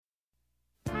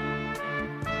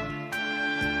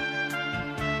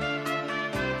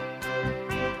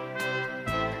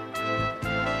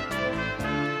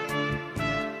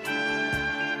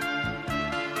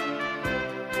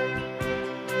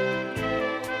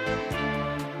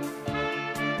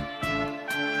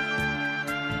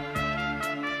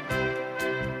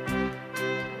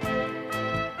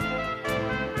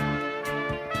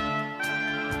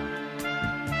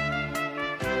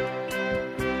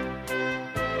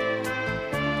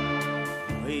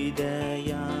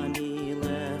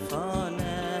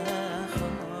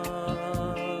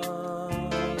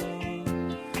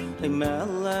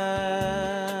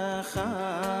melech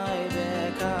chai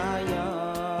v'kayam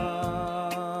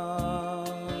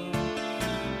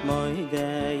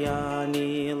moidei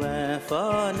ani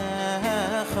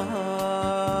lefanecha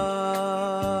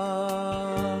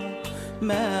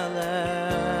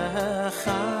melech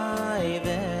chai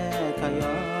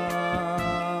v'kayam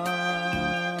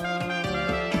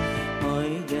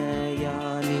moidei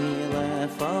ani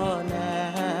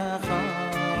lefanecha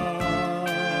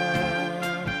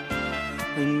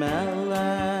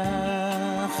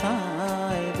melech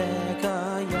chai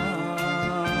v'kayam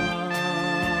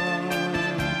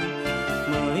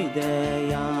moidei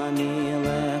ani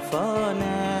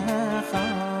lefanecha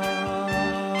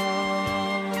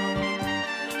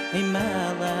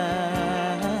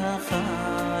melech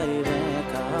chai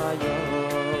v'kayam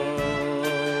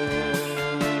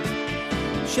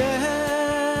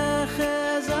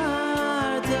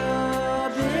shechazarta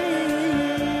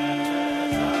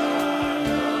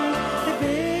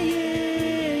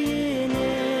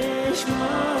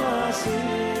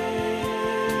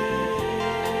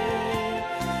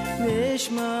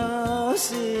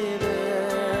nishmasi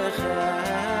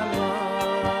v'chema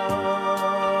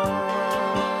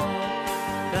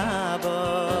Rabbo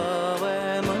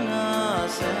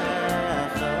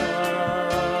emunasecha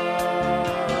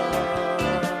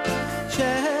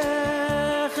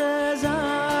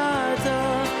shechazarta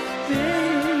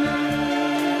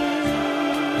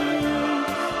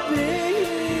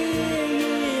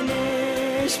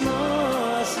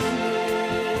nishmasi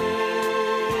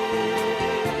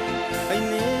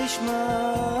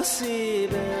nishmasi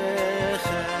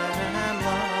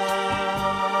v'chema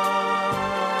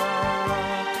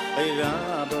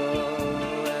Rabbo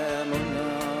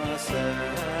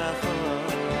emunasecha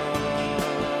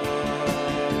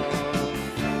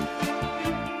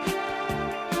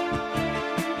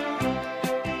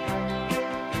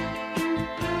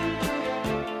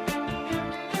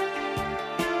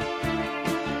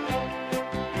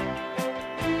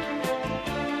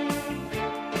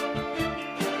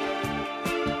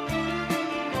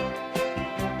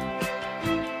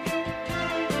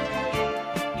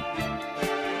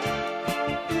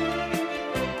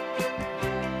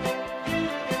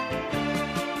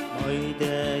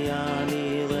moidei ani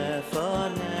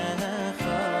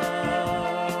lefanecha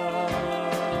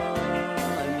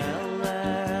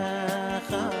melech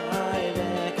chai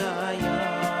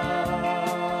v'kayam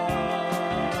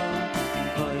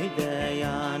moidei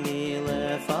ani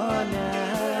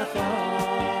lefanecha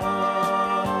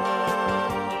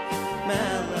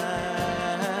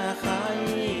melech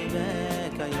chai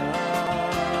v'kayam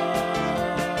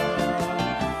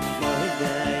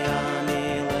moidei ani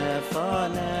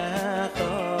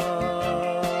lefanecha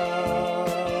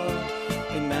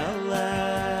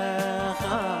melech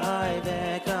chai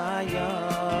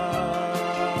v'kayam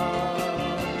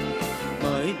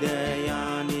moidei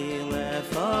ani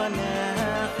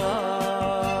lefanecha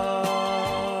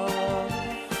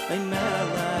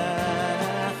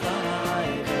melech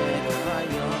chai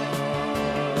v'kayam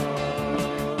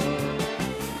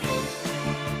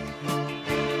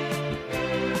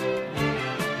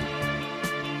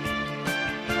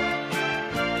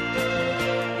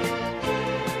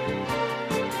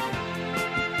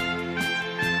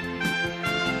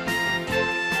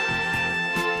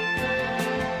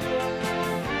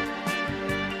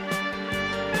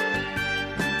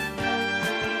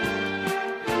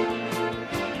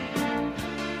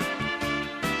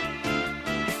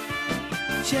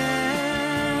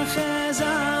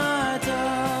shechazarta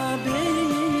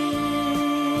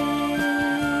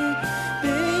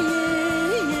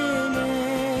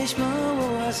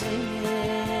nishmasi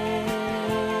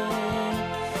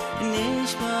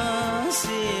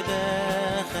nishmasi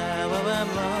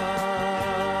v'chema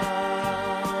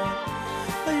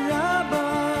Rabbo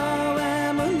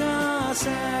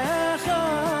emunasecha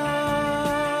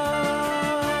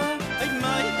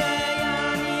moidei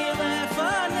ani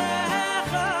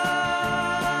lefanecha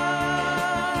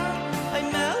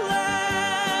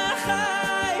melech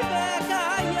chai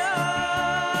v'kayam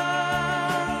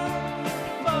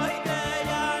moidei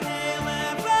ani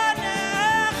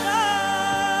lefanecha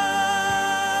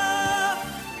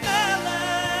melech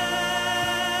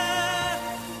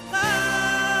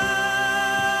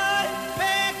chai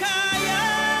v'kayam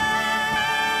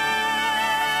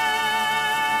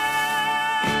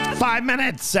 5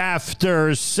 minutes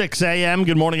after 6 a.m.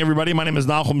 Good morning, everybody. My name is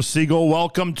Nachum Siegel.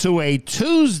 Welcome to a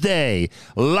Tuesday,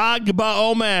 Lag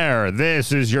BaOmer.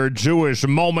 This is your Jewish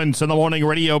Moments in the Morning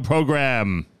radio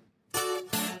program.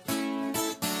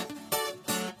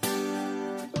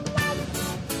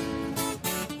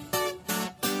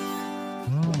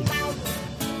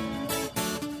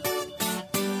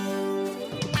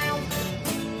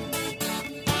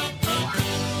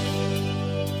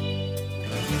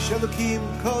 איש אלוקים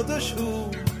קודש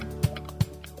הוא,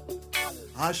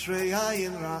 אשרי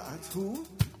עין רעת הוא,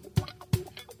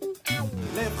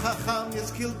 לב חכם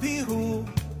ישכיל פיהו,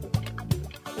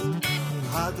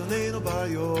 אדוננו בר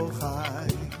יוחאי.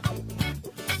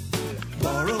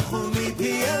 ברוך הוא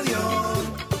מפי עליון,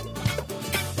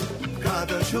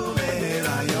 קדוש הוא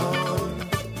מהיריון,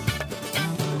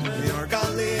 יור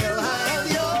גליל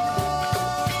העליון,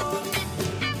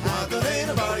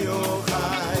 אדוננו בר יוחאי.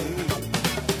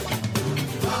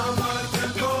 אמרתם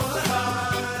כל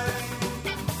החי,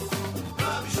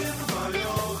 רבי שמעון בר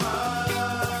יוחאי.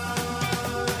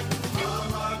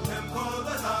 אמרתם כל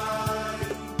החי,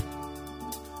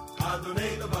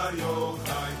 אדוננו בר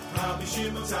יוחאי. רבי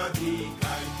שמעון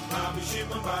צדיקאי, רבי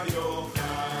שמעון בר יוחאי.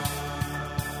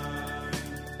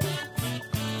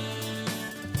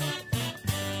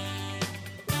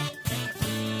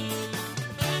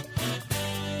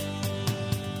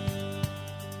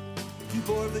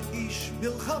 גיבור ואיש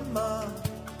מלחמה,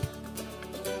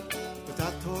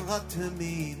 ודעת תורה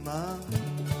תמימה,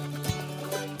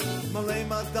 מלא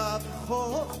מדע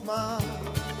וחוכמה,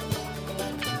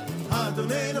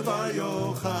 אדוננו בר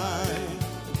יוחאי.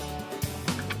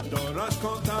 דורש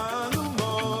כל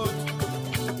תעלומות,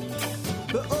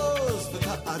 בעוז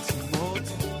ותעצומות,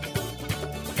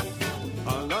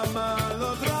 על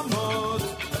המעלות רמות,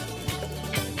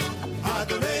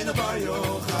 אדוננו בר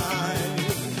יוחאי.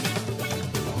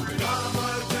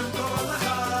 אמרתם כל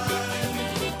החי,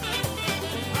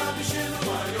 רבי שמעון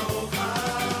בר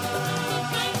יוחאי.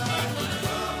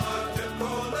 אמרתם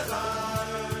כל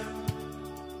החי,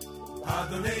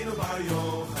 אדוננו בר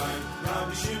יוחאי.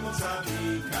 רבי שמעון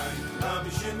צדיקאי,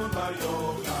 רבי שמעון בר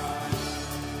יוחאי.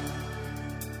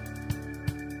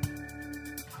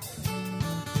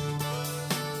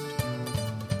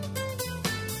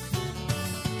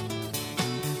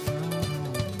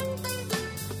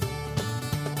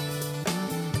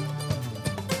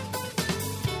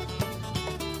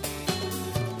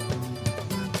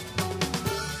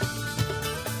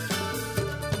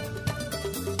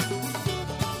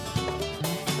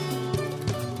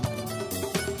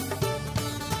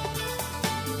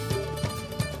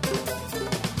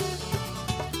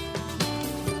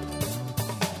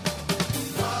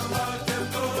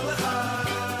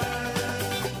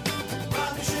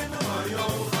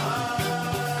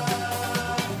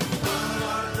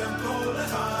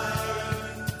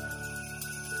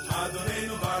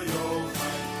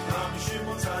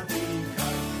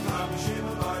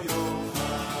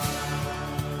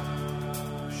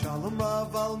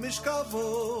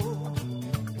 משכבו,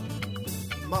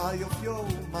 מה יופיו,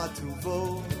 מה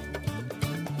טובו,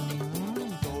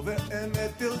 טוב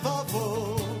ואמת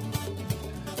בלבבו,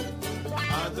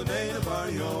 אדוננו בר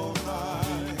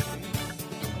יוחאי.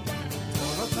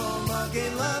 תורתו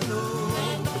מגן לנו,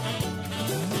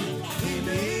 היא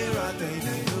מאירת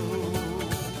עינינו,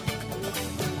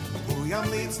 הוא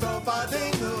ימליץ טוב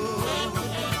עדינו,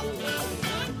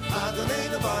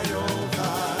 אדוננו בר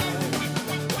יוחאי.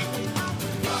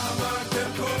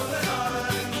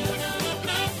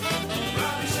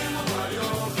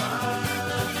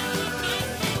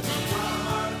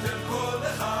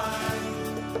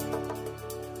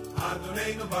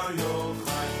 אדוננו בר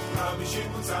יוחאי, רבי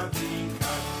שמעון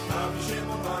צדיקאי, רבי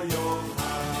שמעון בר יוחאי.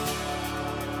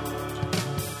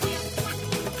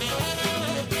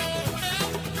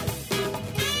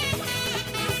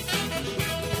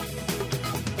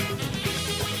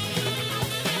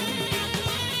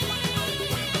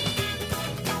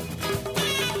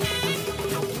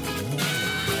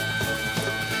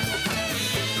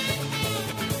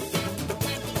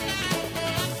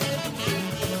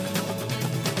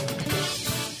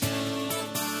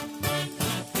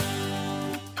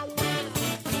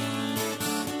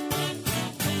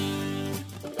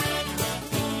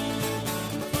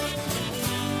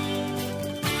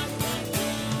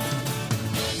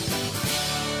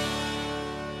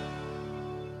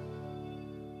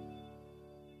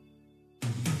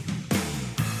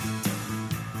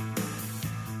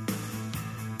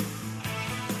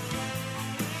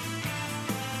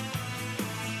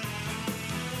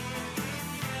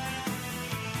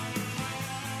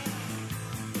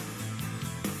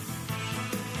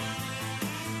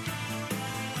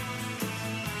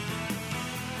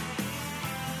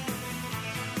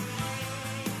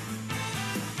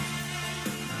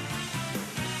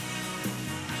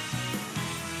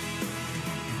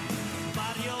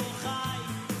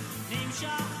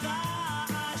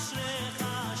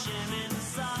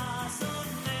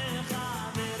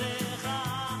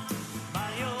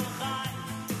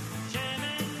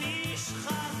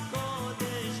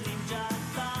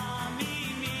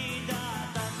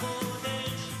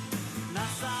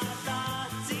 Nasa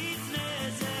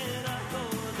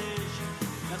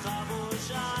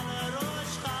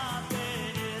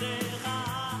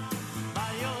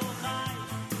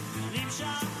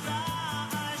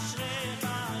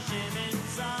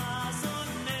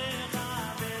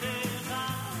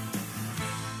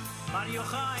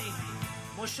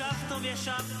מושב טוב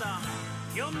ישבת,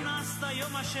 יום נסת,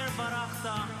 יום אשר ברחת,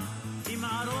 עם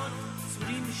מערות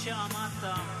צורים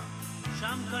שעמדת,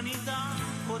 שם קנית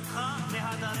חודך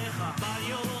והדריך. בר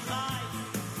יוחאי,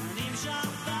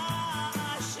 נמשכת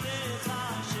אשריך,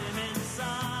 שמן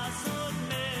ששון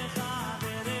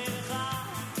מחבריך.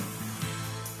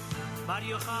 בר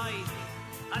יוחאי,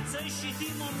 עצי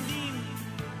שיטים עומדים,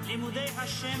 לימודי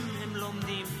השם הם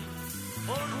לומדים,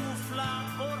 אור מופלא,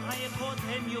 אור היקות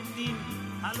הם יוקדים,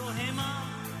 הלא המה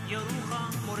ירוך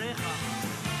מורך.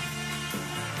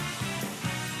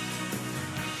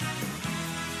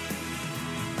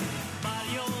 בר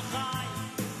יוחאי,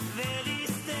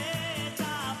 וליסטי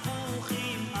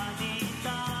תפוחים, עלית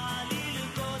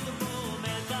ללכוד בו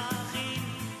מלכים,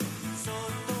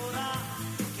 סוד תורה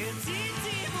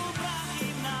כציצים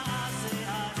וברכים, נעשה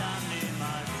אדם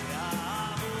למטה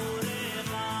עבורך.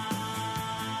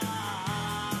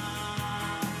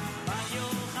 בר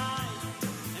יוחאי,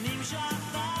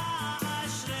 נמשכת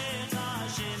אשריך,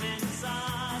 שמן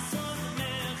ששון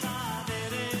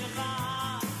מחבריך.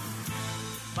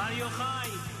 בר יוחאי,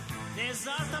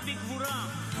 נעזרת בגבורה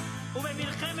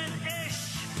ובמלחמת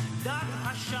אש דג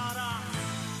השערה,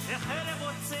 החרב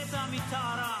הוצאת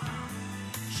מתערה,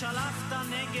 שלפת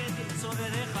נגד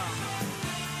צורריך.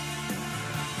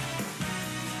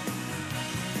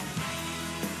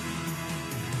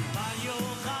 בר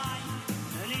יוחאי,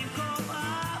 לנקוב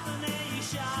אבני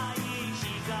שיש,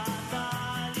 הגעת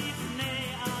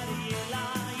לפני אריאל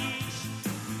האיש,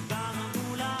 גם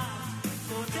מולד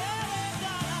כותרת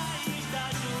על האיש,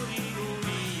 תשורי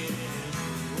ומישורך.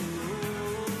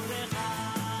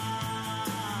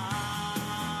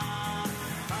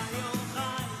 בר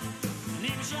יוחאי,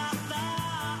 נמשכת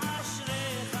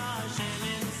אשריך,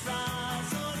 שמן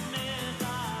ששון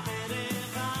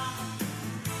מחבריך.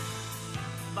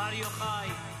 בר יוחאי,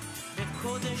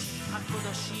 בקודש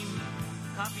הקודשים,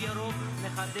 קו ירוק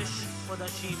מחדש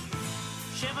חודשים,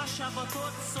 7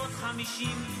 שבתות סוד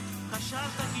 50,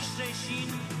 קשרת קשרי שין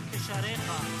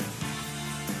קשריך.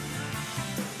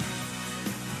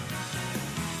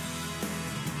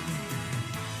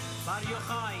 בר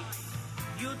יוחאי,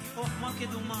 י' חוכמה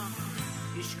קדומה,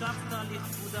 השקפת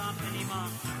לכבודה פנימה,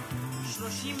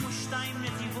 32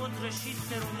 נתיבות ראשית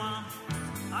תרומה,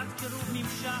 עד קירוב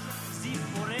נמשך זיו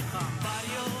אורך. בר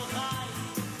יוחאי,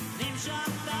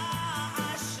 נמשכת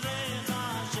אשריך,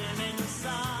 שמן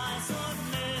ששון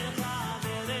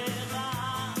מחבריך.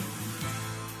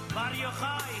 בר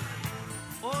יוחאי,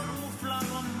 אור מופלא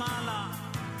ומעלה,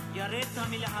 יראת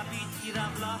מלהביט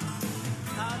ירב לך,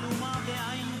 תעלומה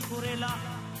בעין קורא לך,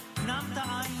 נמת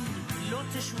עין לא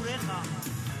תשורך.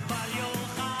 בר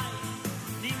יוחאי,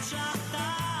 נמשכת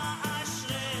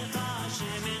אשריך,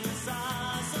 שמן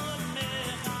ששון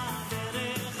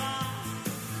מחבריך.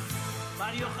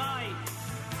 בר יוחאי,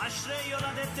 אשרי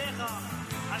יולדתך,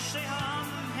 אשרי העם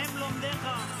הם לומדיך,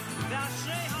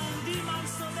 ואשרי העומדים על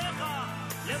סודיך,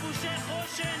 לבושי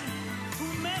חושן,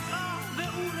 תומך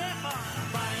ואורך.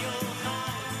 בר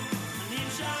יוחאי,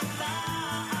 נמשכת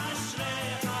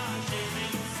אשריך,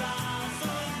 שמן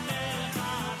ששון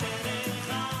מחבריך.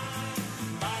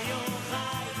 בר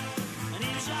יוחאי,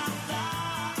 נמשכת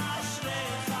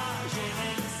אשריך,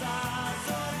 שמן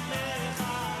ששון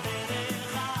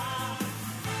מחבריך.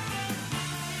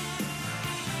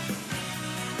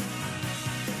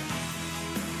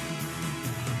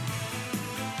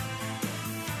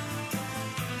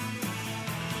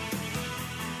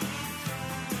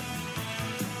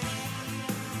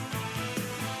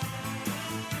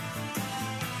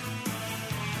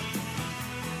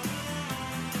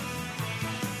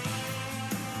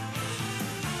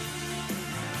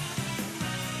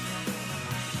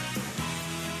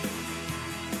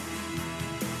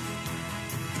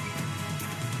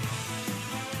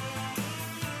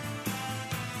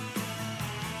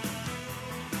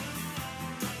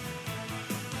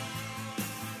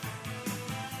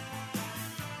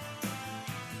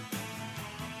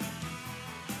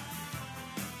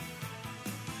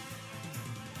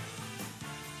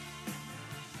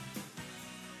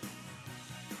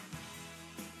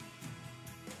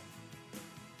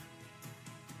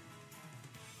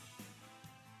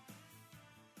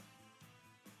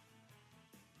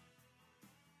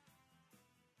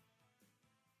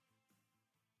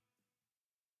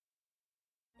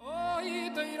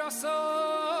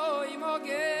 soy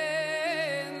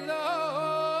mogen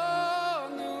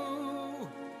lonu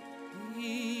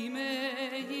y me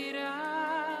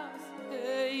irás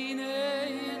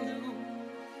einenu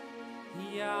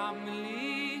yam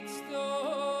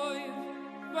litstoy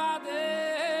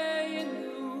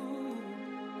vadeinu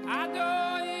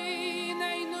adoi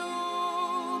neinu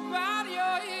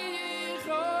vario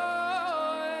icho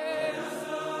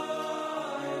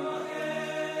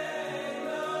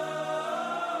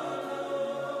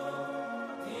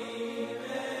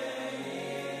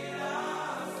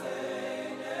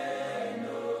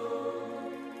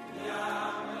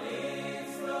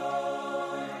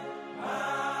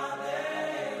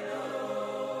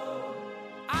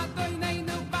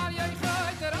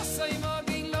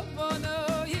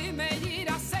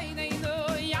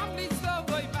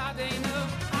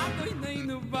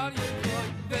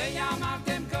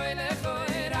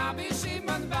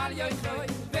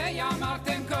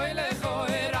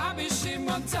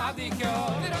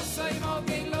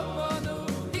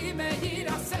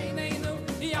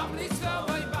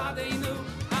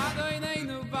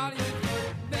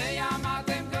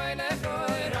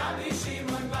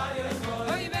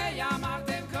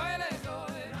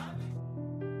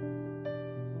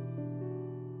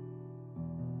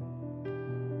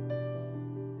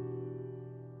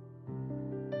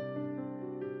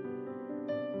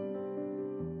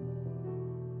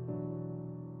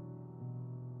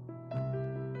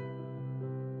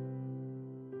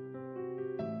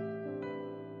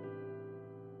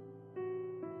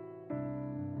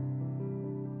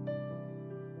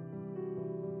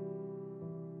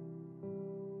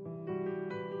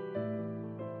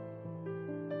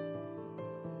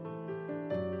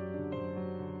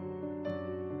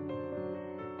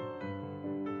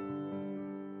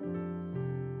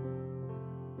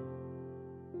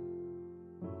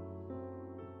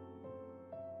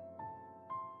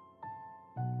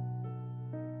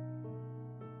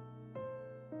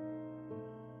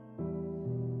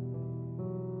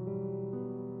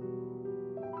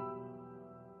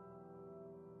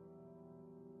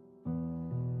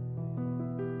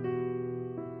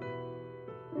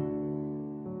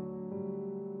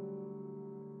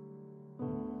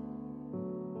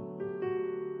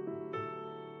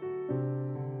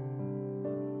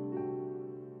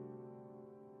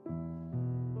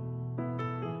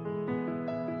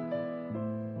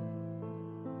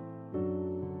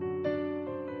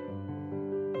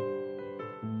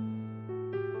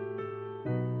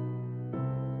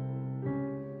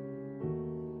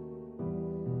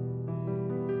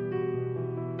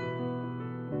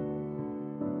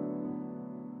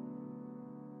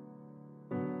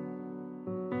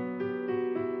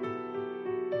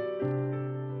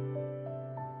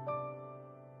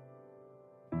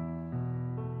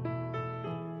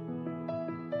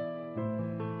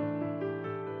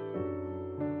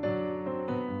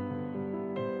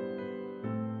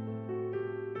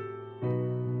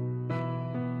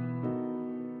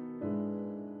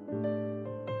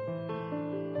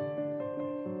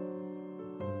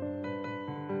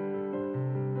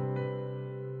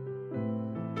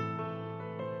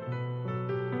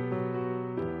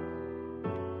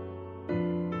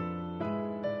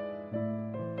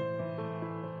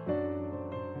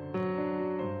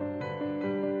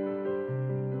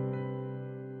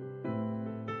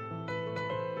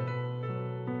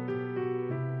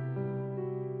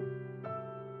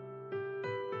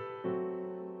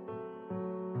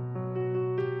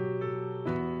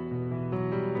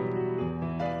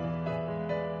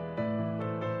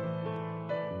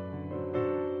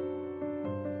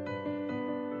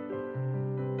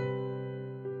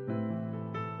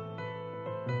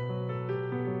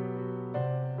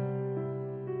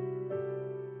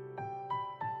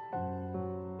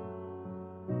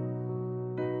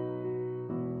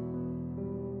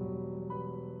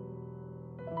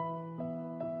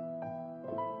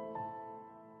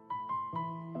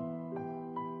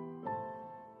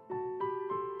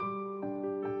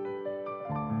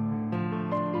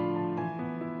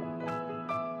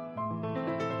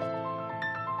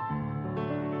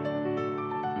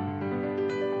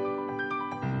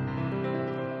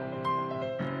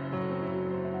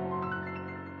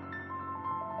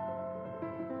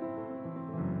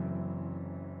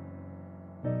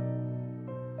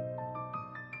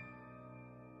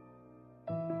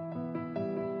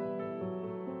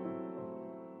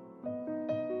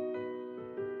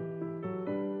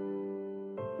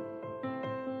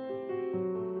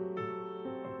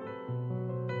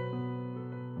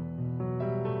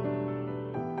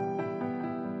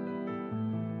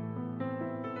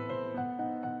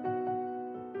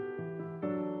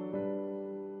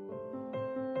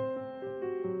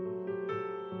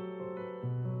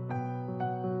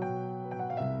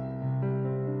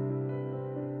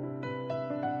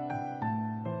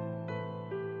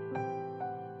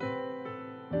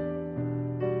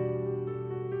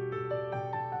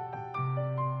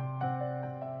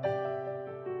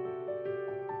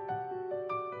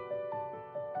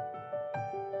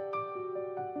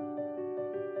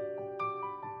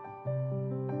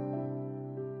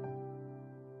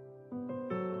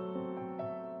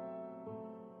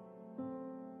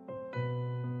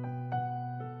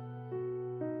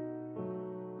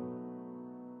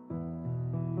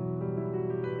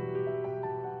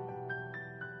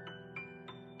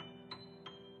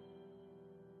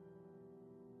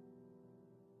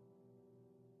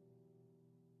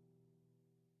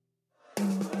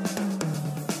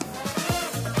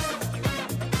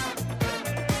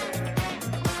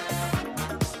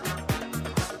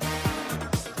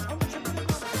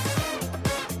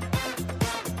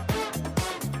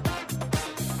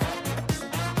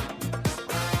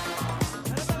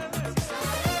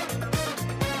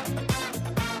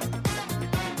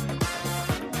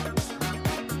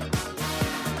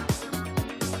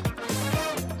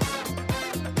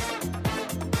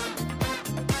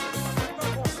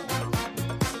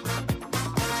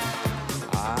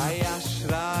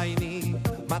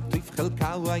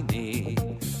Kawaii,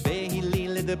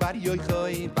 Behilile de Barioy,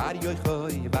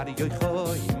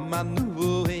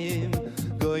 Manuim,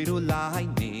 Goiru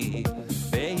Laini,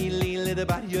 Behilile de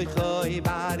Barioy,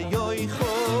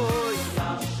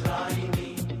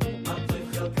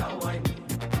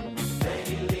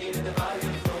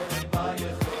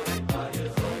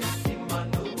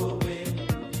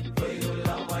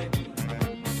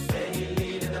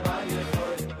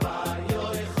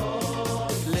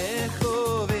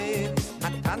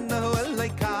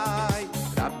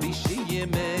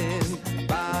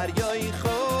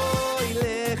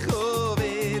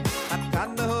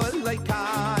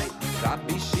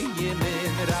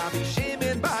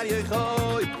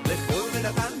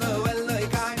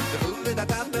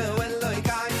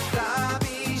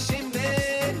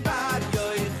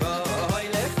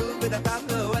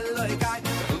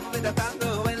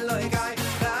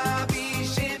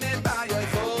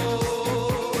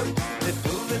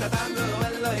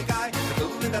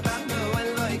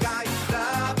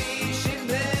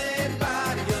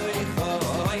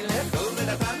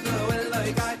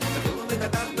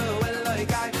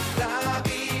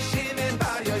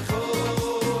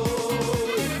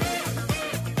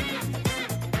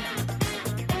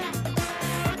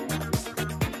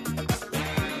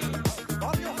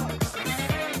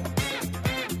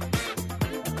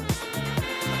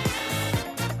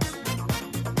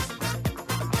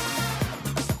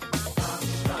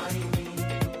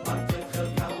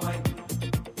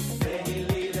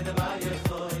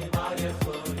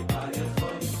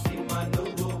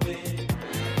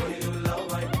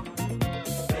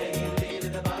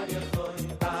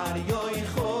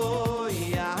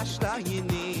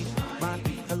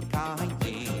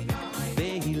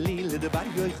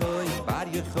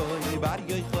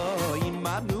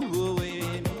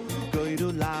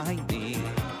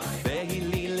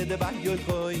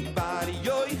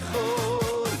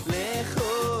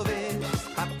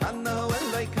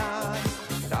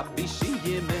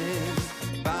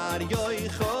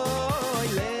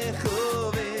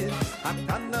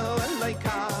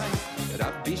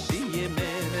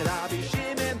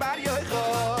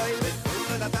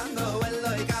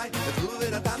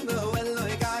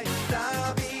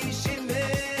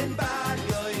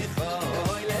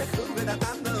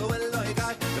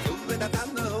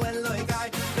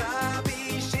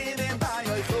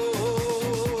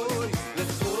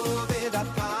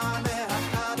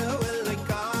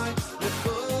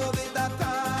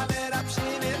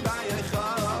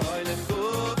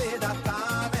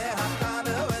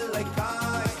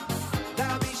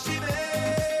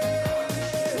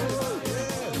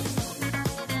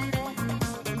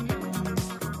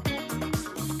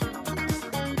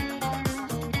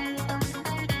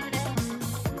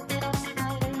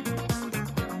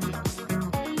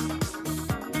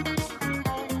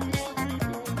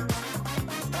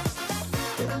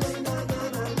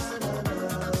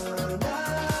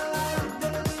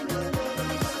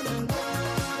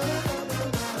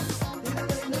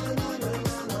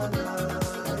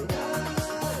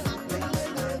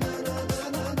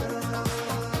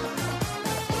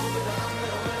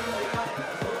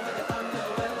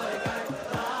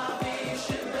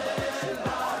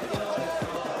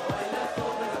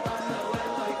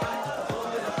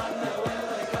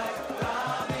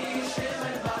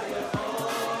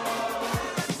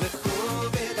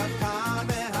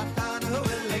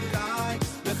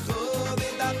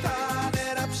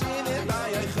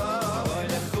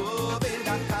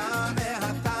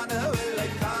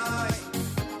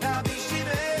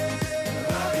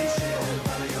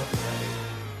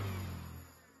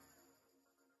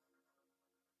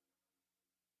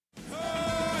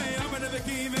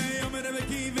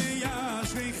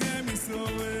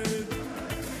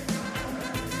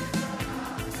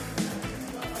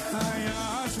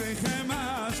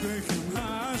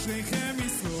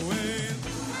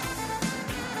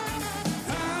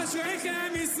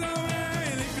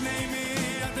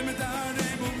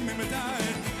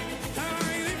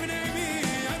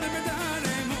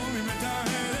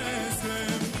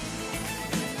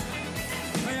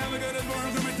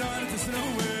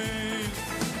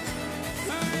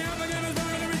 I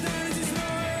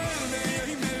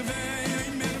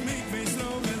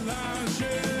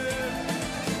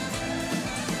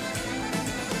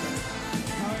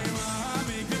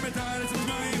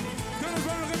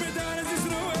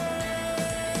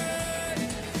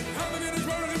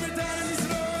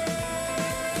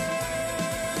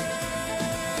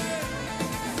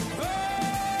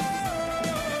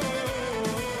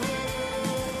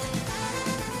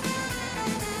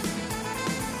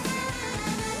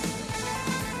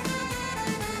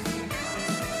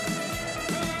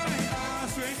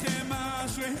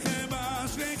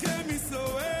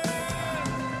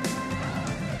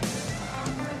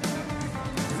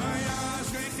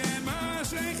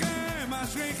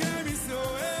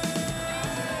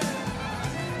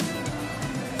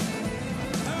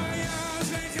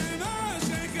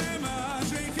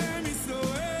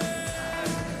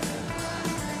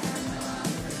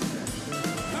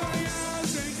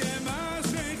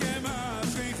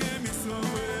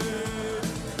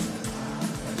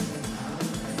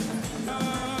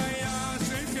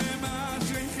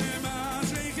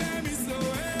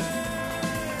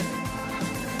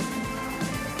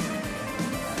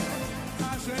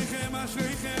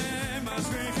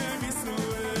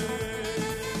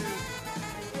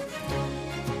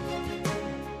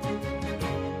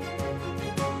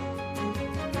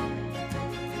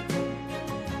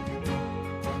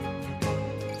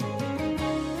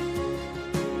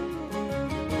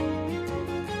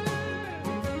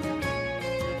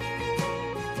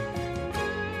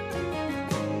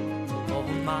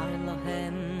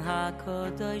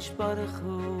HaKadosh Baruch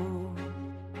Hu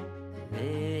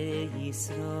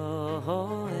LeYisrael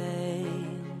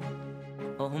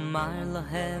Omar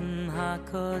Lahem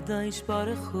HaKadosh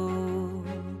Baruch Hu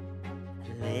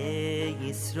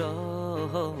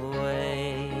LeYisrael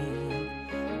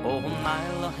Omar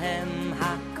Lahem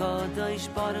HaKadosh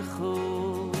Baruch Hu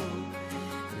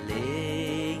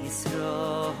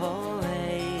LeYisrael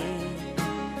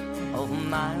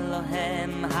Omar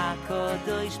Lahem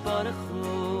HaKadosh Baruch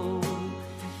Hu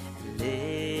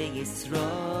LeYisrael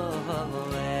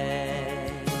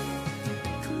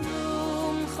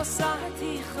Klum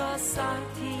chasarti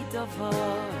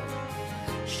davar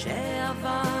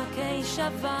She'avakesh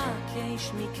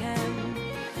mikem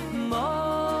Mo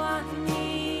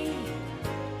ani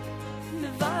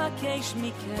mevakesh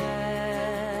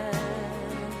mikem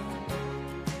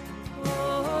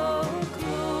Oh,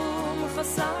 klum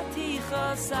chasarti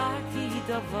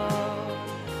davar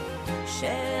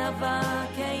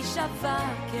She'avakesh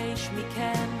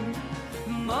mikem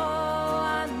Mo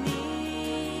ani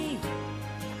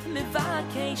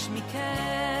mevakesh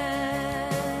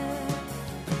mikem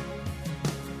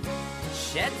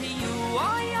Shetiyu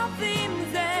oyavim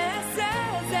ze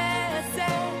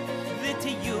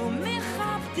V'tiyu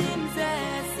mechavdim ze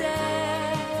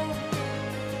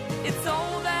It's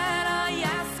all that I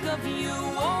ask of you,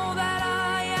 all that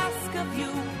I ask of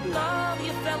you. Love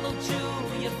your fellow Jew,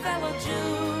 your fellow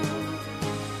Jew.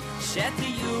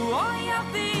 Shetiyu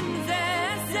oyavim ze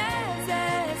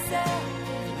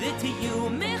V'tiyu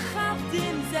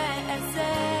mechavdim ze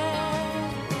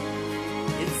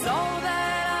It's all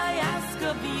that I ask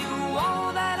of you,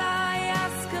 all that I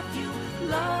ask of you.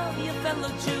 Love your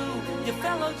fellow Jew, your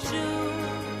fellow Jew.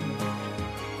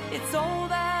 It's all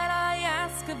that I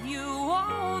ask of you,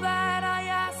 all that I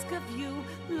ask of you.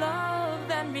 Love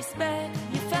and respect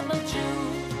your fellow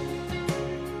Jew.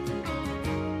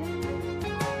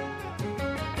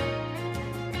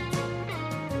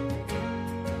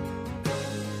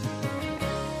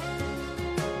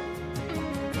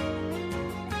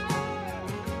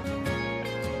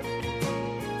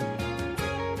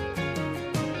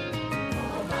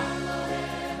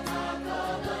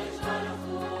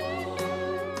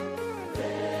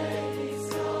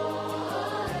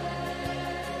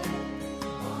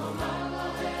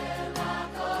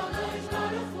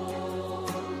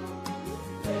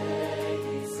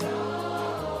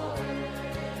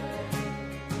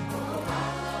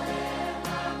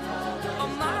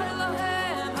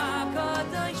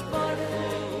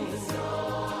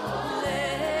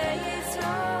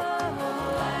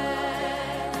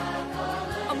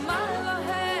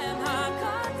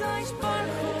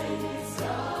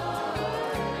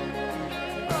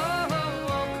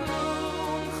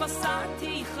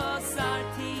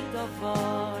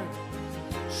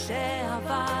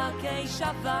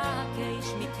 She'avakesh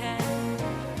mikem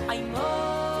Aymo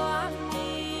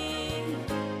ani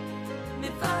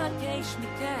mevakesh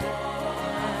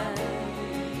mikem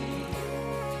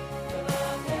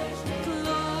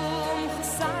Klum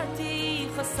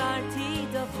chasarti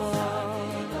davar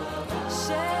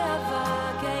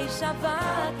She'avakesh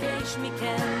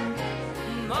mikem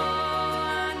Mo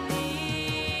ani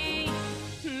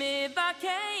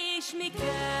mevakesh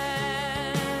mikem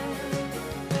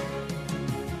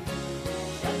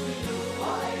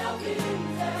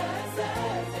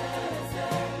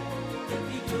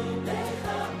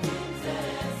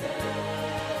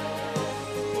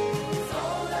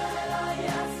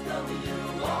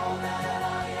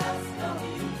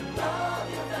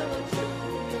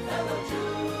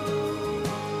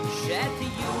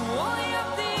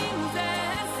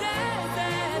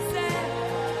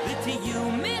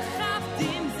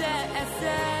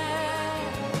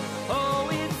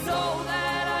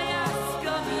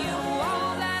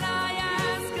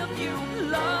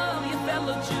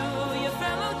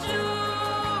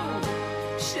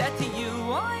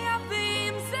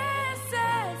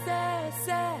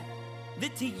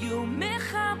V'tiyu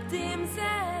mechabdim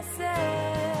ze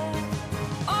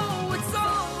Oh, it's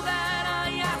all that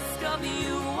I ask of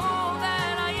you, all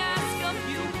that I ask of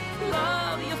you.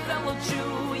 Love your fellow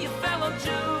Jew, your fellow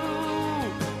Jew.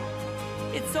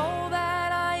 It's all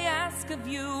that I ask of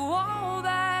you, all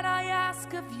that I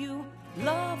ask of you.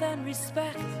 Love and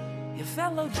respect your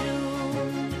fellow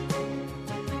Jew.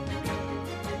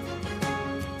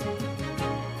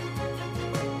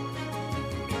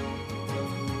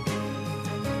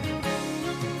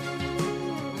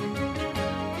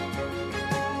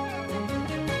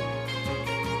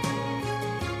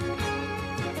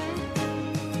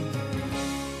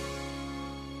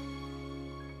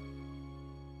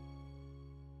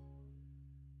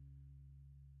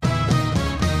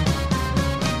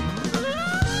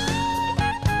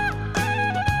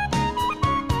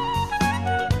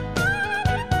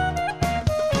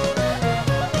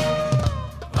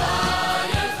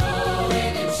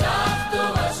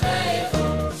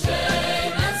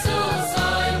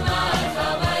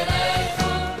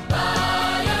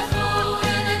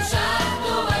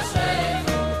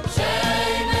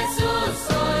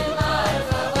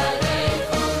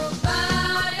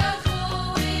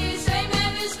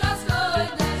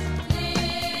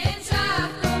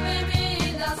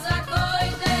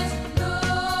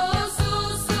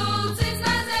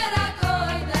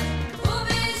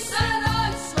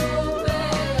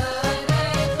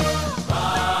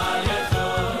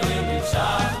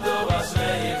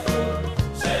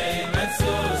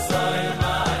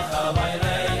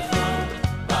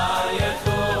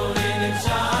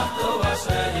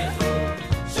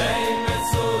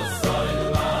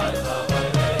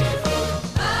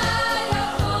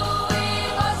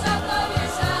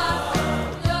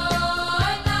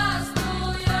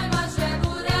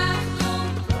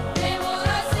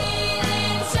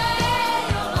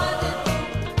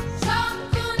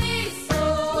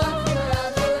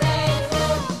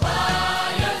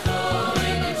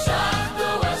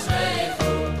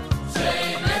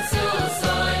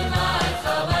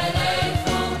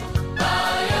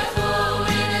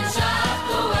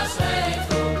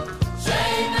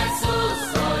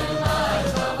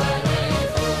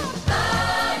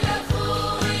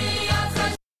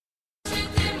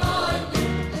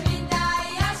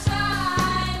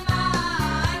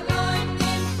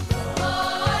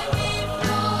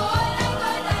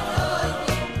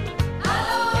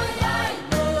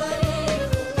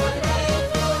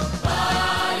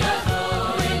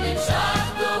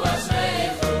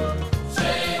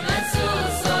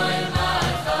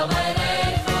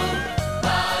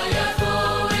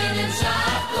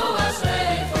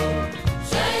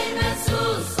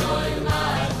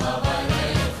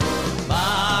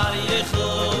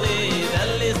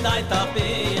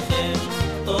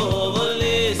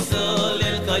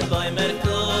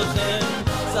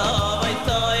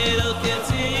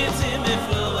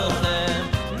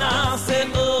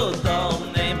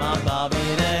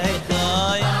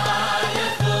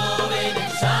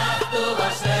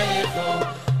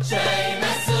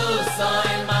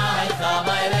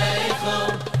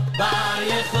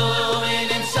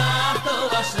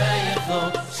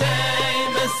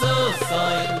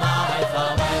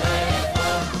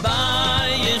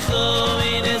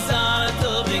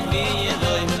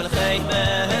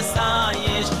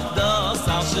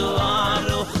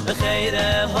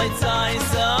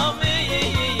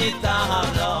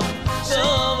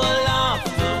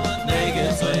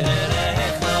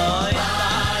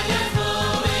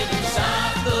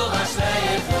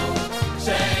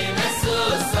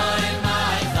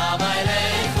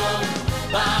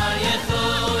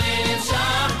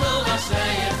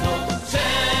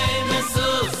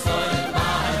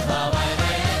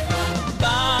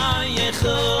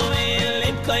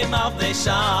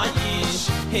 Shayish,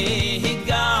 he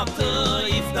got to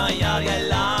if na yar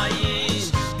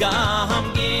yalayish,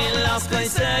 gam gilas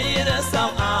kaysayir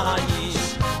sal ayish,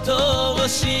 to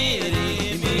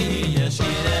shiri mi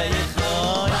yashire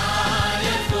khoy,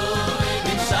 ayfu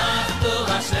bim shachtu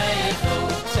vashlechu,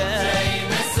 shay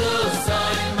mesu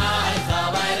soy mai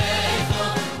khabaylechu,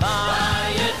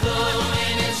 ayfu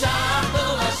bim shachtu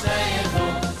vashlechu,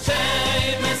 shay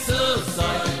mesu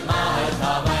soy mai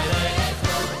khabaylechu.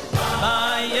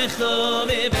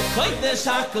 Yechovi bekoydesh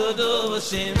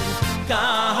hakodoshim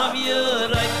Kav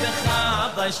yurayt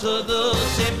bechadash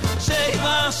chodoshim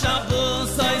Sheva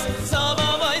shabbosais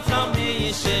Savavayt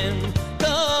hamishim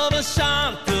Tov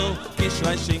sharku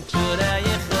Kishvay shinkshurei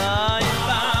yechay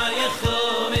Bar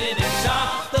yechovi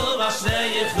nimshachto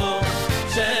vashleyechu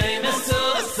Shei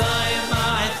mesusay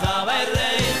Mai chavay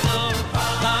reichu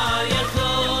Bar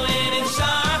yechovi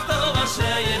nimshachto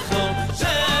vashleyechu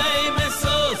Shei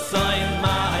mesusay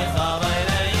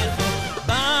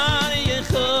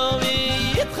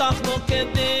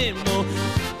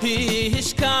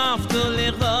Hishkaftu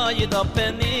lichvayda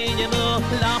penino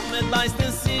Lachmet leist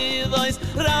den Sivois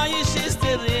Rayish ist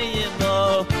der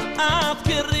Reyno Ad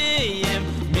Kiriyim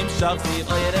Mim Shachzi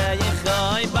Oire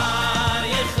Yechai Bar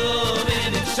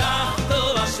Yechuvin Im Shachtu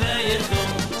Vasheyechu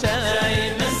Shelei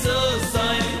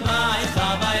Mesusay Mai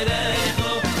Chavay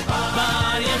Reichu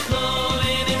Bar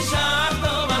Yechuvin Im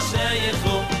Shachtu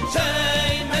Vasheyechu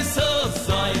Shelei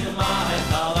Mesusay Mai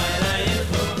Chavay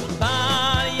Reichu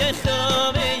Bar Yechuvin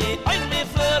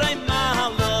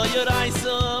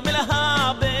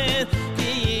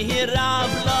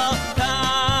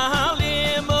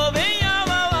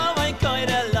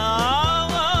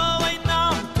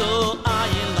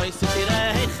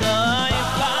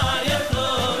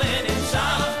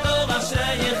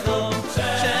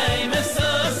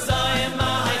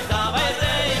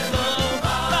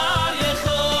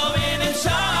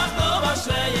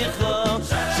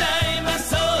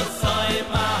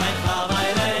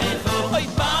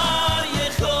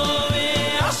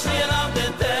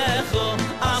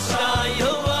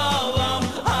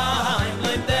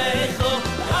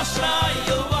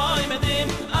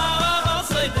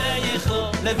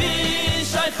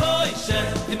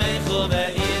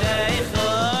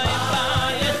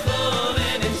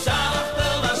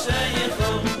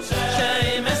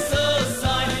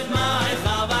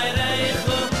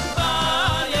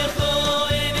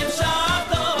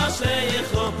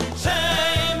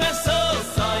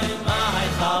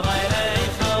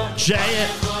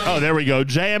Oh, there we go.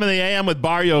 JM in the AM with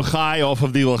Bar Yochai off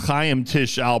of the L'chaim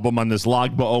Tish album on this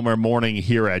Lag BaOmer morning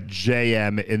here at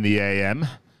JM in the AM.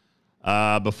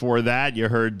 Before that, you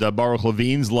heard Baruch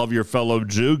Levine's Love Your Fellow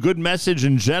Jew. Good message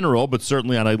in general, but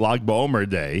certainly on a Lag BaOmer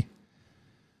day.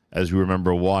 As we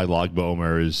remember why Lag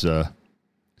BaOmer is a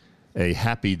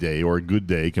happy day or a good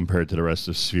day compared to the rest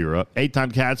of Sphira.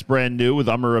 8-Time Cats, brand new, with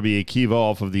Amar Rabbi Akiva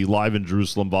off of the Live in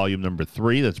Jerusalem volume number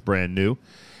 3. That's brand new.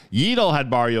 Yidel had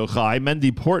Bar Yochai.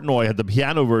 Mendy Portnoy had the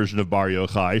piano version of Bar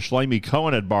Yochai. Shlomi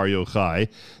Cohen had Bar Yochai.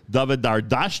 David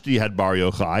Dardashti had Bar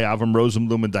Yochai. Avram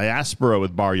Rosenblum and Diaspora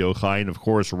with Bar Yochai. And, of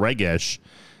course, Regesh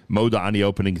Modani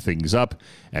opening things up.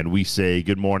 And we say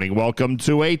good morning. Welcome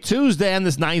to a Tuesday on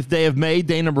this 9th day of May,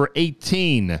 day number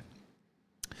 18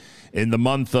 in the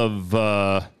month of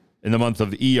ER.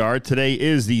 Today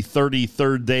is the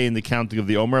 33rd day in the counting of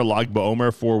the Omer. Lag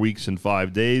BaOmer, 4 weeks and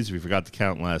 5 days. We forgot to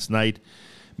count last night.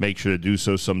 Make sure to do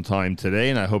so sometime today,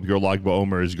 and I hope your Lag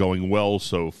BaOmer is going well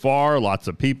so far. Lots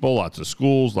of people, lots of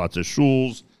schools, lots of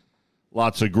shuls,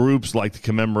 lots of groups like to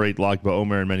commemorate Lag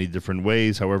BaOmer in many different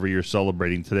ways. However you're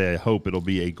celebrating today, I hope it'll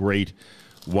be a great,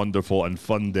 wonderful, and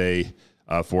fun day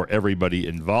for everybody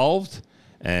involved.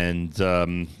 And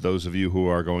those of you who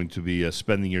are going to be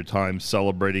spending your time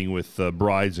celebrating with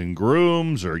brides and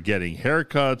grooms or getting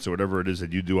haircuts or whatever it is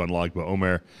that you do on Lag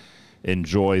BaOmer,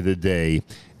 enjoy the day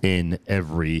in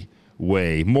every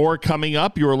way. More coming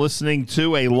up. You're listening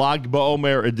to a Lag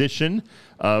BaOmer edition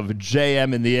of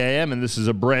JM in the AM, and this is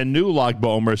a brand new Lag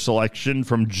BaOmer selection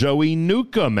from Joey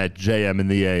Newcomb at JM in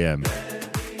the AM.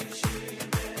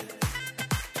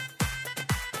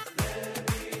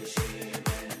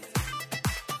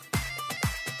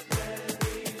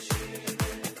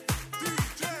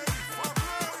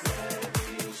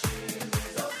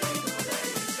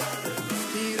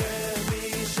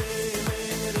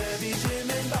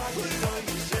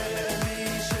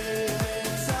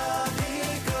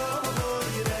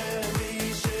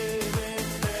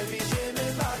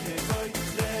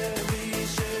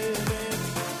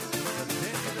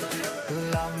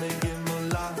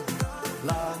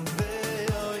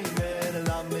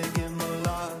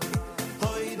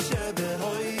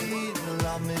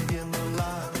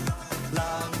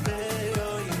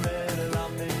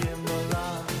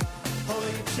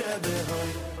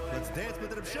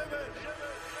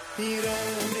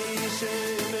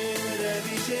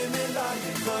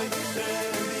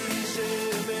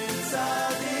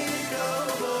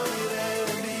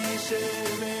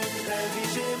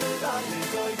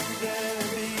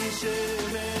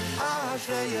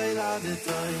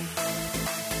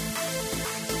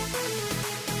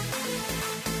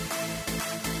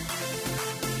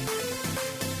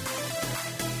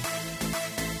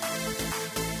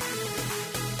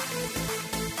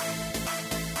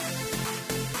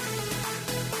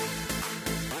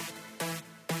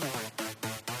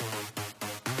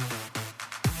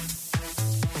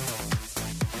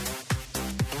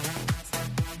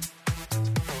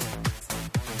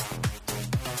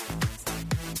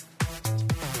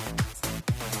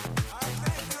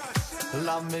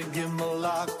 Lame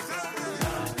Gimmelak,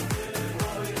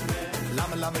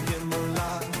 Lame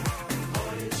Gimmelak.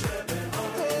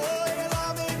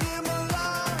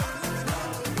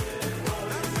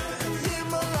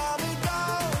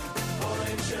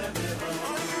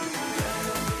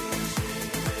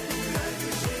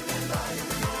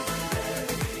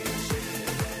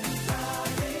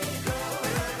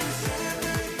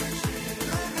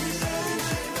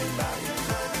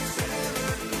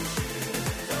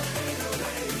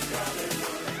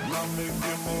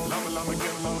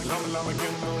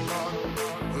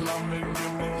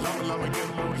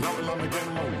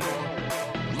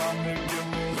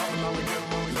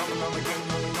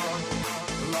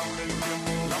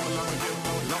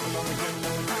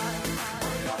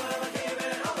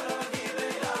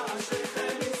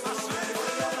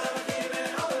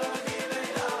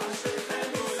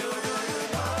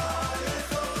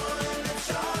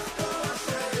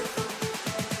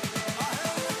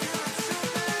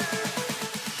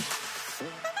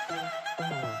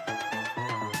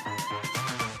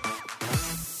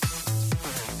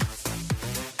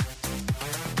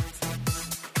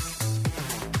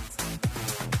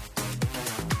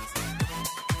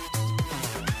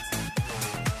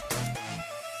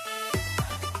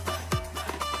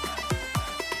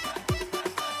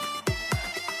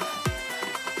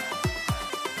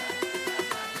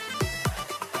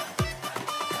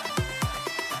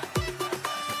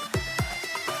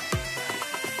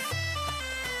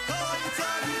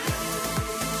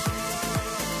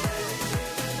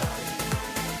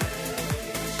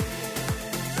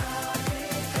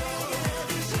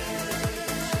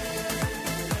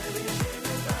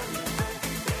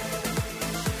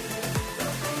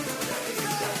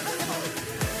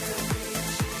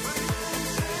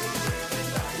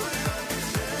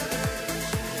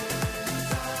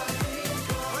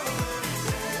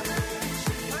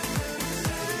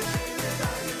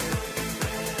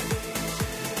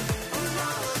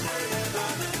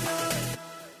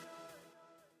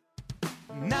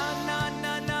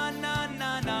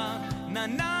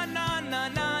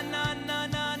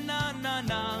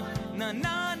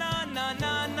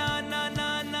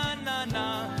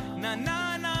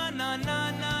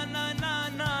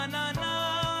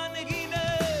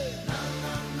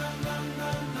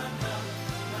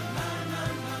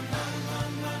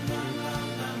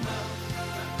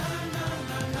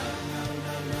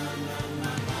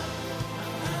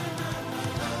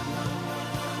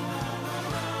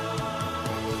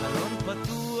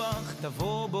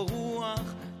 תבוא ברוח,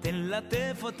 תן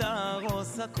לטף אותה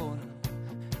רוס הכל.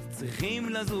 צריכים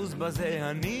לזוז בזה,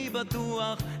 אני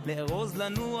בטוח, לארוז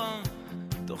לנוע,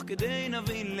 תוך כדי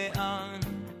נבין לאן.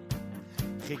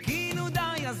 חיכינו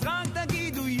די, אז רק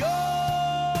תגידו יו!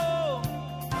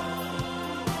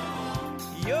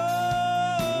 יו!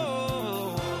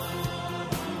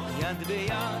 יד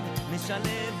ביד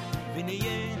נשלב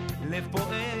ונהיה לב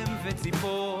פועם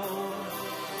וציפור.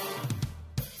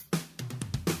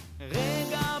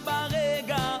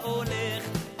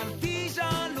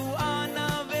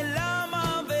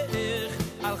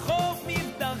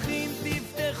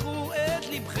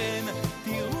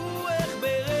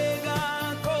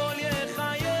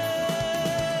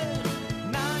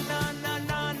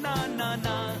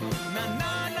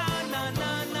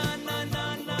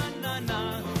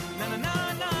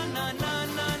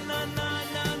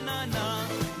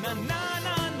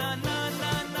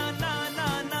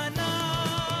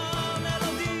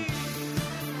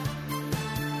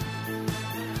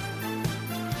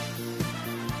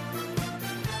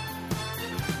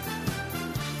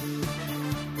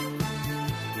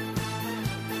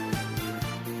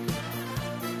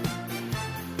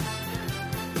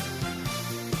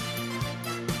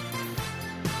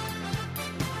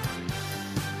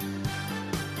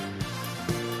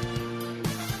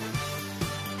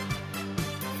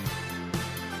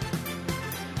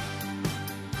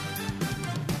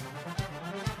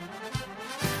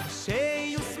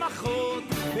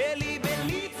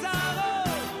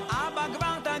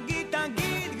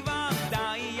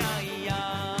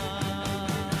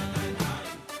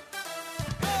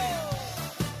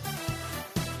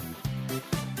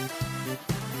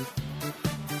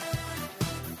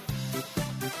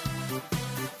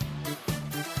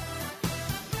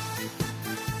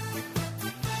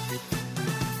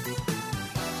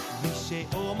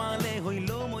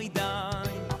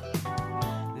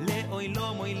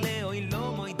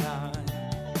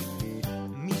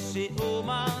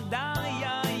 שאומר די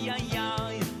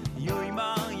יוי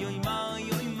מה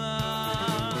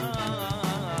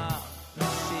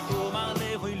שאומר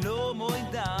לאוי לא מוי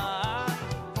די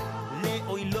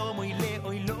לאוי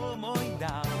לא מוי די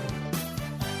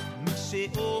מי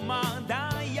שאומר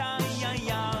די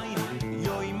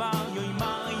יוי מה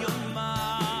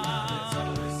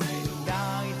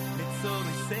די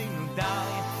לצורסנו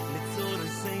די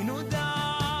לצורסנו די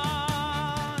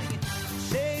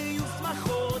שיהיו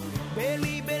שמחות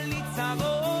בלי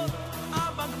צרות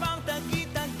אבל כבר תגיד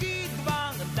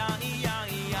כבר די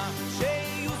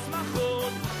שיהיו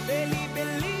שמחות בלי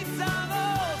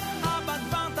צרות אבל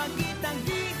כבר תגיד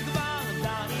כבר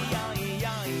די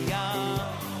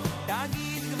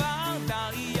תגיד כבר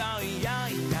די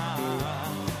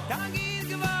תגיד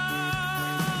כבר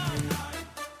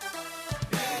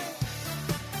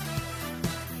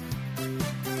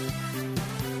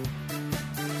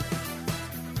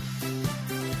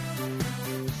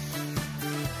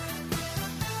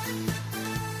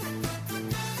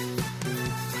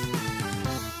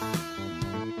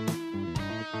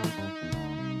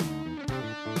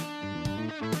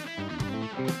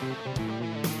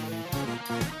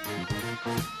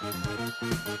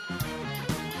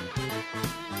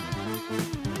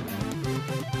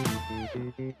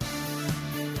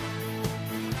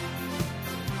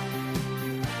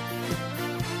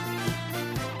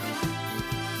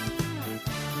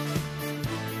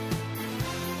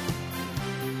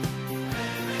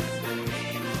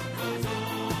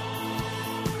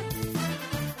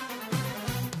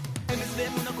אמס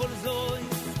ואמונה כל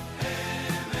זויס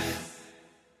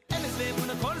אמס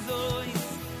ואמונה כל זויס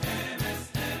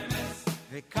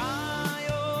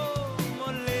וכיום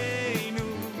עולנו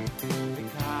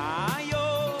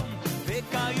וכיום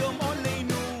עולנו וכיום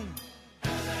עולנו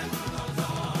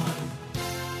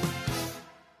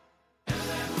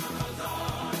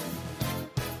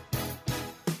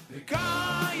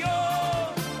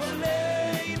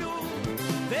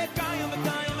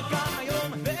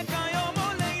וכיום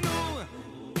עולנו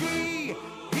כי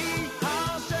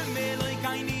השם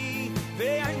אלוהינו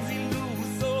ואנזילו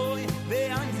סוי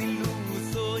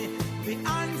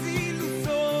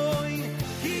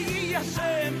כי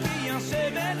השם אלוהינו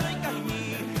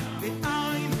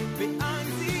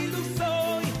ואנזילו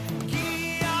סוי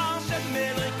כי השם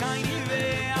אלוהינו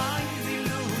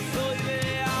ואנזילו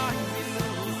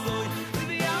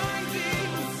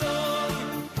סוי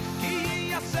כי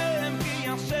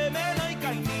השם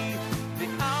אלוהינו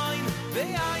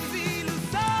ואנזילו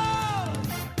סוי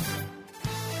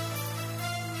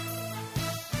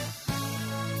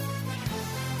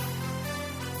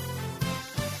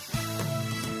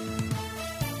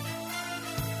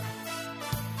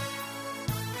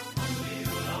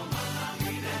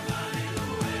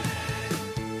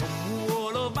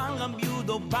על רבי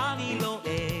יהודה בר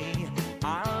אלוהי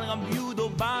על רבי יהודה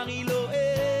בר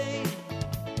אלוהי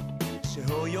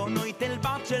שהויו נויטל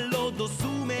בת שלו דוס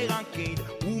ומרקד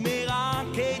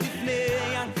לפני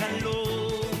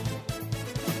הקלות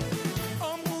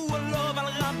אמרו עליו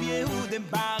על רבי יהודה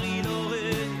בר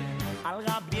אלוהי על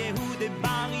רבי יהודה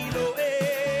בר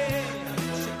אלוהי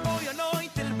שהויו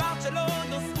נויטל בת שלו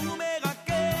דוס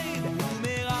ומרקד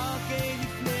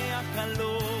לפני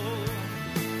הקלות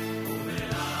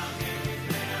ומרקד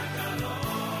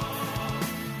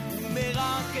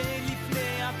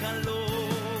לפני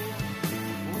הקלות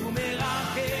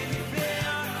ומרקד לפני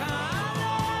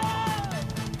הקלות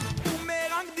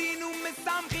ומרקדין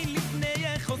ומשמחין לפני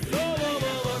חוסון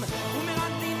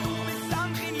ומרקדין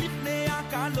ומשמחין לפני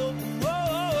הקלות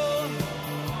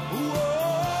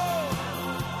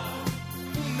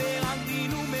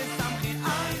ומרקדין ומשמחין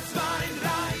eins, zwei,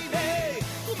 drei, hey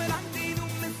ומרקדין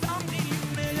ומשמחין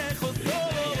לפני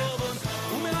חוסון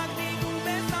ומרקדין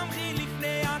ומשמחין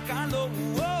לפני הקלות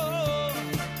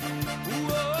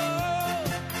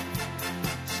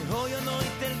שהויו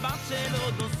נויטל בת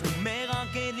שלו דוס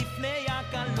ומרקד לפני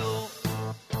הקלות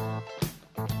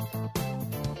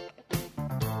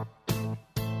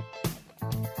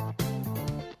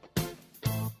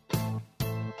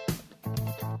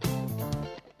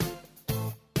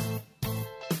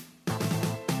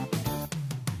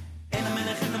אין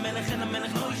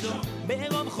המלך נוישו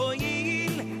ברוב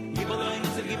חויל גיבור לא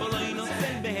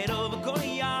ינוצל בהרוב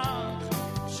כויח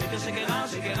שקר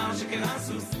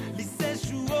סוס ליסה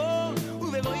שועו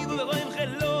ובבואים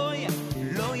חלוי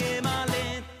לא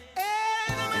ימלט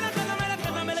אין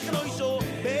המלך נוישו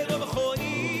ברוב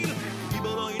חויל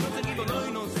גיבור לא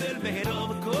ינוצל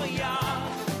בהרוב כויח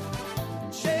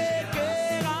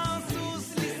שקר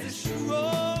סוס ליסה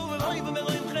שועו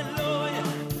ובבואים חלוי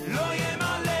לא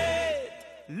ימלט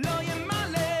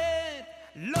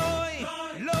לא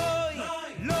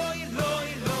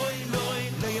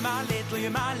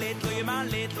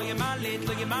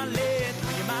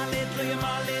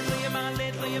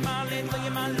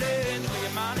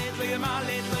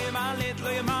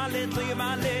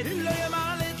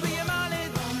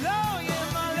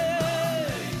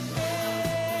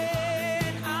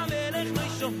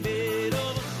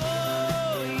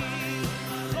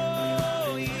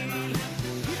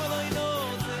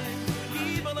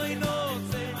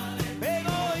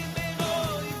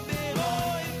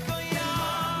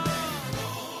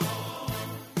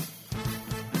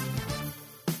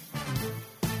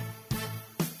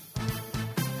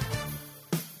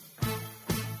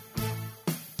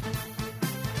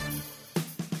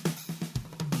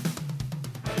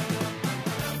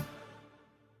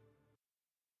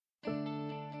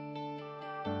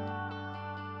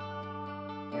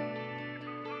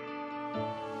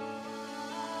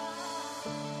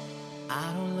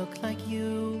I don't look like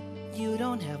you, you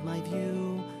don't have my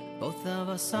view. Both of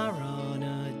us are on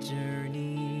a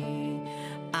journey.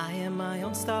 I am my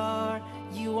own star,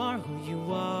 you are who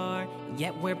you are,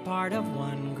 yet we're part of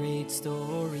one great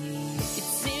story.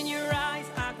 It's in your eyes,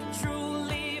 I can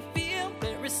truly feel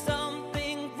there is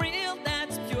something real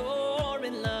that's pure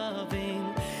and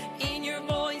loving. In your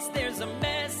voice there's a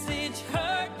message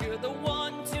heard, you're the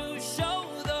one to show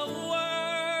the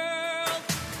world.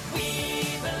 We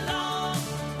belong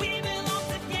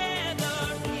together,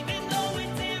 even though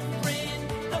we're different,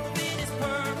 the fit is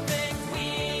perfect. We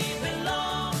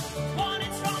belong, one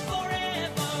and strong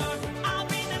forever, I'll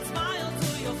bring that smile to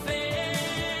your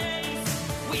face.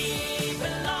 We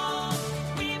belong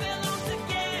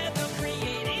together,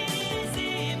 created in His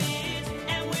image,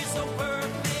 and we're so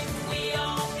perfect. We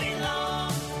all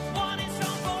belong, one and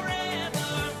strong forever,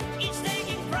 each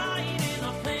taking pride in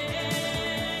our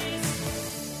place.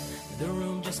 The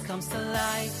room just comes to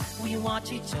life, we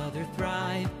watch each other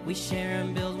thrive, we share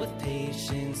and build with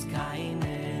patience,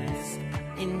 kindness.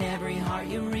 In every heart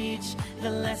you reach, the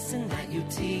lesson that you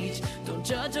teach. Don't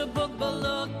judge a book but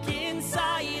look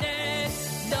inside it.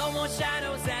 No more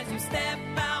shadows as you step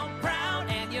out proud,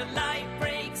 and your light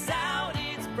breaks out,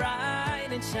 it's bright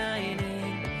and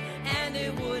shining. And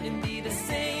it wouldn't be the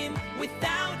same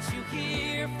without you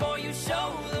here, for you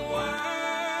show the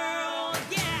world.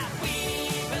 Yeah, we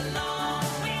belong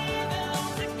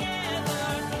together,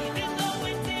 even though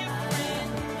we're different,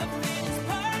 the fit is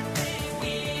perfect.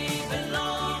 We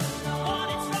belong, one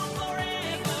and strong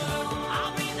forever,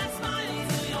 I'll bring that smile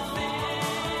to your face.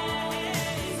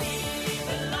 We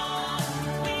belong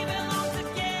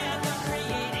together,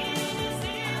 created in His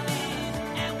image,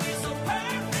 and we're so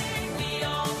perfect. We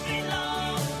all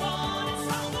belong, one and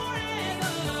strong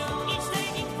forever, each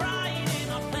taking pride in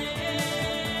our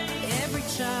place. Every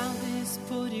child is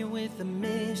put here with a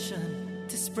mission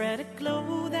to spread a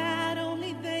glow that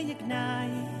only they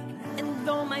ignite. And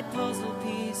though my puzzle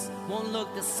piece won't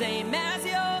look the same as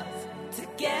yours,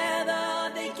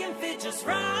 together they can fit just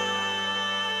right.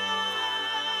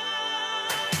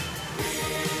 We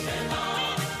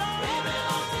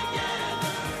belong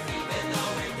together, even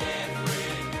though we're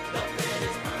different, the fit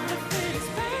is perfect.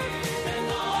 We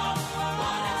belong,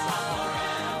 one and strong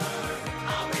forever,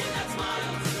 I'll bring that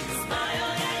smile to you. Smile,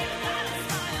 yeah, you gotta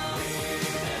smile. We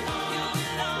belong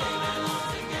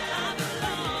together, I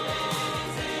belong.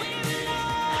 We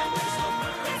belong, and we're so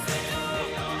perfect.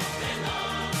 We all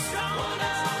belong, strong, one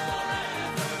and strong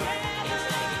forever, each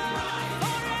taking pride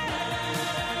forever.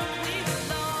 We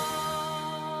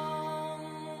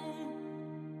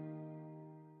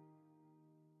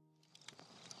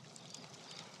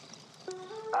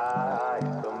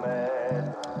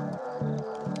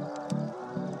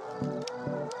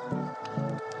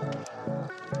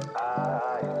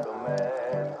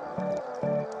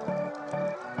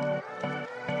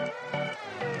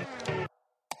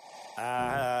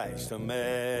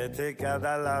Shtomet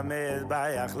kadalamid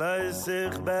bayach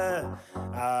loisich be.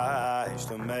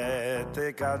 Shtomet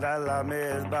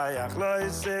kadalamid bayach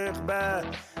loisich be.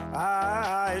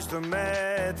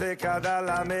 Shtomet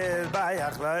kadalamid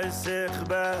bayach loisich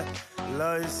be.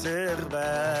 Loisich be,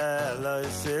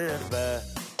 loisich be.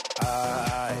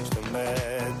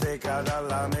 Shtomet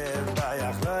kadalamid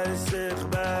bayach loisich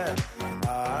be.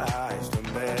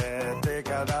 Shtomet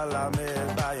kadalamid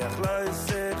bayach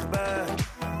loisich be.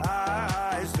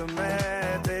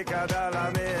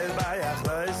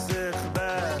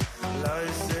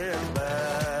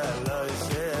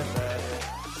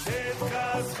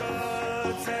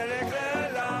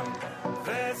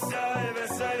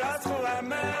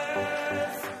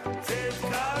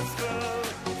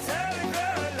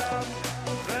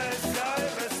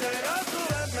 Let's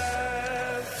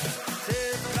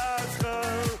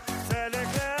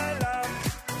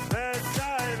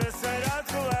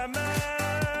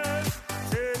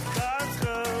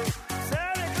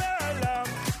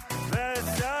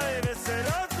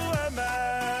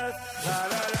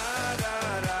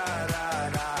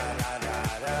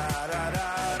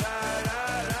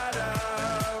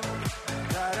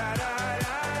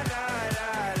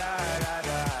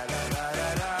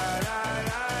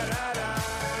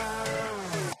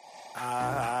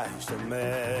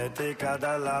Stumeti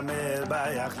kadala mir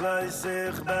bayach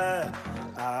loisich be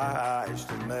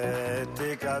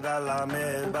Stumeti kadala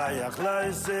mir bayach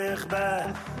loisich be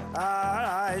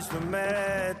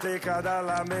Stumeti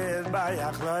kadala mir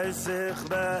bayach loisich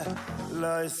be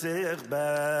Loisich be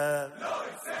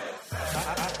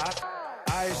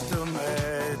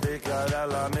Stumeti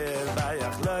kadala mir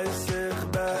bayach loisich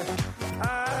be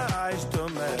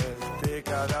Stumeti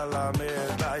kadala mir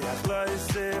bayach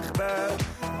loisich be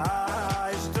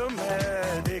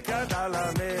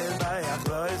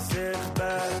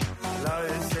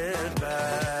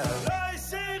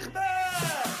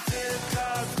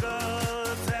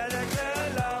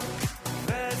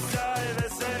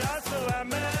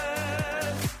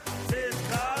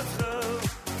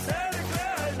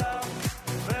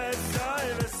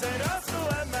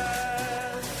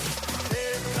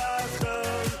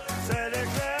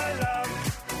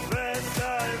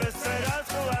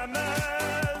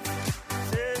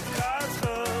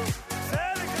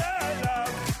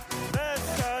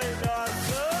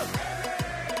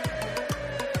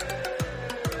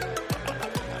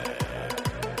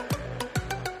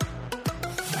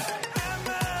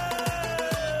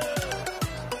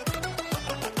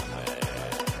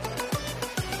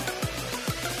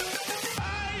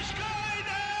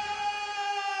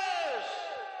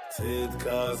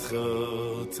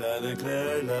tzedek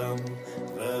le'olam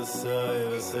v'soi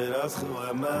v'seiraschu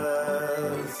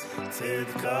emes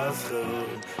tzedkaschu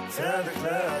tzedek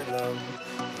le'olam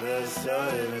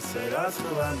v'soi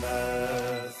v'seiraschu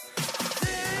emes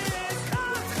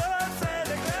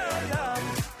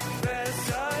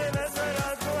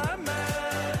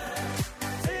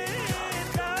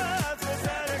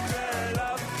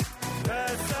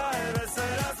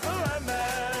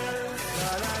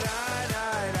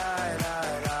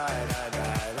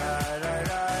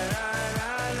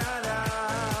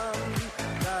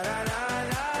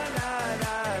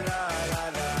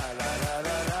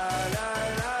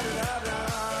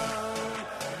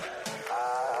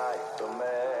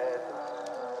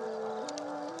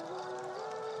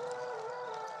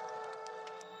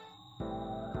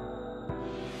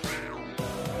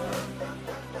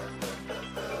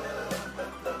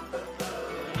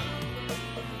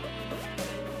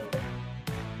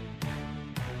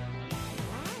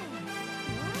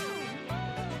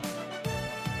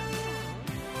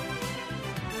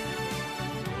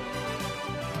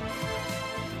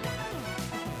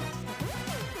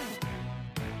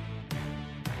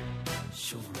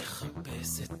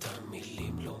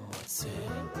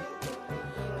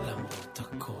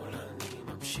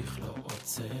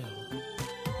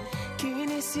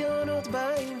ניסיונות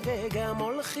באים וגם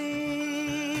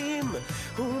הולכים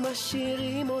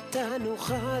ומשאירים אותנו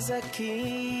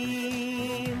חזקים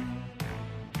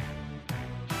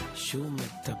שוב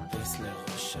מטפס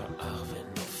לראש ההר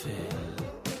ונופל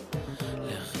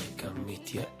לרגע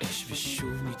מתייאש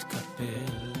ושוב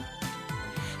מתקפל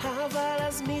אבל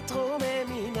אז מתרומם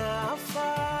מן האפר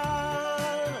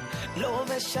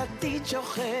לובש עתיד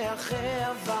שוכח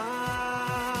העבר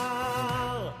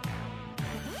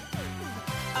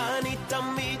אני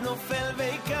תמיד נופל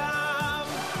ויקם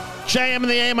JM in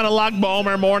the AM on a Lag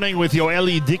BaOmer morning with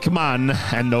Yoeli Dickman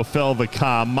and Nofel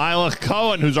Vakam. Milach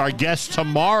Cohen, who's our guest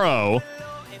tomorrow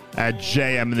at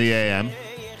JM in the AM.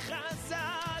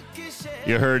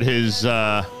 You heard his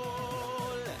Eish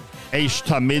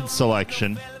Tamid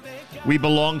selection. We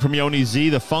Belong from Yoni Z.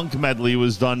 The funk medley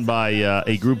was done by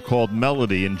a group called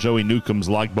Melody, and Joey Newcomb's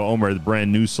Lag BaOmer, the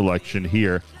brand new selection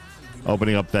here,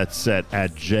 opening up that set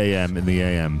at JM in the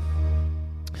AM.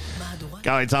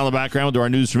 Galei Tzahal in the background to our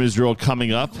news from Israel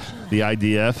coming up. The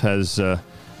IDF has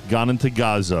gone into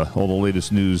Gaza. All the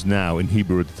latest news now in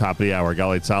Hebrew at the top of the hour.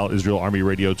 Galei Tzahal, Israel Army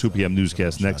Radio, 2 p.m.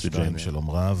 newscast next to JM. שלום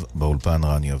רב, באולפן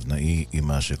רני אבנאי עם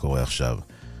מה שקורה עכשיו.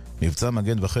 מבצע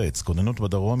מגן וחץ, כוננות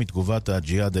בדרום מתגובת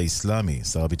הג'יהאד האסלאמי.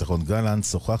 שר הביטחון גלנט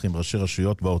שוחח עם ראשי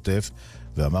רשויות בעוטף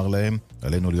ואמר להם,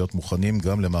 עלינו להיות מוכנים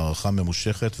גם למערכה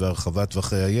ממושכת והרחבת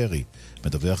טווחי הירי.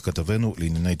 מדווח כתבנו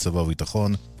לענייני צבא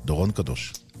וביטחון, דורון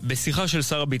קדוש. בשיחה של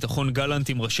שר הביטחון גלנט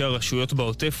עם ראשי הרשויות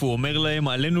בעוטף הוא אומר להם,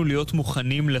 עלינו להיות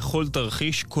מוכנים לכל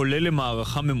תרחיש, כולל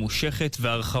למערכה ממושכת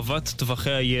והרחבת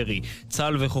טווחי הירי.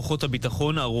 צה"ל וכוחות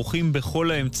הביטחון ערוכים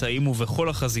בכל האמצעים ובכל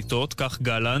החזיתות, כך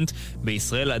גלנט.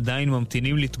 בישראל עדיין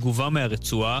ממתינים לתגובה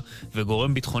מהרצועה,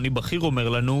 וגורם ביטחוני בכיר אומר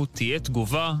לנו, תהיה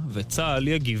תגובה וצה"ל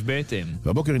יגיב בהתאם.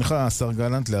 בבוקר הנחה השר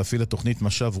גלנט להפעיל את תוכנית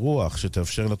משב רוח,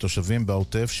 שתאפשר לתושבים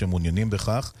בעוטף שמעוניינים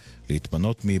בכך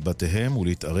להתפנות מבתיהם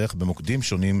ולהתארח במוקדים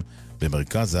שונים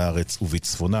במרכז הארץ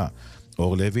ובצפונה.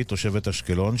 אור לוי, תושבת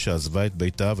אשקלון, שעזבה את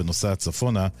ביתה ונוסעה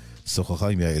צפונה, שוחחה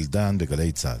עם יעל דן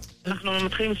בגלי צה"ל. אנחנו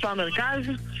מתחילים לנסוע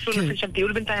מרכז, פשוט נעשה שם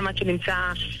טיול בינתיים עד שנמצא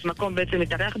מקום בעצם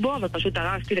להתארח בו, אבל פשוט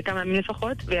הרסתי לכמה ימים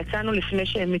לפחות, ויצאנו לפני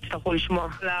שהם יצטרכו לשמוע.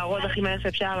 להראות הכי מהר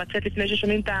שאפשר לצאת לפני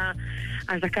ששומעים את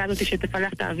ההזעקה הזאת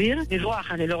שתפלח את האוויר.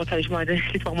 נזרוח, אני לא רוצה לשמוע את זה,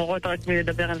 להתפרמורות רק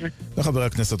מלדבר על זה. וחבר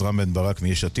הכנסת רם בן ברק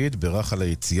מיש עתיד בירך על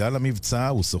היציאה למבצע,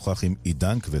 הוא שוחח עם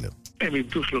עידן קבלר. הם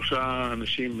איבדו 3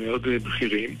 אנשים מאוד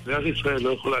בכירים. מדינת ישראל לא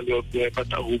יכולה להיות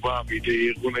בת ערובה בידי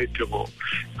ארגוני טרור.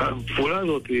 הפעולה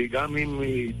הזאת, גם אם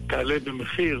היא תעלה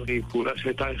במחיר, היא פעולה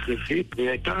שהייתה הכרחית, והיא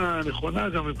הייתה נכונה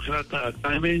גם מבחינת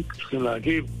הטיימינג. צריכים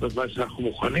להגיב בזמן שאנחנו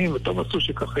מוכנים, וטוב עשו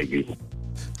שככה הגיבו.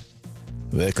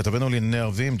 וכתבנו לענייני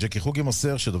ערבים, ג'קי חוגי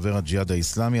מוסר שדובר הג'יהאד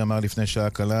האיסלאמי אמר לפני שעה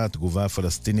קלה, התגובה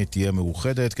הפלסטינית תהיה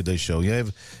מאוחדת כדי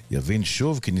שהאויב יבין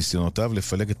שוב כי ניסיונותיו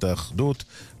לפלג את האחדות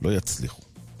לא יצליחו.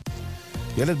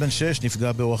 ילד בן 6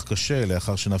 נפגע באורח קשה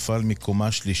לאחר שנפל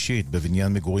מקומה שלישית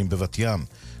בבניין מגורים בבת ים.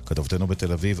 כתבתנו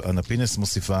בתל אביב, אנה פינס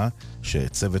מוסיפה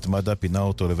שצוות מד"א פינה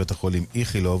אותו לבית החולים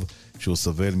איכילוב שהוא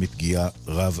סובל מפגיעה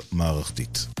רב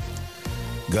מערכתית.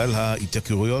 גל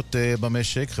ההתייקרויות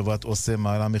במשק, חברת אוסם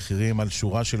מעלה מחירים על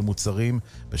שורה של מוצרים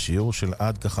בשיעור של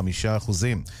עד כ5%.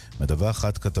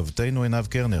 מדווחת כתבתנו עינב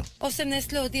קרנר. אוסם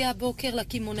נסטלה הודיע הבוקר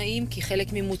לקמעונאים כי חלק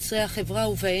ממוצרי החברה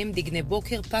ובהם דגני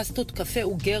בוקר, פסטות, קפה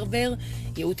וגרבר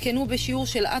יעודכנו בשיעור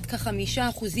של עד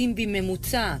כ5%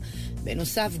 בממוצע.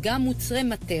 בנוסף, גם מוצרי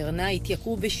מטרנה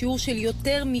התייקרו בשיעור של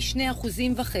יותר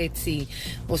מ2.5%.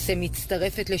 אוסם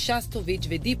מצטרפת לשסטוביץ'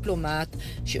 ודיפלומט,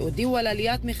 שהודיעו על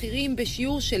עליית מחירים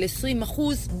בשיעור של 20%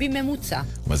 בממוצע.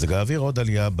 מזג האוויר עוד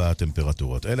עלייה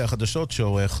בטמפרטורות. אלה החדשות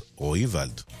שעורך רועי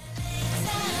ולד.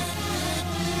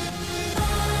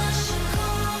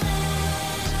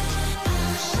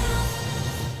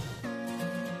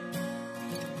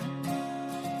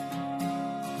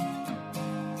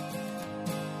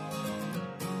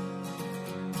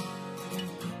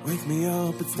 Wake me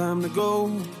up, it's time to go.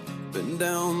 Been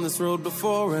down this road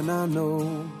before and I know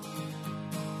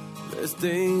there's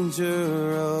danger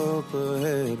up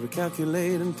ahead.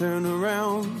 Recalculate and turn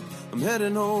around. I'm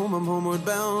heading home, I'm homeward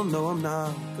bound. No, I'm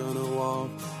not gonna walk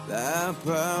that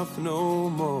path no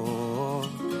more.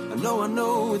 I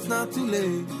know it's not too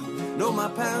late. No, my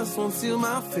past won't seal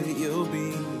my fate. You'll be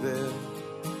there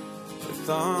with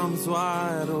arms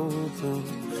wide open.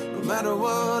 No matter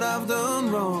what I've done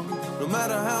wrong, no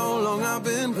matter how long I've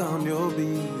been gone, you'll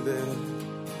be there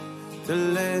to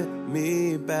let me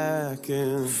back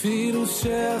in. אפילו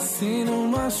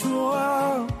שעשינו משהו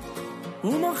רע,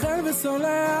 הוא מוחל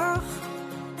וסולח,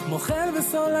 מוחל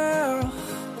וסולח,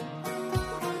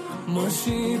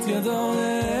 מושיט ידו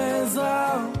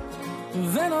לעזרה,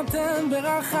 ונותן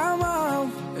ברחמיו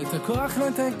את הכוח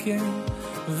לתקן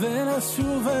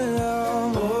ולשוב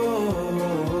אליו.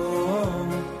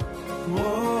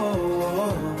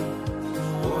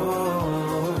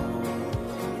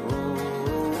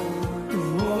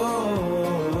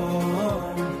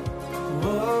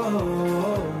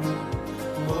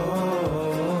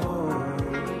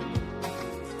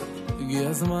 הגיע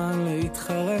הזמן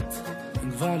להתחרט,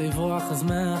 אם כבר לברוח אז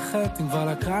מאחת, אם כבר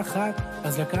לקחת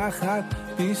אז לקחת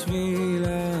בשביל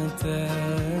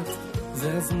לתת.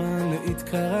 זה הזמן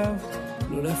להתקרב,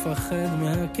 לא לפחד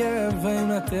מהכאב, ואם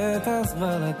לתת אז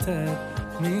כבר לתת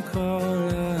מכל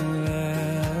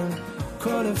הלב.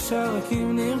 כל אפשר רק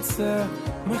אם נרצה,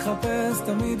 מחפש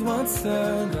תמיד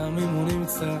מוצא, גם אם הוא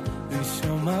נמצא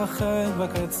אישום אחר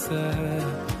בקצה.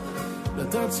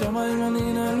 דלתות שמיים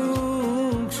אני נעלו,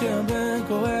 כשהבן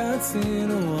קורא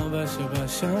הצילו, אבא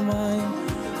שבשמיים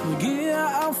מגיע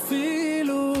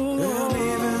אפילו. And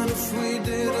even if we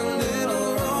did a little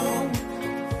wrong,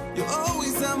 you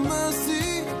always have mercy.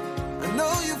 I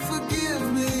know you forgive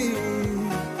me.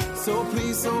 So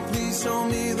please show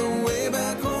me the way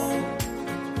back home.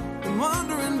 I'm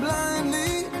wandering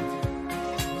blindly,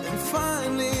 and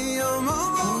finally I'm on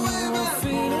my way back home.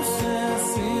 אפילו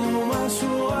שעשינו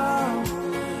משהו רע,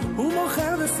 הוא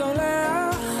מוחל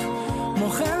וסולח,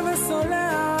 מוחל וסולח,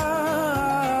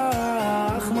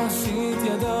 מושיט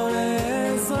ידו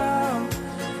לעזרה,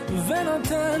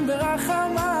 ונותן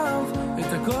ברחמיו את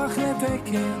הכוח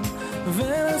לתקן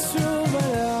ולשוב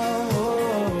אליו.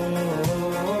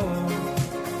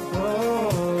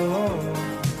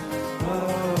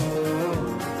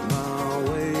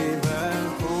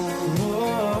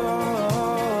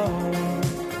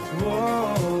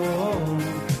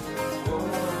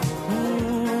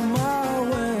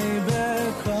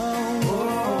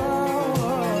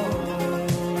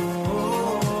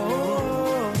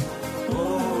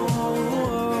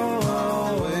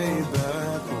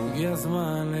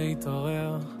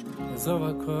 לעזוב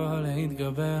הכל,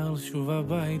 להתגבר, לשוב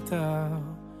הביתה.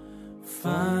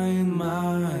 Find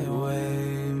my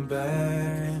way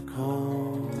back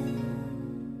home.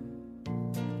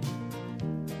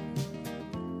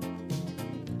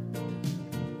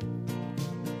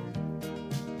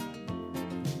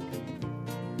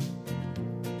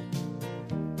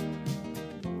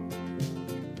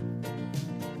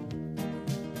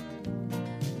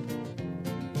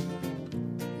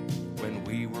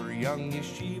 Young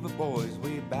yeshiva boys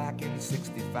way back in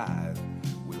 65.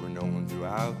 We were known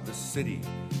throughout the city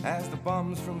as the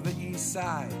bums from the east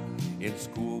side. In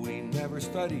school we never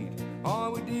studied,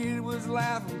 all we did was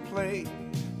laugh and play.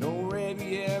 No Rebbe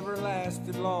ever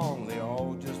lasted long, they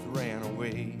all just ran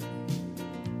away.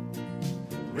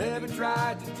 Rebbe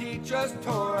tried to teach us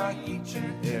Torah each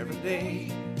and every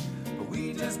day, but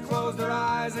we just closed our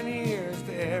eyes and ears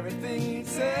to everything he'd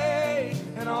say.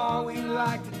 And all we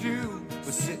liked to do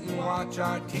was sit and watch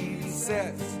our TV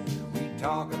sets. We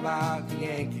talk about the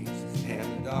Yankees and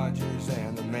the Dodgers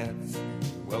and the Mets.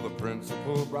 Well, the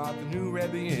principal brought the new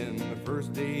Rebbe in the first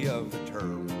day of the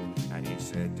term, and he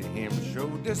said to him, show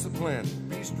discipline,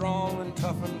 be strong and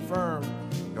tough and firm.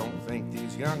 Don't think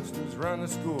these youngsters run a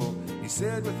school, he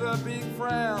said with a big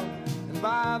frown. And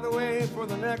by the way, for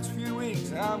the next few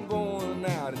weeks I'm going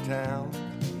out of town.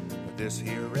 But this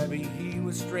here Rebbe, he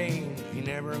was strange, he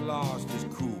never lost his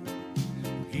cool.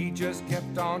 He just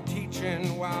kept on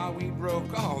teaching while we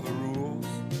broke all the rules.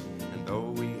 And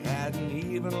though we hadn't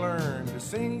even learned a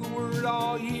single word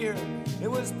all year,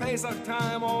 it was Pesach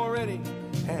time already,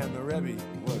 and the Rebbe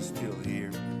was still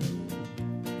here.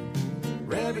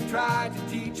 Rebbe tried to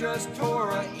teach us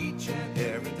Torah each and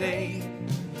every day,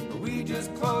 but we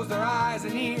just closed our eyes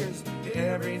and ears to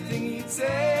everything he'd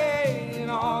say. And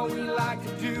all we liked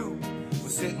to do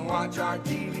was sit and watch our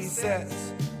TV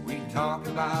sets. We talk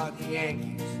about the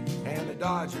Yankees and the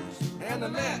Dodgers and the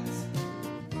Mets.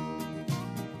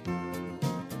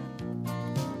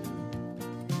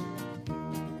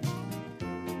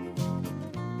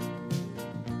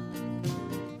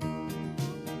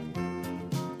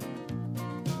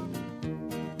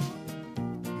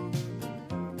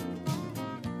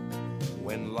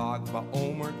 When Lag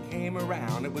BaOmer came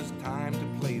around, it was time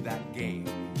to play that game.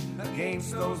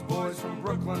 Against those boys from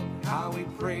Brooklyn, how we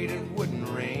prayed it wouldn't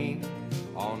rain.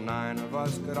 All 9 of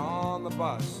us got on the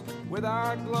bus with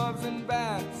our gloves and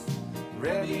bats.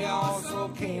 Rebbe also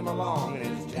came along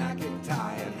in his jacket,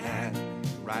 tie, and hat.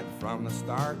 Right from the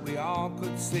start, we all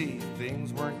could see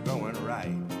things weren't going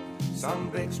right. Some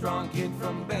big, strong kid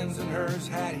from Bensonhurst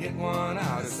had hit one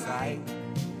out of sight.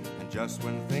 And just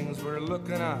when things were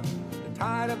looking up, the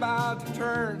tide about to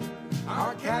turn,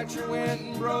 our catcher went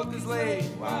and broke his leg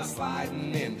while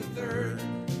sliding into third.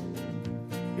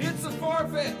 It's a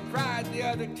forfeit, cried the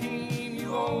other team,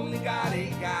 you only got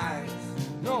 8 guys.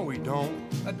 No, we don't,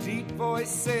 a deep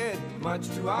voice said, much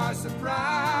to our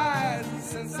surprise.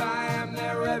 Since I am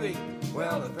their Rebbe,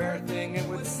 well, the fair thing it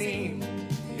would seem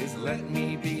is let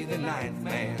me be the 9th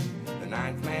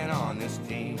man on this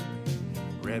team.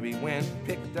 Rebbe went,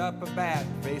 picked up a bat,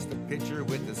 faced a pitcher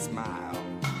with a smile,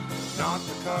 knocked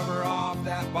the cover off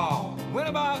that ball, went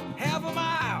about half a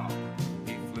mile.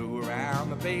 He flew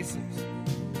around the bases,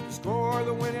 score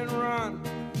the winning run.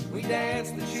 We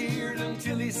danced and cheered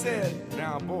until he said,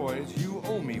 now boys, you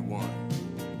owe me one.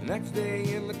 The next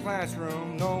day in the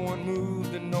classroom, no one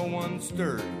moved and no one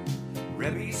stirred.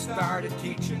 Rebbe started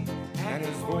teaching and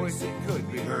his voice it could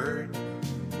be heard.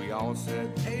 We all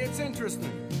said, hey, it's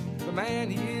interesting, the man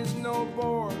he is no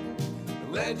bore.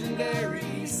 The legendary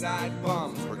East Side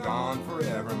bums were gone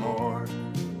forevermore.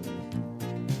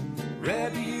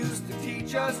 Rebbe used to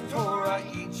teach us Torah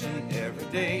each and every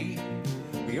day.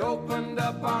 We opened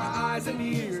up our eyes and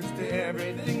ears to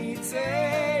everything he'd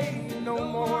say. No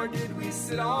more did we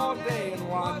sit all day and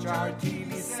watch our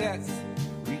TV sets.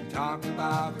 We talked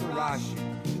about the Rashi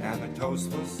and the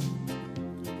Tosfos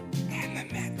and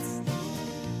the Mets.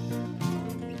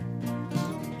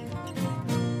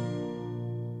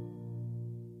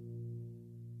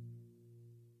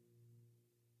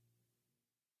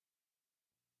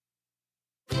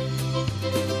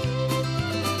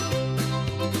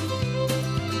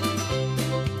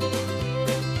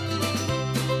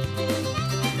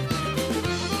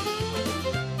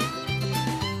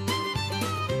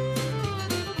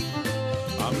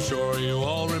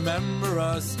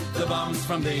 The bums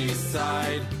from the east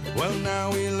side. Well,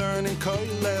 now we learn in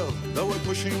Kollel, though we're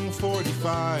pushing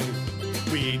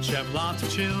 45. We each have lots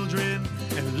of children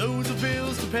and loads of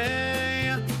bills to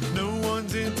pay. No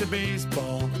one's into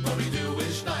baseball, but we do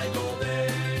wish Schneigel Day.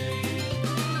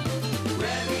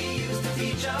 Rebbe used to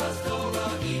teach us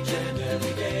Torah each and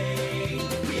every day.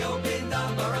 We open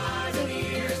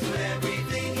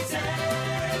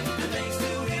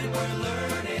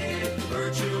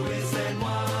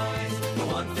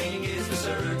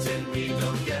certain we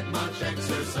don't get much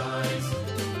exercise.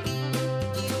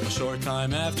 A short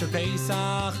time after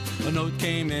Pesach, a note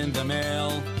came in the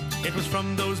mail. It was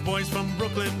from those boys from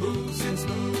Brooklyn who since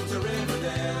moved to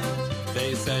Riverdale.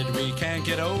 They said we can't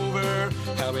get over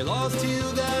how we lost to you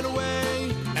that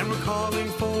way, and we're calling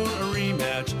for a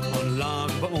rematch on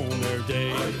Lag BaOmer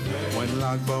Day. When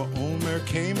Lag BaOmer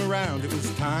came around, it was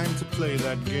time to play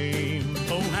that game.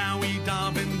 Oh, how we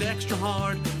davened extra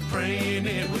hard, praying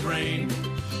it would rain.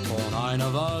 All 9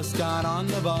 of us got on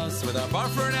the bus with our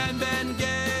Barford and Ben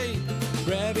Gay.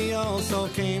 Rebbe also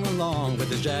came along with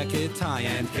his jacket, tie,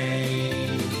 and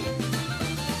cane.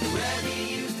 Rebbe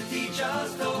used to teach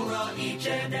us Torah each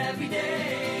and every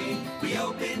day. We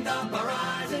opened up our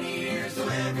eyes and ears to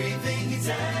everything he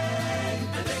said,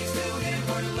 and thanks to him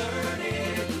we're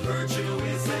learning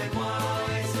virtuous and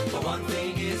wise. But one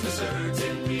thing is for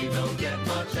certain, we don't get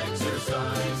much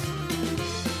exercise.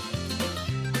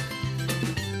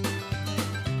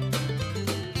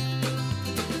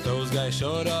 Those guys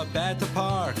showed up at the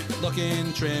park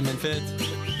looking trim and fit,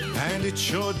 and it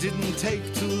sure didn't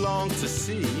take too long to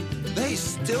see they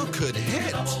still could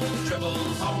hit. Doubles,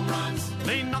 triples, home runs.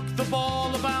 They knocked the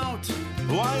ball about.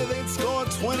 Why, they'd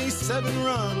scored 27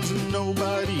 runs and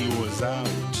nobody was out.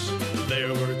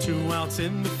 There were 2 outs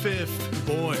in the 5th.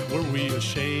 Boy, were we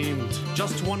ashamed.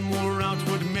 Just 1 more out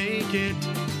would make it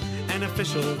an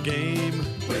official game.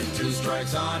 With 2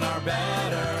 strikes on our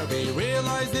batter, we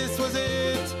realized this was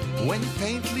it. When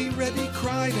faintly Rebbe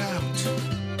cried out,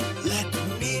 "Let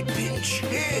me pinch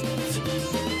hit!"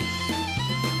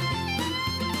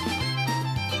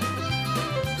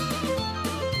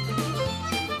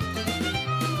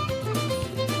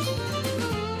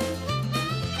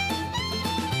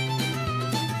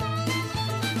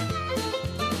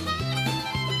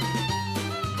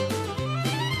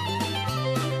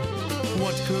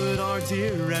 What could our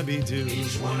dear Rebbe do?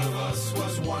 Each one of us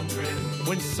was wondering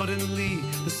when suddenly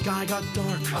the sky got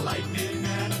dark, a lightning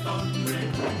and a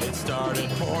thundering. It started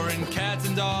pouring cats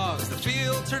and dogs. The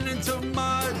field turned into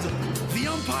mud. The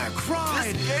umpire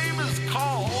cried, "This game is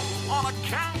called on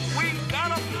account we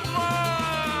got a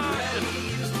flood." Rebbe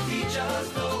used to teach us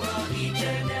Torah each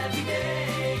and every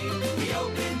day. We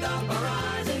opened up our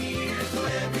eyes and ears to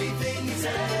everything he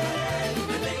said,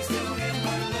 and thanks to him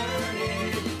we're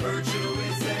learning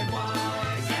virtuous and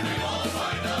wise. And we all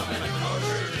signed up in a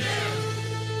kosher gym.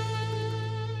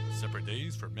 Separate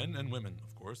days for men and women,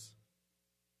 of course.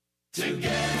 To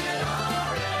get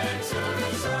our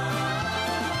exercise.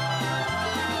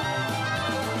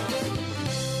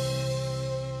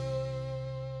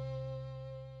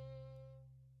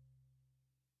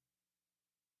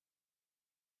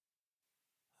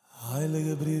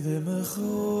 Heilige Brüder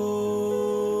mechol,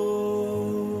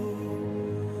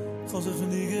 Chosach von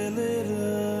die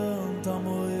gelernt,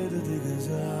 amoire die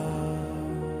gesagt.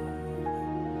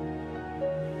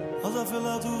 Als viel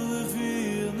hat durch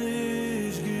viel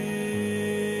nicht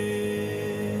geht,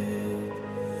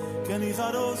 kann ich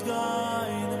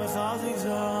herausgehen, und mich als ich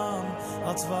sam,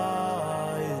 als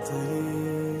zweite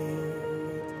Lied.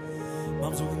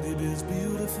 Mam sagen, die bist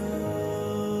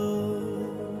beautiful,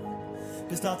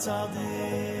 bist das Zadir,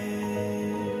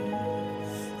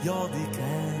 ja, die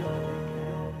kennst.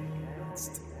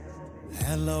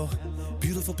 Hello,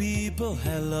 beautiful people,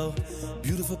 hello,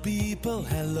 beautiful people,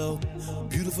 hello,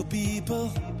 beautiful people.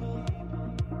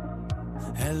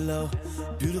 Hello,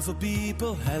 beautiful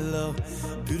people, hello,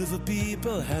 beautiful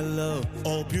people, hello,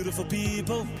 all beautiful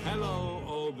people. Hello,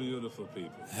 all beautiful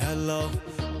people. Hello,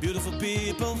 beautiful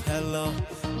people, hello,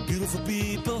 beautiful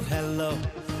people, hello,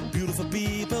 beautiful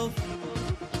people.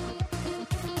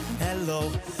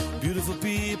 Hello, beautiful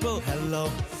people, hello,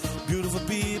 beautiful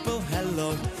people,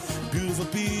 hello, beautiful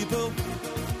people.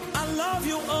 I love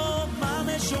you all,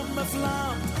 meine Schumme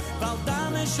flammt, weil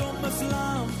deine Schumme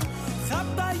flammt. Hab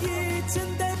bei jetzt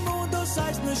in dem Mund, das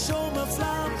heißt ne Schumme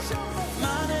flammt,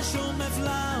 meine Schumme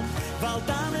flammt, weil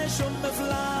deine Schumme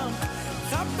flammt.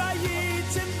 Hab bei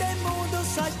jetzt in dem Mund,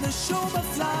 das heißt ne Schumme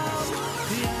flammt.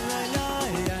 Ja, la, la,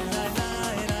 ja, la, la.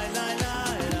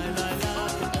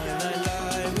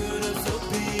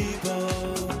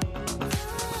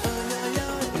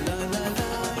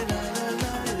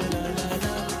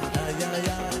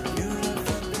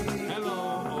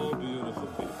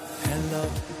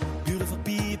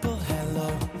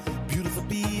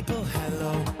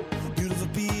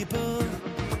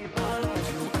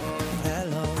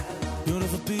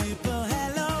 Beautiful people,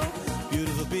 hello,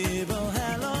 beautiful people,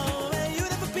 hello, hey,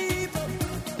 beautiful people.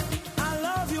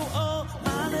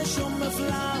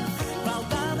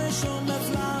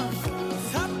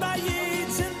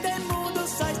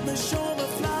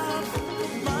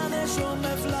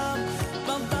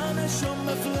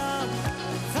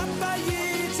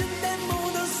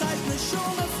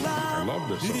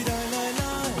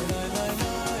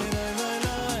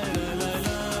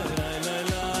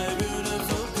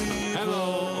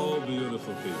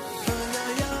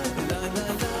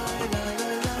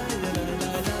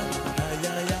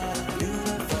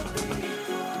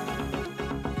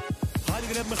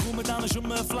 hab mich mit einer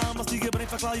Schumme Flamme, was die gebringt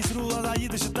verklar ist Ruhe als ein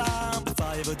jüdischer Tag.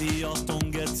 Befeie wir die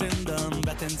Achtung gezünden,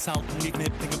 wird ins Halten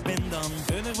geknippt und gebindern.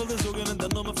 Und ich will dir sagen, in der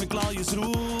Nummer von klar ist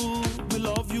Ruhe. We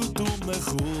love you, du mich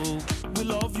cool. We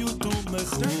love you, du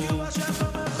mich cool.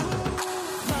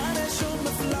 Deine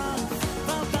Schumme Flamme,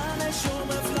 weil deine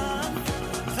Schumme Flamme.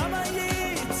 Kann man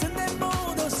jetzt in dem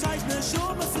Modus, heißt ne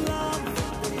Schumme Flamme.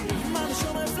 Meine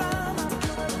Schumme Flamme,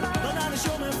 weil deine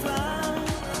Schumme Flamme.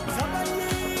 Kann man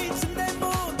jetzt in dem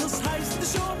Modus, heißt ne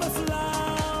Schumme Flamme.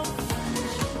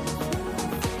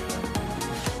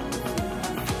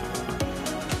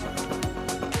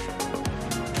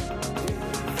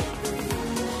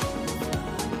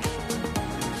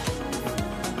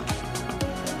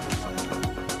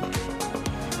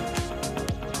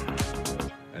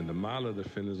 Mala der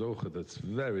Finn is auch, that's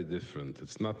very different.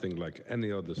 It's nothing like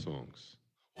any other songs.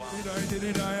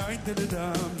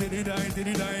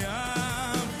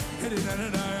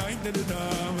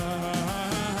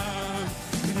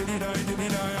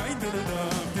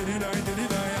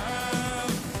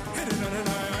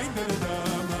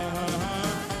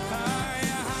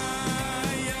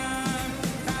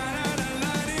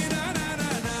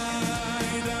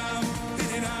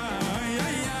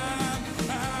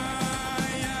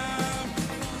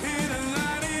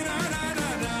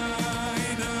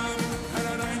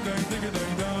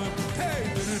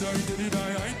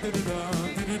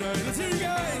 Let's hear you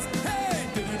guys.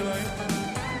 Hey,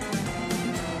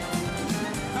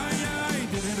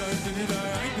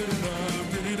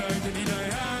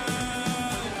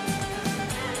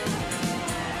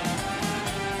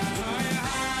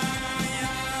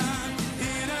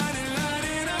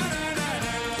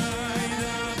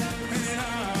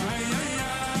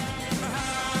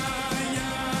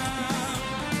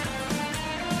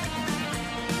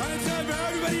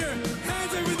 everybody here,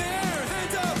 hands over there,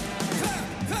 hands up, clap,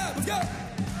 clap, let's go.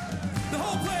 The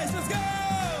whole place, let's go.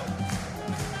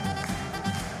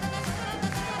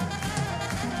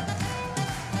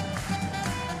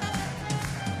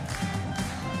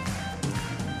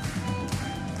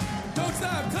 Don't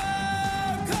stop,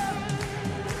 clap, clap.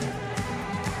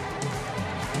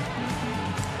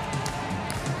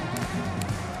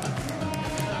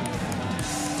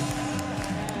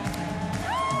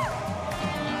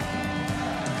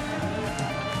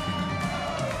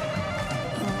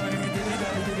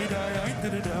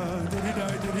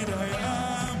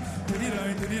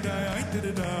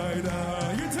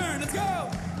 Your turn, let's go.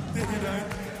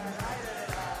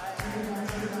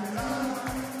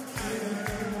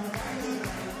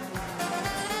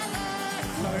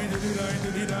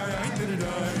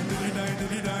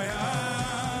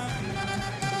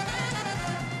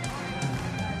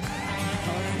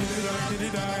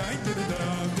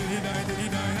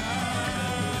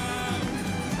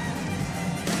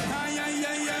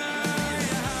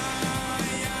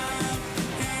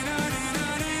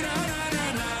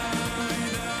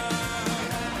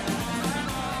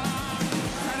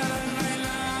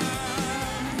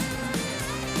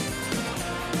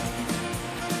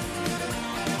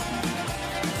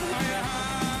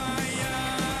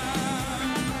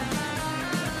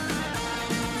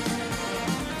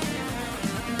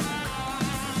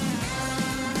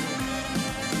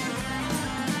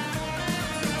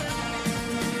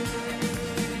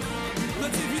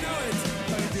 Let's see if you know it.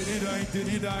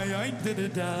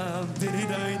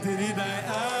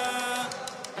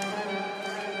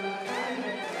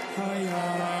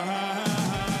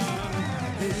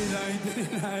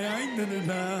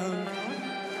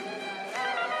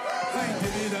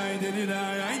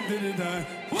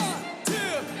 One, two,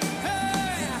 hey,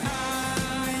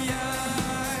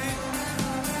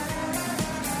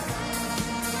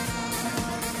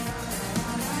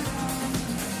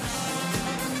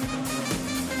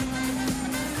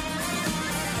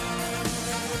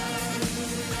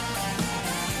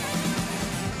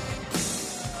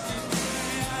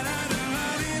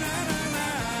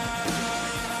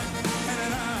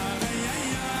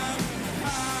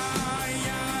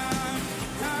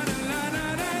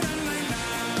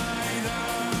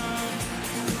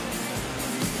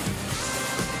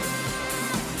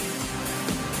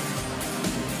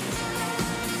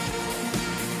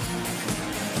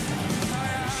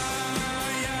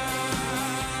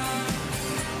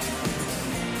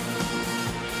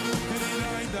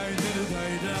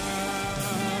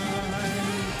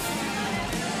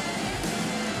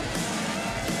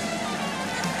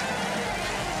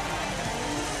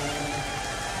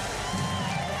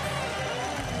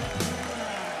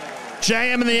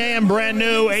 JM in the AM, brand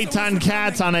new Eitan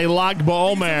Katz on a Lag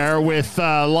BaOmer with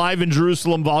Live in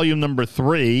Jerusalem volume number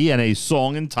 3 and a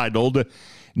song entitled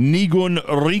Nigun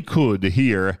Rikud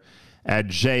here at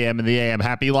JM in the AM.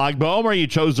 Happy Lag BaOmer. You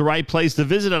chose the right place to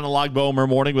visit on a Lag BaOmer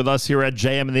morning with us here at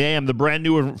JM in the AM. The brand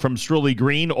new from Shirley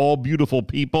Green, All Beautiful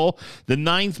People. The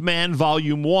Ninth Man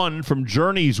Volume 1 from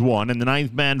Journeys 1 and the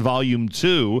Ninth Man Volume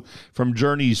 2 from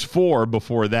Journeys 4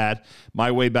 before that.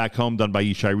 My Way Back Home done by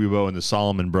Yishai Ribo and the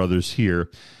Solomon Brothers here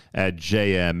at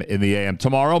JM in the AM.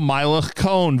 Tomorrow, Meilech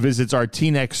Cohn visits our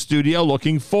T-Nex studio.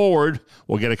 Looking forward.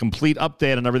 We'll get a complete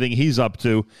update on everything he's up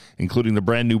to, including the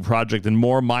brand new project and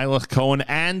more. Meilech Cohn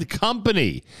and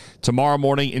company tomorrow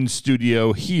morning in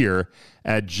studio here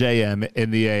at JM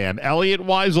in the AM. Elliot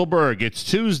Weiselberg, it's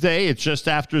Tuesday. It's just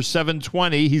after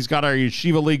 7:20. He's got our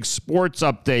Yeshiva League sports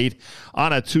update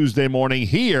on a Tuesday morning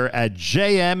here at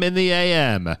JM in the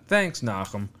AM. Thanks,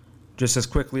 Nachum. Just as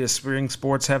quickly as spring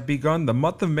sports have begun, the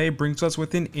month of May brings us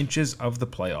within inches of the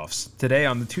playoffs. Today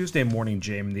on the Tuesday morning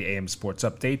JM in the AM Sports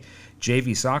Update,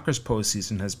 JV Soccer's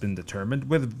postseason has been determined,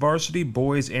 with varsity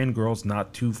boys and girls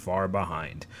not too far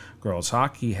behind. Girls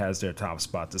hockey has their top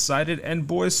spot decided, and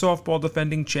boys softball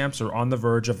defending champs are on the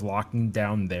verge of locking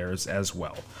down theirs as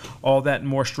well. All that and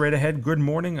more straight ahead. Good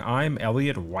morning, I'm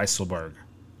Elliot Weiselberg.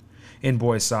 In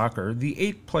boys soccer, the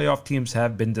 8 playoff teams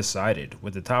have been decided,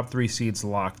 with the top 3 seeds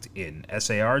locked in.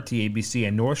 SAR, TABC,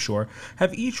 and North Shore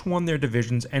have each won their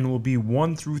divisions and will be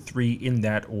 1 through 3 in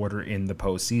that order in the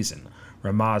postseason.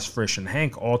 Ramaz, Frisch, and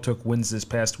Hank all took wins this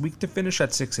past week to finish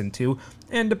at 6-2,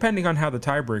 and depending on how the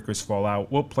tiebreakers fall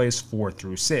out, will place 4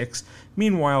 through 6.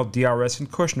 Meanwhile, DRS and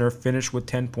Kushner finish with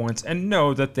 10 points and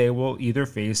know that they will either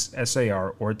face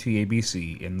SAR or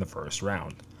TABC in the first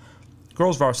round.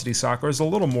 Girls varsity soccer is a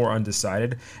little more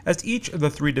undecided, as each of the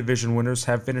 3 division winners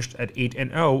have finished at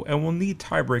 8-0 and will need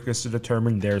tiebreakers to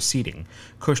determine their seeding.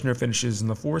 Kushner finishes in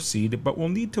the 4th seed, but will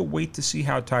need to wait to see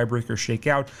how tiebreakers shake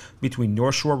out between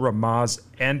North Shore, Ramaz,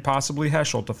 and possibly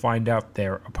Heschel to find out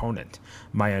their opponent.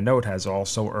 Maya Note has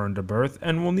also earned a berth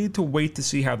and will need to wait to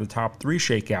see how the top 3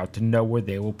 shake out to know where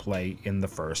they will play in the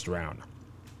first round.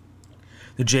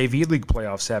 The JV League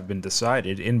playoffs have been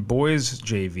decided. In boys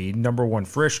JV, number 1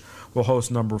 Frisch will host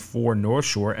number 4 North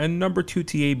Shore, and number 2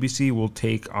 TABC will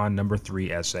take on number 3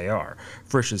 SAR.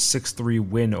 Frisch's 6-3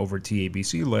 win over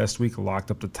TABC last week locked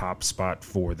up the top spot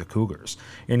for the Cougars.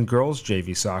 In girls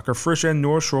JV soccer, Frisch and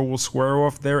North Shore will square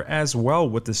off there as well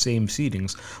with the same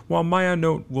seedings, while Maya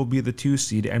Note will be the 2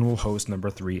 seed and will host number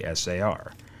 3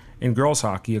 SAR. In girls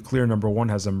hockey, a clear number 1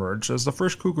 has emerged, as the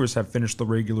Frisch Cougars have finished the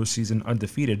regular season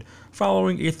undefeated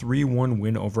following a 3-1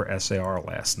 win over SAR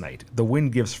last night. The win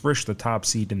gives Frisch the top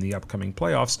seed in the upcoming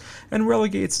playoffs and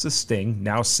relegates the Sting,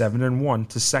 now 7-1,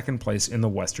 to 2nd place in the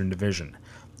Western Division.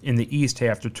 In the East,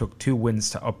 Hafter took 2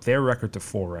 wins to up their record to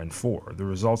 4-4. The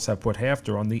results have put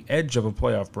Hafter on the edge of a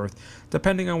playoff berth,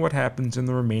 depending on what happens in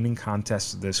the remaining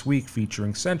contests this week,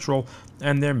 featuring Central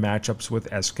and their matchups with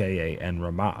SKA and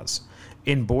Ramaz.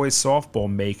 In boys softball,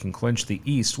 May can clinch the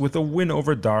East with a win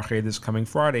over Darche this coming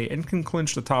Friday and can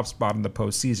clinch the top spot in the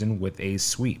postseason with a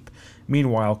sweep.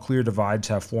 Meanwhile, clear divides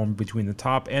have formed between the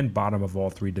top and bottom of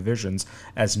all 3 divisions,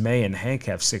 as May and Hank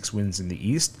have 6 wins in the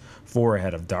East, 4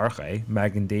 ahead of Darche.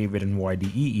 Mag David and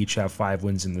YDE each have 5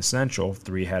 wins in the Central,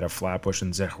 3 ahead of Flatbush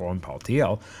and Zechron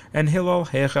Paltiel, and Hillel,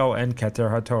 Hechel, and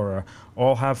Keter HaTorah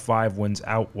all have 5 wins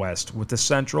out west, with the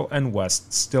Central and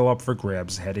West still up for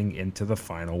grabs heading into the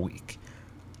final week.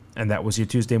 And that was your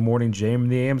Tuesday morning JM in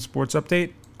the AM Sports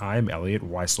Update. I'm Elliot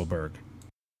Weiselberg.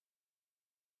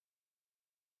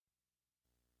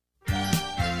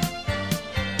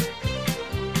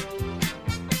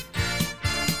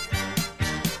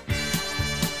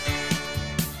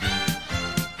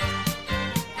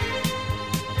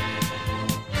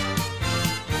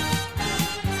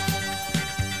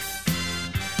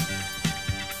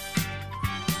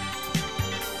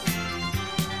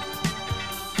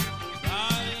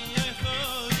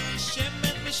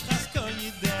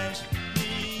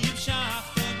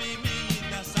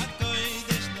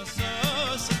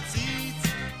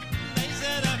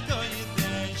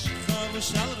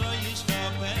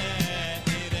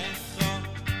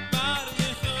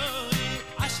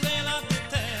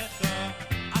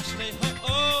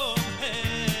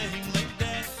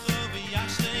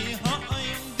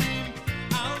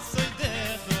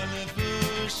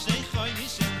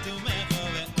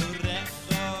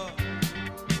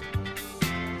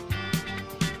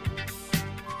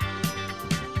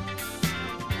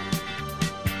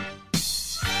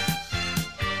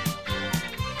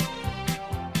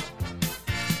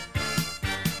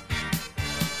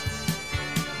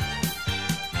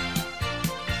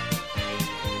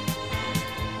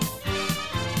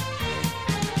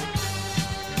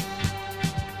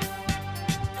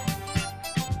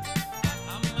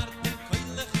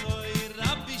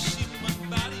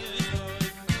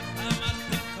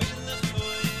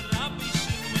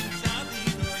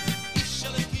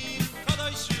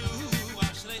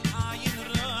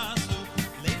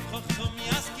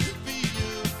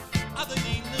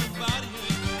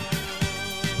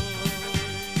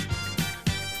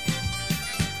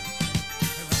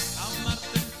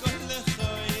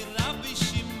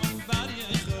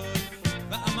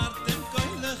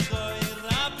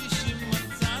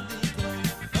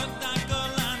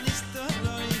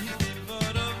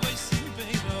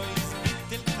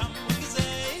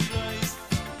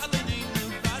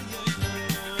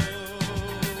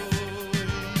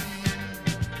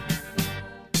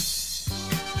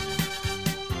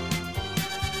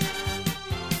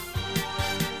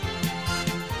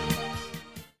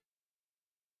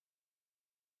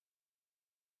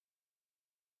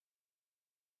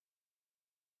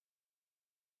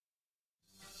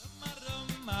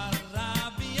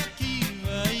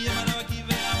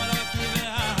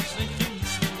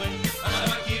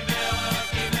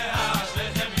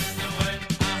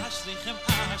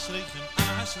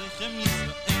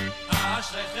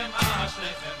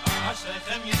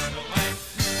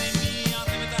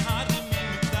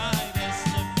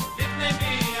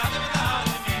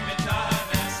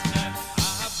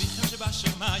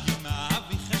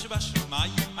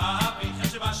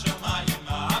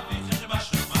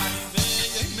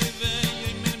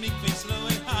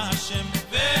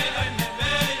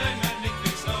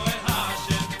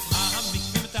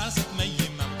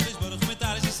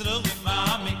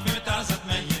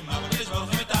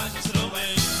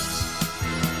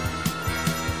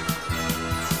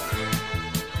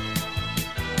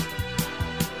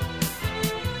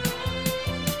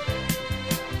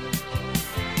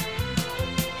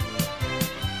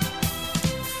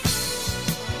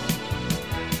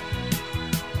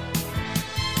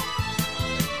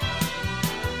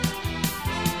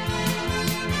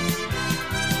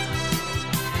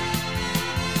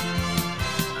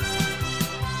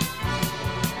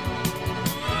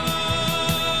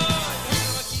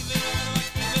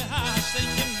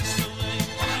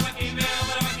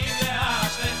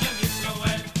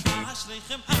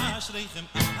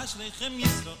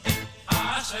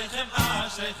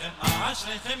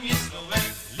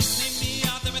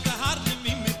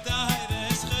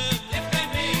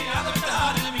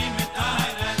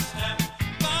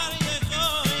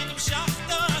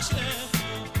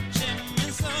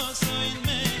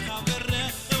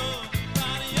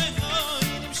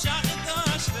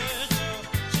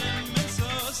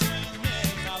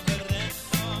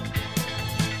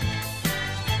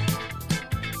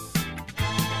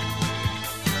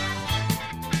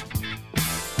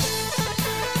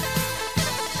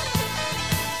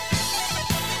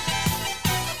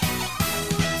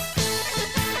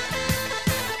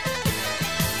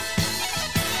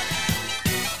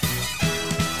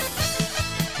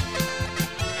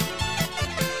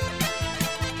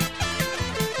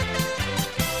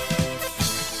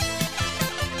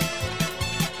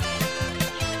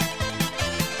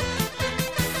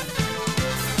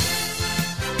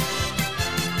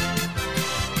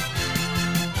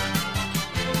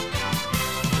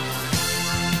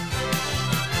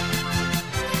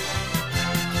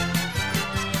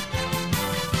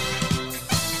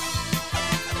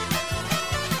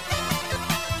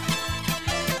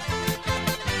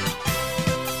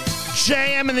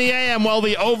 JM in the AM. Well,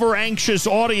 the over-anxious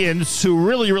audience who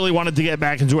really, really wanted to get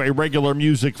back into a regular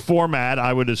music format,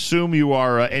 I would assume you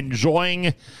are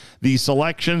enjoying the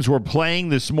selections we're playing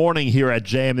this morning here at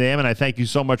JM in the AM, and I thank you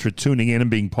so much for tuning in and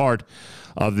being part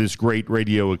of this great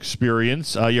radio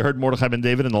experience. You heard Mordechai Ben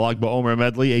David in the Lag BaOmer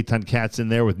medley, Eitan Katz in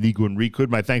there with Nigun Rikud.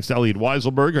 My thanks to Elliot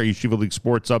Weiselberg, our Yeshiva League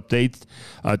Sports Updates,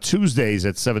 Tuesdays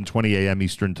at 7:20 a.m.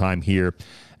 Eastern Time here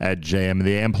at JM in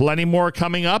the AM. Plenty more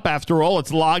coming up. After all,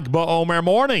 it's Lag BaOmer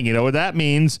morning. You know what that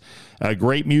means.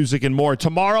 Great music and more.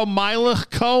 Tomorrow, Meilich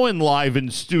Cohen live in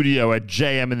studio at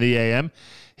JM in the AM.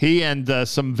 He and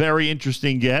some very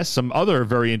interesting guests, some other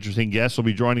very interesting guests will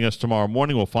be joining us tomorrow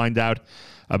morning. We'll find out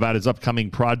about his upcoming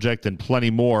project and plenty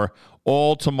more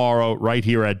all tomorrow right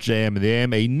here at JM in the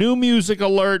AM. A new music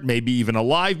alert, maybe even a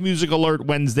live music alert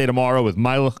Wednesday tomorrow with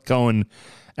Meilich Cohen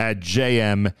at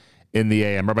JM in the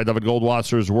AM. Rabbi David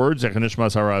Goldwasser's words, Zechon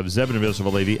Nishmas Harav Zebin Yosef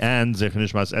Alevi and Zechon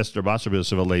Nishmas Esther Basar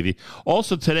Yosef Alevi.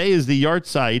 Also, today is the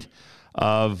yahrzeit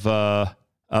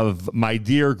of my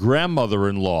dear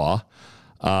grandmother-in-law,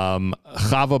 Chava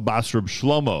Basar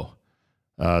Shlomo,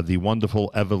 the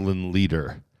wonderful Evelyn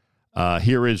Leader.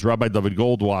 Here is Rabbi David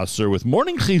Goldwasser with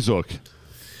Morning Chizuk.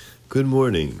 Good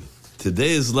morning.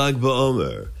 Today is Lag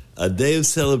BaOmer, a day of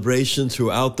celebration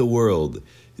throughout the world.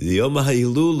 The Yom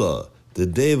HaHilula, the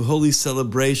day of holy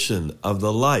celebration of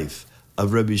the life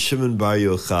of Rabbi Shimon Bar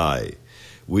Yochai.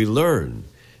 We learn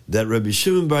that Rabbi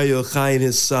Shimon Bar Yochai and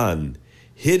his son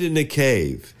hid in a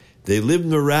cave. They lived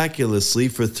miraculously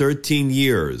for 13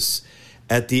 years.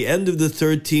 At the end of the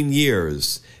 13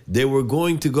 years, they were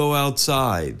going to go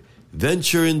outside,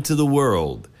 venture into the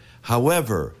world.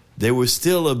 However, they were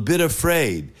still a bit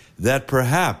afraid that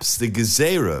perhaps the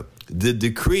Gezerah, the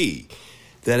decree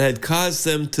that had caused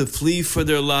them to flee for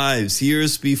their lives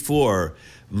years before,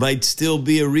 might still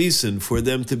be a reason for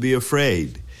them to be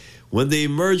afraid. When they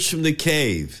emerged from the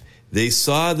cave, they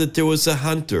saw that there was a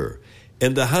hunter,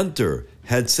 and the hunter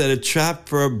had set a trap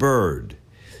for a bird.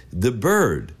 The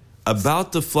bird,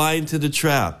 about to fly into the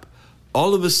trap,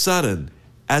 all of a sudden,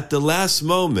 at the last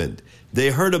moment,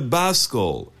 they heard a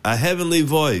baskol, a heavenly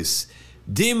voice.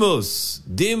 Demos,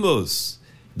 Demos,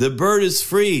 the bird is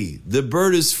free, the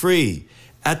bird is free.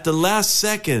 At the last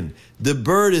second, the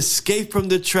bird escaped from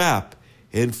the trap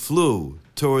and flew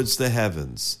towards the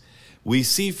heavens. We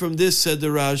see from this, said the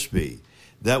Rashbi,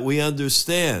 that we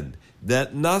understand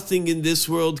that nothing in this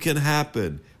world can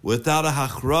happen without a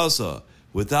hachraza,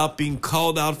 without being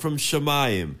called out from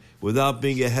Shemayim, without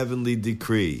being a heavenly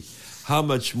decree. How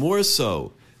much more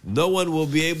so, no one will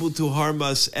be able to harm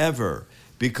us ever,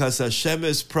 because Hashem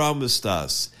has promised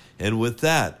us. And with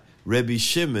that, Rebbe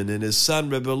Shimon and his son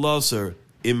Rebbe Elazar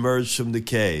emerged from the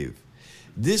cave.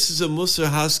 This is a Musar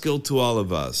Haskel to all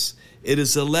of us. It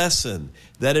is a lesson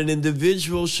that an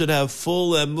individual should have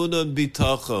full emunah and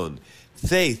bitachon,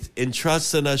 faith and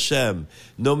trust in Hashem.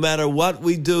 No matter what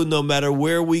we do, no matter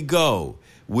where we go,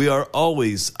 we are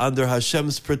always under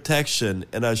Hashem's protection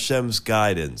and Hashem's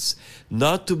guidance.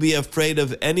 Not to be afraid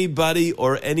of anybody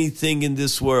or anything in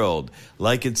this world.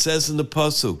 Like it says in the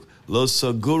Pasuk, Lo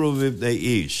saguru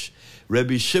mipnei ish.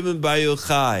 Rabbi Shimon Bar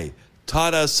Yochai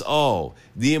taught us all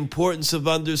the importance of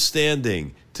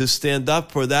understanding, to stand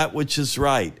up for that which is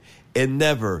right, and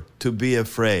never to be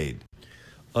afraid.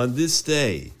 On this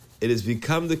day, it has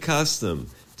become the custom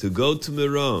to go to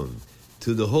Meron,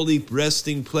 to the holy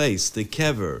resting place, the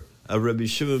kever of Rabbi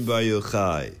Shimon Bar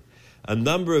Yochai. A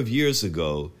number of years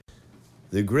ago,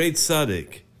 the great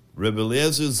tzaddik, Rabbi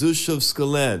Eliezer Zushav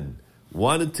Skolen,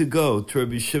 wanted to go to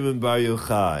Rabbi Shimon Bar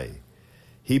Yochai.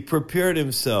 He prepared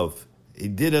himself. He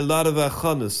did a lot of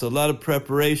achanos, a lot of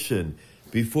preparation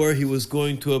before he was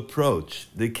going to approach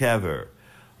the kever.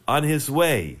 On his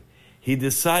way, he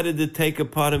decided to take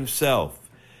upon himself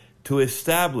to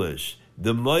establish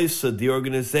the Mossad, the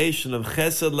organization of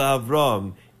Chesed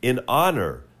LaAvram, in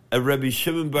honor of Rabbi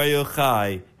Shimon Bar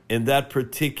Yochai in that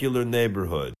particular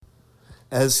neighborhood.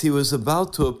 As he was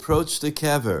about to approach the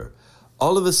kever,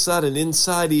 all of a sudden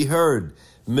inside he heard,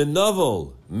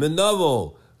 Menovel,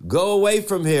 Menovel, go away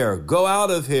from here, go out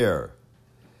of here.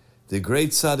 The great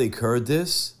tzaddik heard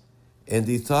this, and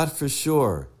he thought for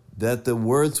sure that the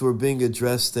words were being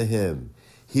addressed to him.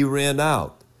 He ran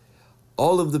out.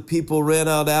 All of the people ran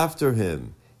out after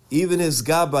him. Even his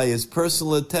gabbai, his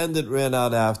personal attendant, ran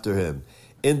out after him.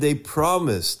 And they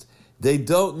promised. They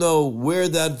don't know where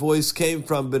that voice came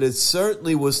from, but it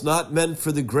certainly was not meant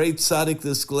for the great tzaddik,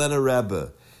 the Sklena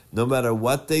Rebbe. No matter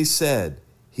what they said,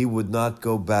 he would not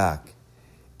go back.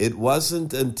 It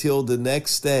wasn't until the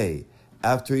next day,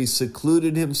 after he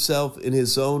secluded himself in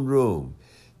his own room,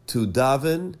 to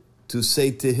daven, to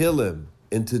say Tehillim,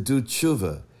 and to do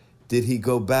tshuva, did he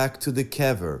go back to the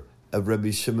kever of Rabbi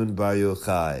Shimon Bar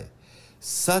Yochai.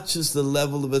 Such is the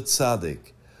level of a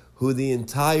tzaddik, who the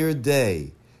entire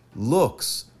day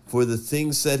looks for the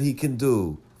things that he can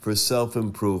do for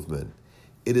self-improvement.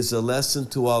 It is a lesson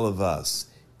to all of us.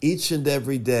 Each and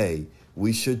every day,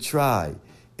 we should try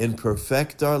and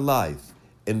perfect our life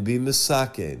and be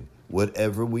misaken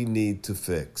whatever we need to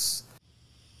fix.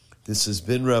 This has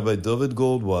been Rabbi David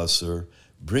Goldwasser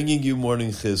bringing you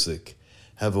Morning Chizuk.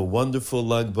 Have a wonderful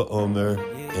Lag BaOmer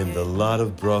and a lot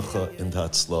of bracha and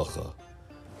hatzlacha.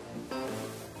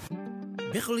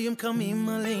 בכל יום קמים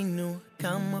עלינו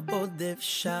כמה עוד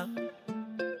אפשר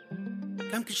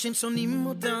גם כשהם שונאים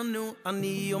אותנו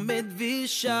אני עומד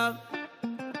ושר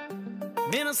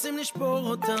מנסים לשבור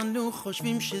אותנו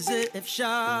חושבים שזה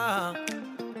אפשר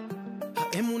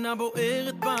האמונה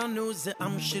בוערת בנו זה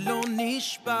עם שלא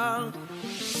נשבר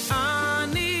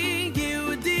אני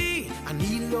יהודי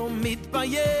אני לא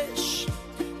מתבייש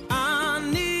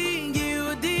אני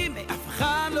יהודי מאף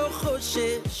אחד לא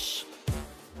חושש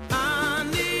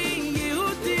אני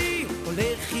יהודי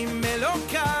הולך עם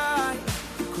אלוקיי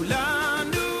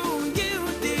כולנו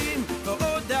יהודים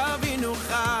ועוד אבינו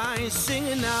חי sing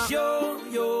it now yo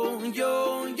yo yo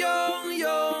yo yo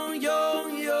yo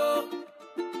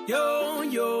yo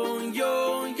yo yo yo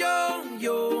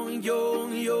yo yo yo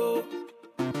yo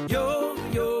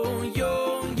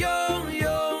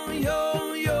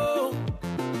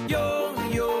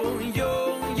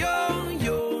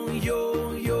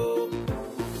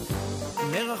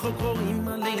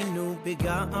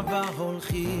בגאווה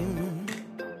הולכים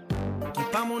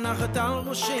כיפה מונחת על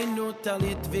ראשנו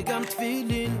טלית וגם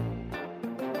תפילין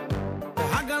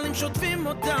והגלים שוטפים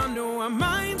אותנו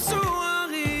המים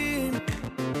סוערים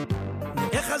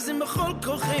נאחזים בכל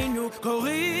כוחנו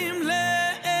קוראים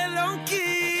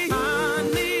לאלוקים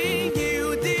אני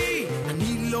יהודי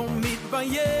אני לא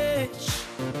מתבייש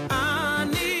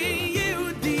אני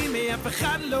יהודי מאף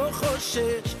אחד לא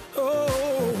חושש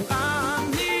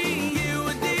אני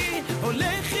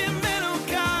הולך עם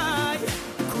אלוקיי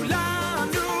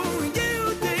כולנו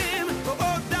יהודים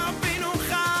ועוד אבינו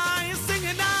חי sing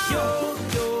it now yo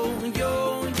yo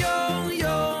yo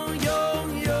yo yo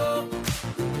yo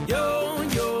yo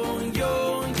yo yo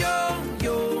yo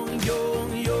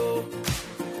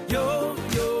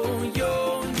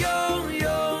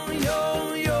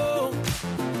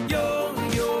yo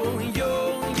yo yo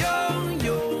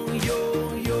yo yo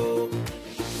yo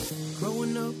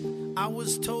I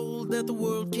was told that the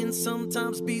world can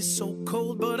sometimes be so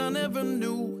cold, but I never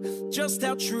knew just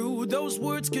how true those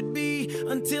words could be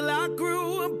until I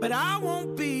grew. But I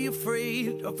won't be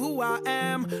afraid of who I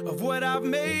am, of what I've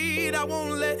made. I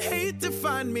won't let hate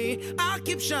define me. I'll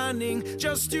keep shining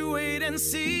just to wait and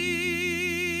see.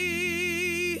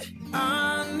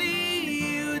 אני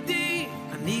יהודי,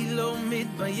 אני לא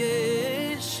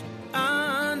מתבייש.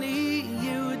 אני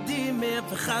יהודי,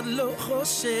 מאף אחד לא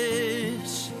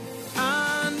חושש.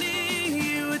 אני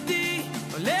יהודי,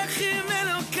 הולך עם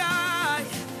אלוקיי.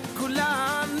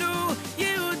 כולנו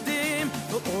יהודים,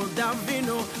 עוד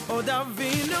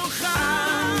אבינו חי.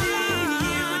 אני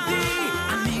יהודי,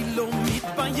 אני לא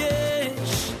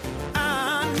מתבייש.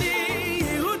 אני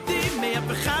יהודי,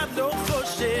 מאף אחד לא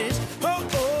חושש.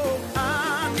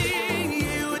 אני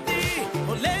יהודי,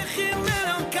 הולך עם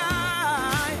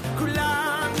אלוקיי.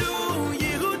 כולנו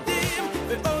יהודים,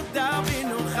 ועוד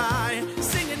אבינו חי.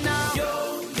 Sing it now. Yo,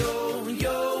 yo,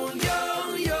 yo, yo,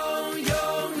 yo, yo,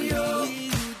 yo.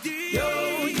 Yo,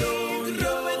 yo,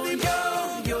 yo, yo,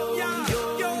 yo,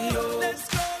 yo, yo. Let's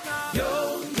go now. Yo,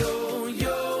 yo,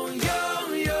 yo, yo,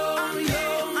 yo, yo,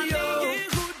 yo.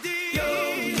 Yo,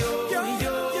 yo, yo,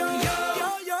 yo,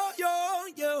 yo, yo,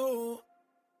 yo.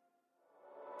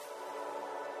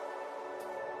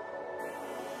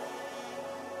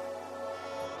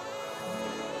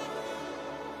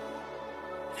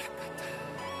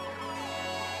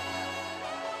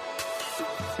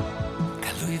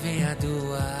 גלוי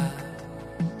וידוע,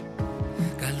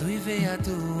 גלוי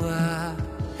וידוע,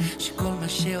 שכל מה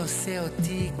שעושה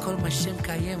אותי, כל מה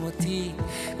שמקיים אותי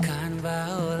כאן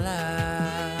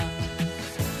בעולם.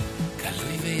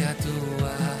 גלוי וידוע,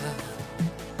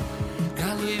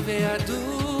 גלוי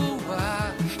וידוע,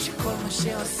 שכל מה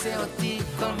שעושה אותי,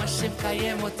 כל מה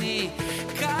שמקיים אותי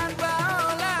כאן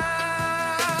בעולם.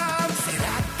 זה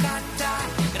רק אתה,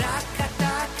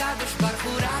 קדוש ברוך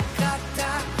הוא, רק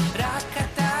אתה,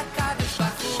 קדוש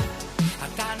ברוך הוא,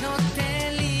 אתה נותן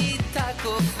לי את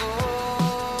הכוחות.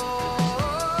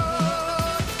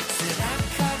 זה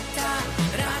רק אתה,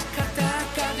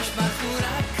 קדוש ברוך הוא,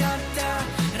 רק אתה,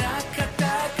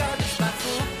 קדוש ברוך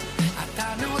הוא, אתה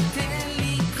נותן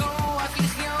לי כוח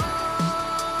לחיות.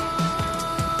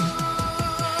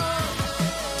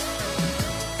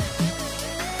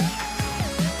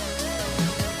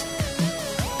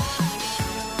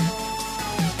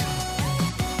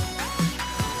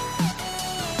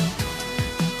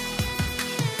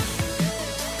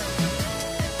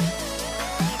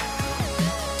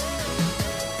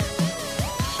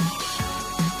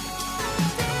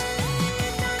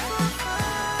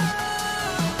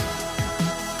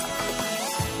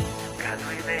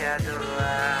 גלוי וידוע,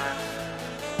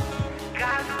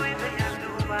 גלוי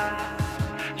וידוע,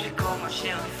 שכל מה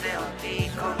שעושה אותי,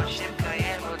 כל מה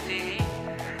שמקיים אותי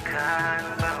כאן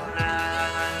בעולם.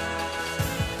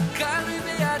 גלוי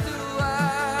וידוע,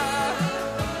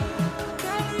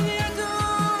 גלוי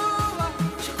וידוע,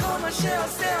 שכל מה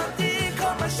שעושה אותי,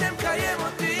 כל מה שמקיים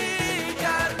אותי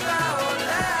כאן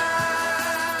בעולם.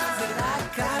 זה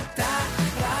רק אתה,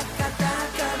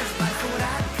 קדוש ברוך הוא,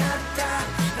 רק אתה,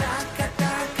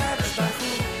 קדוש ברוך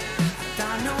הוא, אתה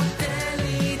נותן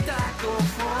לי את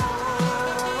הכוחות.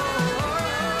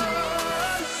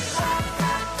 רק אתה,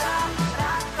 קדוש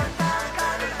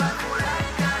ברוך הוא,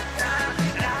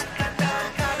 רק אתה,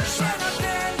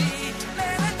 שנותן לי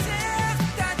לנצח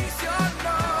את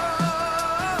הניסיונות.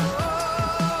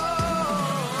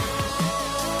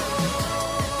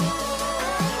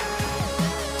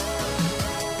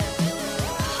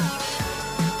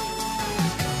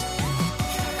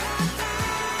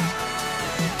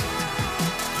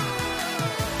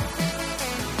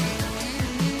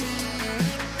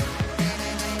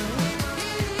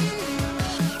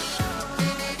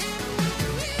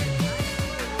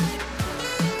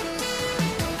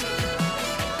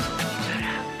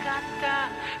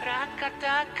 רק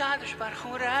אתה, קדוש ברוך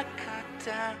הוא,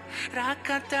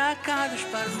 רק אתה, קדוש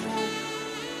ברוך הוא,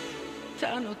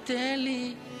 אתה נותן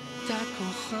לי את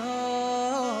הכוחות.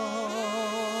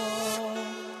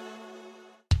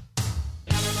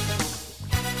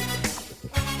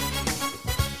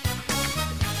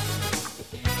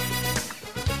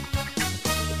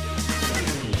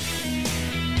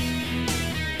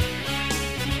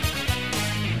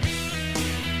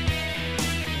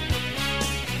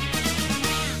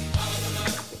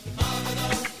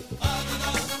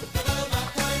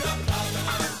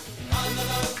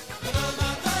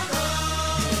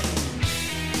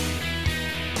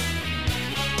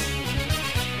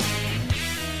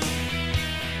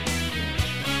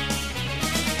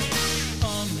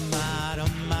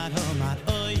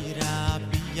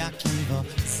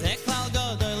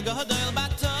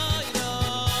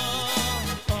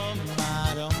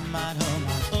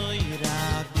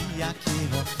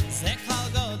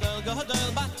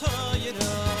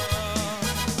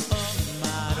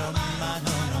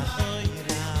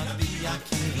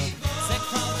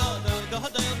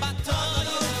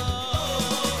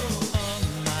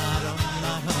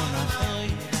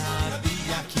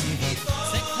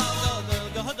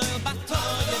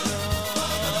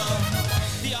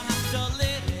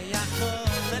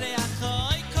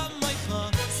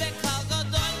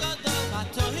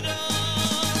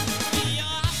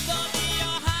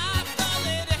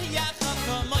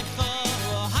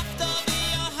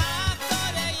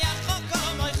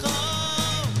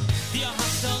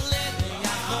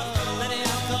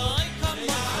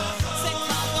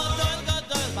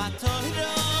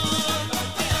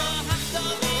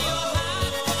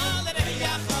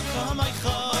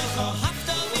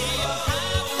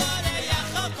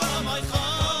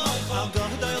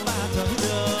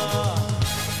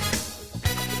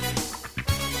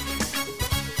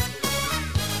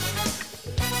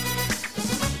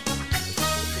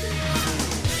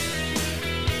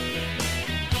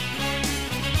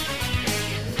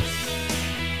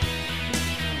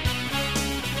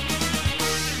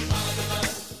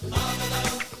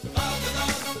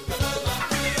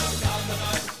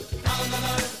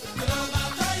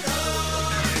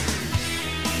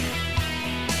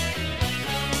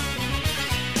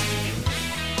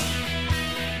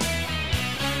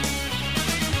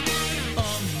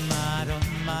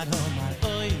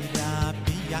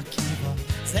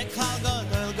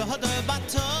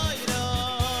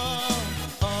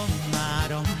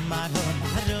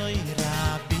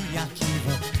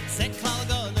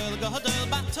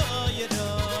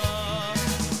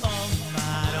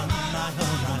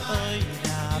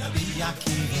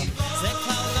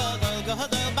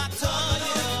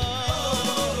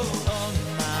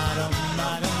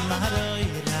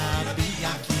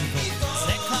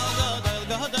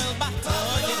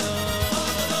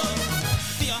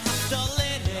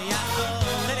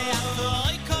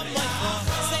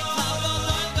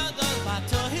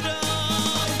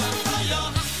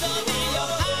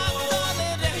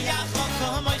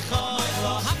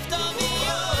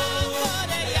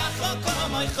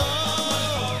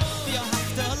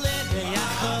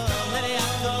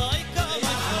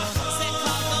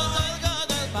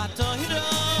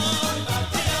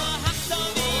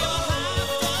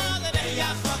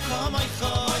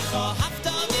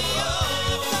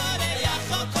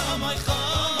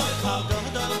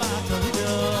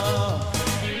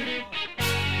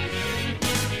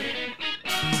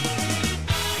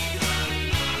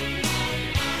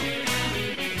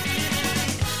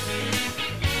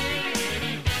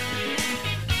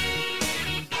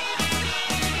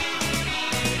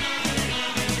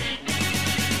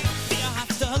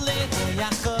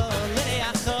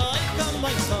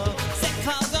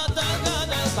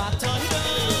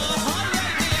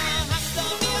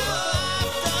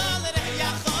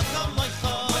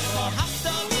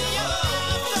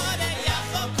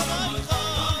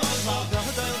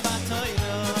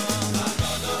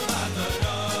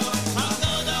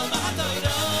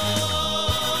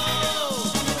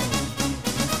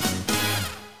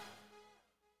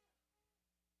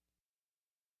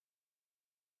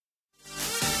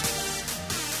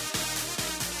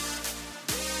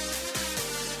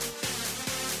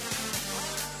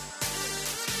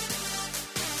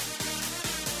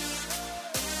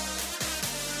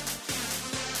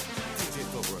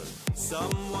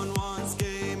 Someone once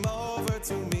came over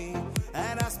to me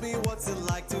and asked me what's it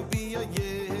like to be a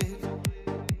Yid.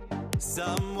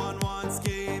 Someone once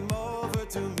came over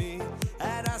to me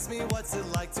and asked me what's it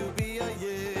like to be a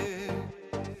Yid.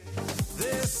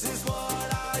 This is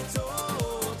what I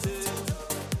told him.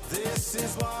 This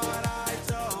is what I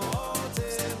told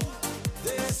him.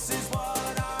 This is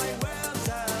what I will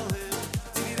tell him.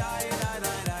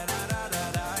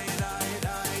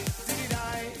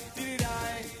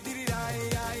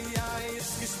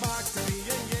 It's Geschmack to be a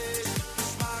Yid.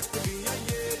 Geschmack to be a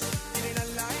Yid.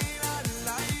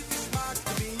 Geschmack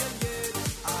to be a Yid.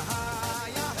 Aha,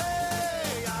 yeah,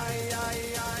 hey,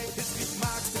 ay. It's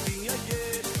Geschmack to be a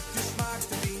Yid. Geschmack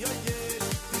to be a Yid.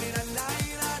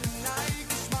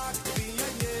 Geschmack to be a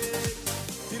Yid.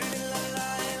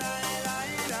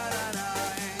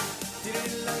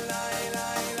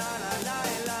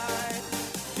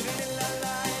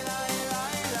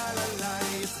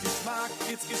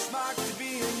 It's Geschmack to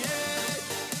be a Yid.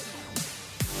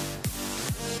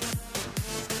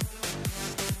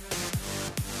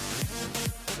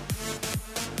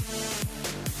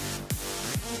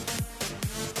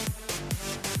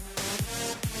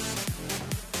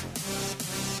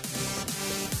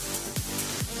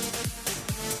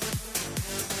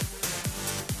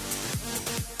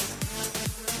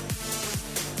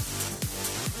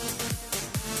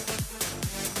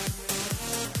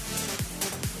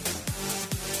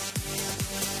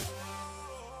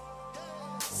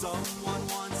 Someone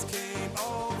once came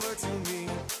over to me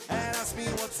and asked me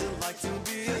what's it like to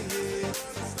be a Yid.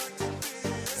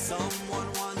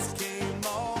 Someone once came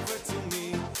over to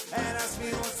me and asked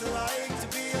me what's it like to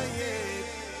be a Yid.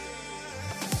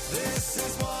 This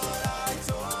is what I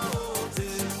told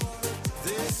him.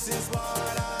 This is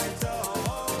what I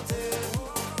told him.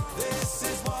 This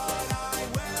is what I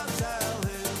will tell him.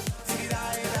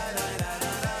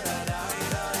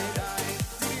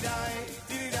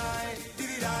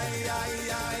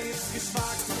 It's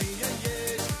Geschmack to be a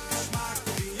Yid. Geschmack to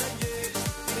be a Yid.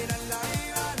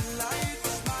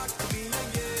 Geschmack to be a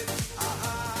Yid.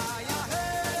 Aha, yeah,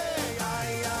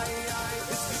 hey, ay.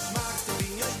 It's Geschmack to be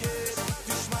a Yid.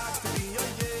 Geschmack to be a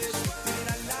Yid.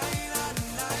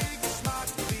 Geschmack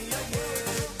to be a Yid. It's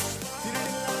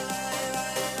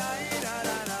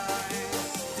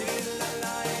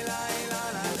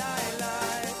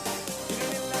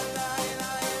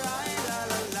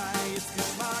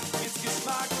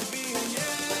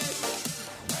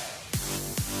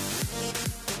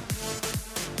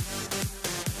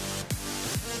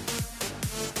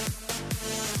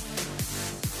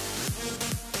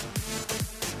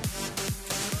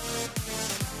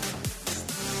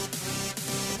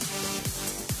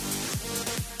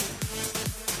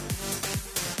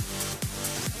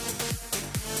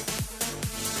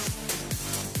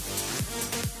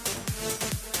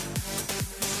Geschmack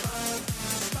to be a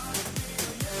Yid.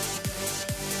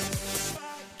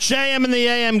 JM in the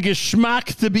AM,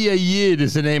 Geschmack to be a Yid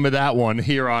is the name of that one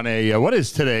here on a, what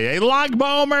is today? A Lag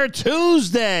BaOmer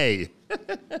Tuesday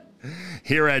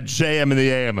here at JM in the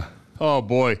AM. Oh,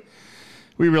 boy.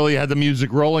 We really had the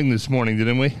music rolling this morning,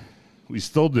 didn't we? We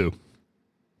still do.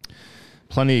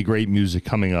 Plenty of great music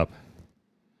coming up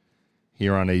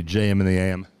here on a JM in the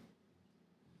AM.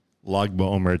 Lag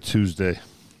BaOmer Tuesday.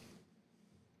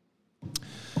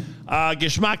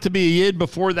 Geschmack to be a Yid.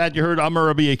 Before that, you heard Amar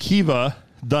Rabbi Akiva,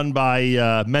 done by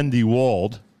Mendy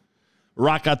Wald.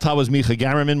 Rakata was Micha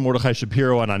Gamerman, Mordechai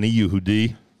Shapiro, and Ani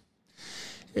Yehudi.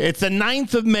 It's the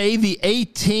 9th of May, the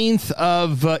 18th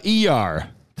of Iyar.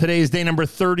 Today is day number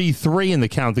 33 in the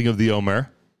counting of the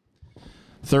Omer.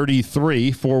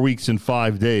 33, 4 weeks and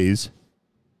 5 days.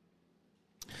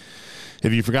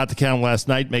 If you forgot to count last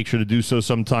night, make sure to do so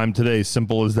sometime today.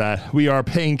 Simple as that. We are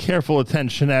paying careful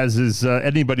attention, as is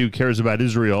anybody who cares about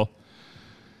Israel,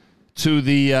 to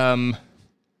the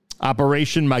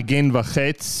Operation Magen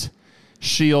V'Chetz,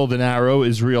 Shield and Arrow.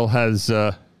 Israel has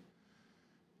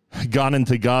gone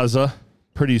into Gaza.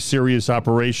 Pretty serious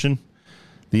operation.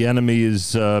 The enemy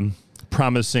is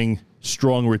promising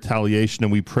strong retaliation,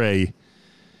 and we pray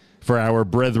for our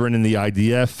brethren in the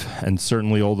IDF and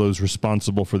certainly all those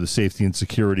responsible for the safety and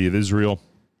security of Israel,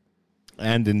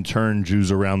 and in turn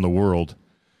Jews around the world,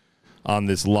 on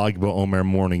this Lag BaOmer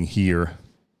morning here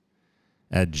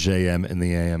at JM in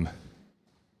the AM.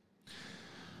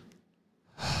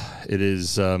 It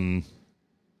is, what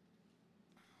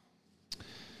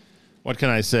can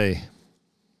I say?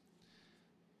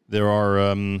 There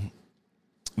are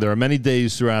many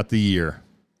days throughout the year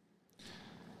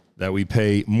that we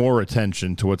pay more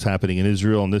attention to what's happening in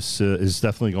Israel, and this is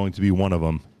definitely going to be one of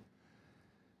them,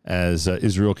 as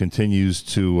Israel continues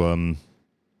to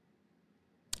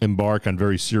embark on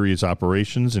very serious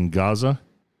operations in Gaza.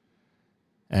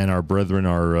 And our brethren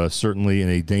are certainly in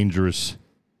a dangerous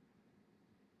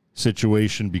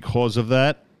situation because of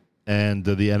that. And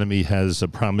the enemy has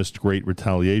promised great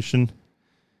retaliation.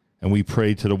 And we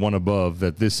pray to the one above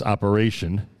that this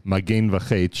operation, Magen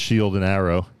V'Chet, Shield and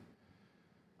Arrow,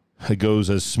 goes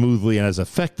as smoothly and as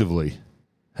effectively,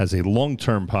 has a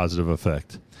long-term positive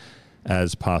effect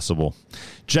as possible.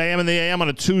 JM in the AM on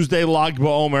a Tuesday, Lag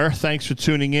BaOmer. Thanks for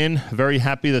tuning in. Very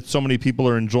happy that so many people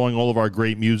are enjoying all of our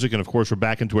great music. And, of course, we're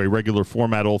back into a regular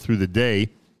format all through the day,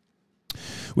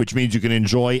 which means you can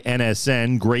enjoy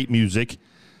NSN, great music,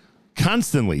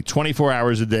 constantly, 24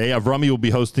 hours a day. Avrami will be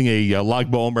hosting a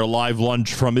Lag BaOmer live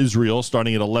lunch from Israel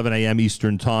starting at 11 a.m.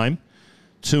 Eastern Time.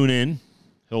 Tune in.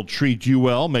 He'll treat you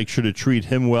well. Make sure to treat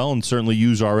him well, and certainly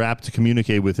use our app to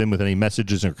communicate with him with any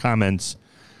messages or comments.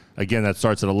 Again, that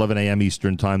starts at 11 a.m.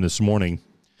 Eastern Time this morning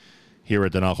here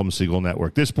at the Nachum Segal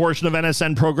Network. This portion of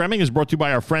NSN programming is brought to you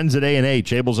by our friends at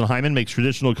A&H. Abels and Hyman makes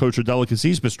traditional kosher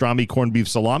delicacies, pastrami, corned beef,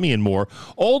 salami, and more.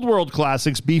 Old world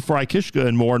classics, beef fry, kishka,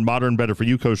 and more, and modern,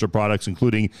 better-for-you kosher products,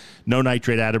 including no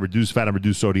nitrate added, reduced fat, and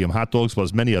reduced sodium hot dogs,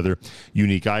 plus many other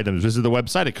unique items. Visit the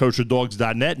website at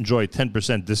kosherdogs.net. Enjoy a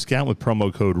 10% discount with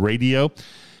promo code RADIO,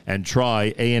 and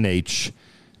try A&H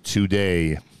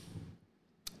today.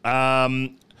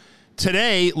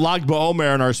 Today, Lag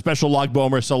BaOmer and our special Lag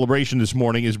BaOmer celebration this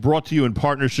morning is brought to you in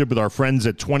partnership with our friends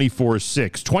at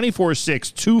 24/6.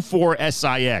 24/6,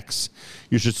 24SIX.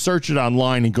 You should search it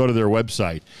online and go to their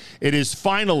website. It is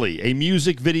finally a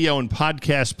music, video, and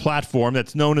podcast platform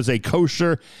that's known as a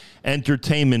kosher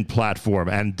entertainment platform.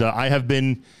 And I have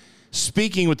been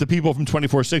speaking with the people from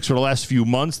 24/6 for the last few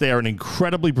months. They are an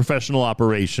incredibly professional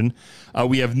operation.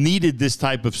 We have needed this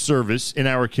type of service in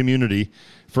our community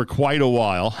for quite a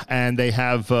while, and they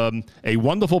have a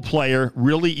wonderful player,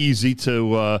 really easy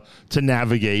to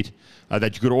navigate,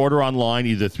 that you could order online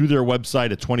either through their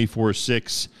website at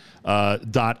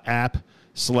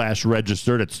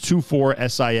 246.app/register. That's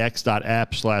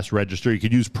 24six.app/register. You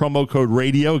could use promo code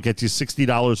RADIO. It gets you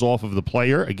 $60 off of the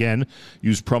player. Again,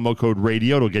 use promo code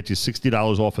RADIO. It'll get you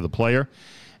 $60 off of the player.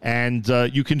 And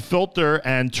you can filter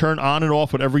and turn on and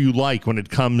off whatever you like when it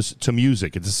comes to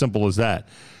music. It's as simple as that.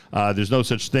 There's no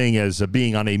such thing as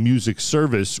being on a music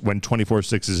service when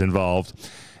 24/6 is involved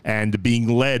and being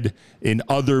led in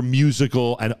other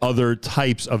musical and other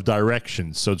types of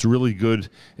directions. So it's really good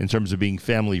in terms of being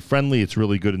family friendly. It's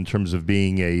really good in terms of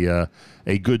being a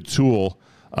good tool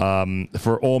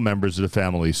for all members of the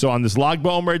family. So on this Lag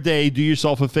BaOmer day, do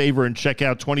yourself a favor and check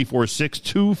out 24/6,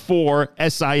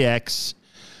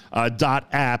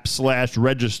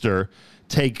 24six.app/register.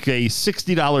 Take a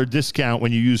 $60 discount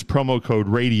when you use promo code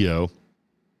RADIO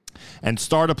and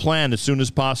start a plan as soon as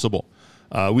possible.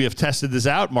 We have tested this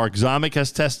out. Mark Zamek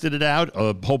has tested it out.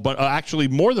 Actually,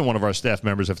 more than one of our staff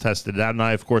members have tested it out, and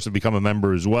I, of course, have become a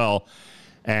member as well.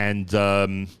 And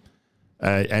you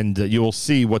will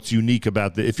see what's unique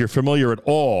about if you're familiar at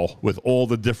all with all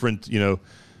the different,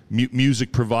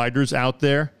 music providers out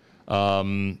there.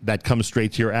 That comes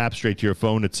straight to your app, straight to your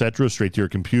phone, etc., straight to your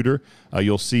computer.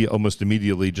 You'll see almost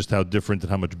immediately just how different and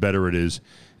how much better it is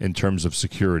in terms of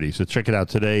security. So check it out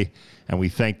today, and we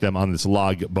thank them on this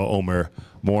Lag BaOmer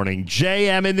morning.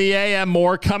 JM in the AM,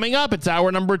 more coming up. It's hour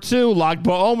number 2, Lag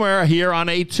BaOmer, here on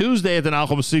a Tuesday at the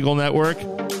Nachum Segal Network.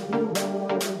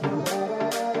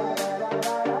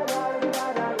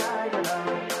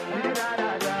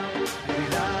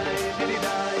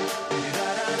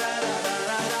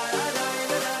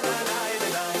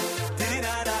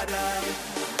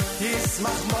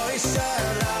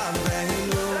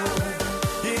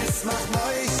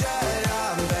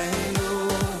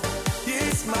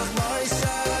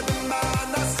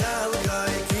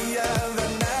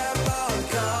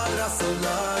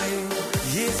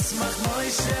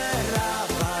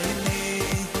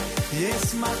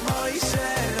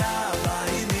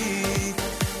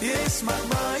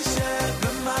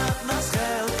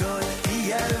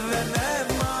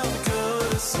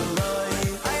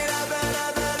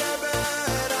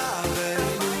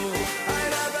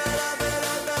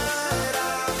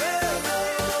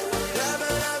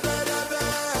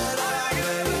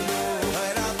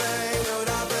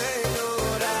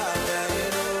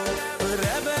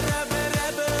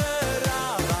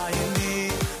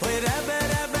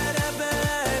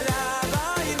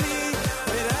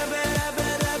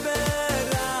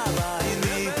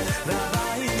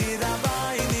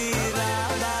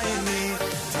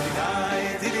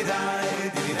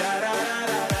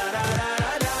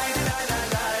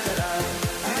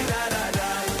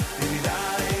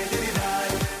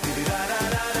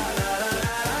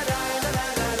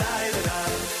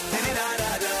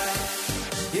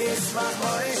 Yismach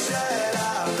Moshe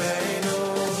Rabbeinu,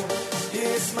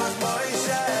 Yismach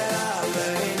Moshe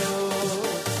Rabbeinu,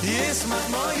 Yismach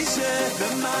Moshe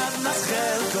b'matnas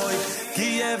chelkoi, ki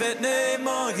evet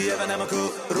nemo, ki evet nemo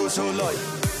kurushuloi.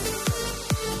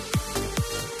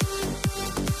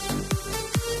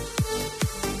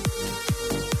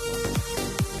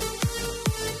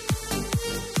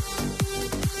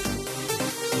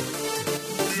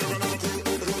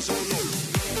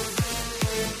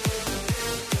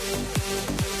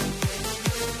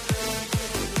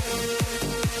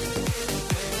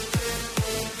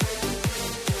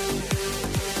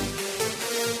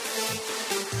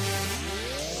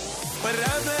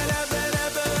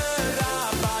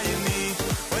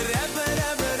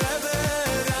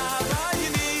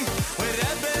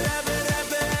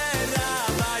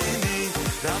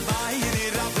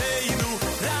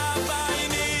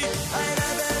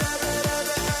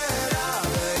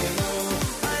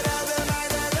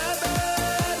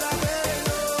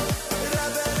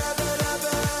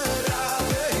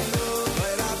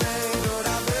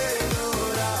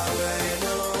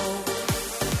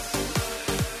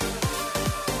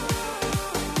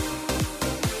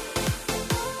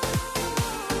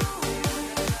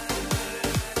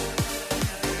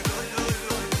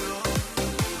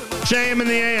 JM in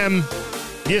the AM.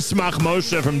 Yismach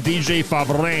Moshe from DJ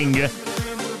Favreng.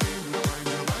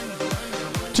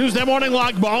 Tuesday morning,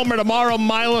 Lag BaOmer. Tomorrow,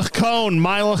 Meilech Cohen.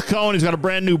 Meilech Cohen, he's got a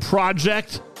brand new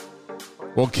project.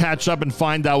 We'll catch up and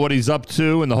find out what he's up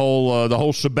to and the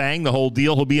whole shebang, the whole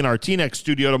deal. He'll be in our T-Next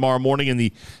studio tomorrow morning in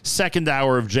the second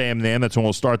hour of JM in the AM. That's when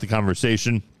we'll start the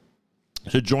conversation.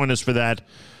 So join us for that.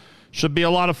 Should be a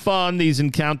lot of fun. These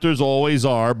encounters always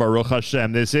are. Baruch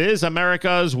Hashem. This is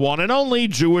America's one and only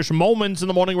Jewish Moments in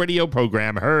the Morning radio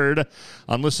program, heard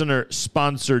on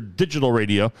listener-sponsored digital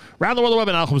radio around the world, the web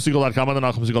at NachumSegal.com, on the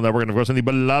Nachum Segal Network, and of course on the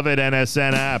beloved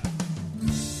NSN app.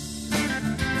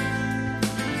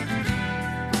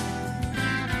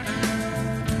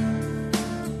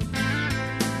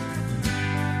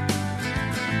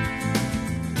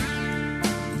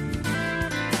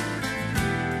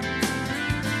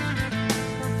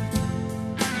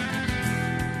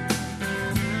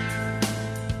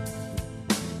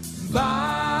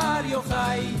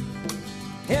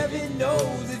 Heaven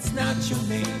knows it's not your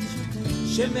name,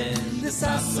 Shemen the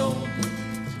Sasson,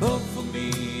 but for me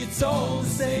it's all the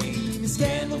same. His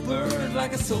candle burned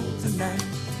like a soul tonight.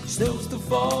 Snows to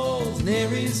falls near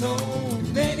his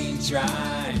home. Many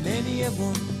try, many have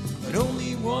won, but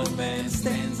only one man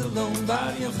stands alone.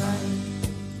 Bari Yochai,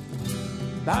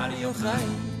 Bari Yochai,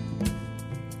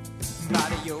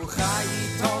 Bari Yochai,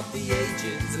 he taught the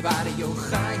ages. Bari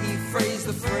Yochai, he phrased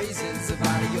the phrases.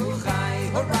 Bari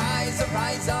Yochai,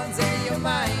 arise on your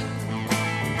mind.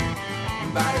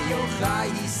 Bari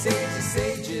Yochai, he saves the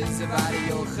sages. Bari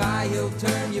Yochai, he'll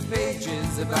turn your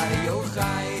pages. Bari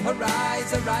Yochai,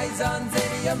 arise on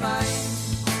your mind.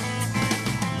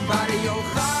 Bari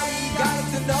Yochai, got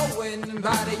to knowing.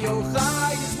 Bari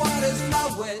Yochai is what is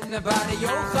flowing. Bari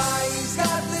Yochai, he's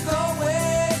got the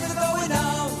going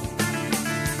on.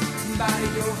 Bari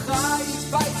Yochai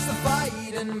fights the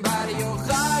fight, and Bari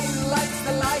Yochai lights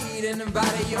the light, and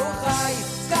Bari Yochai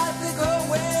got the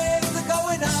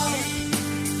going on.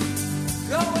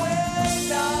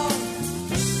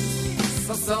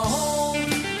 So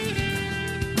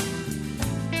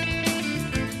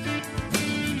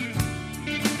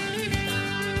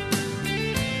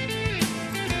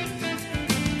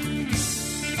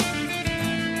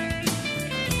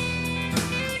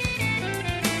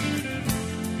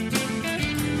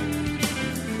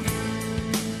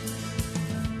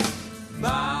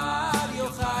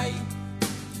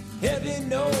heaven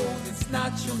knows it's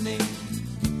not your name,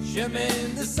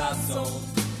 Shemen the Sasson,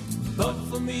 but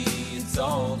for me it's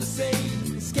all the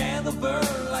same. His candle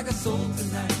burn like a soul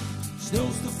tonight.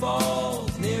 Snows to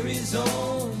falls near his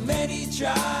home. Many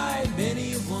tried,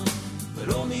 many have won,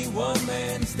 but only one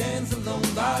man stands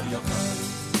alone. Bari Yochai,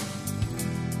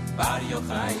 Bari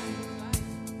Yochai,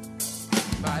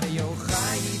 Bari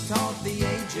Yochai, he taught the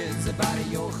ages. Bari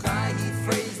Yochai, he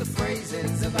phrased the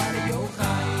phrases. Bari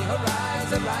Yochai,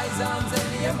 arise on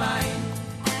your mind.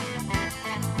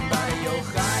 Bari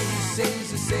Yochai, he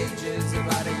saves the sages.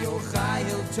 Bari Yochai,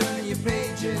 he'll turn your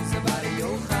pages. Bari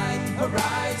Yochai,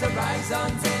 arise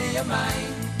on your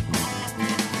mind.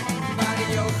 Bari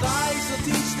Yochai, so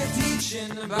teach the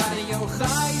teaching. Bari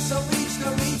Yochai, so reach the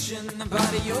reaching.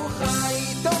 Bari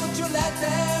Yochai, don't you let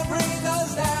them bring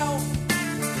us down.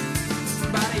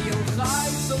 Bari Yochai,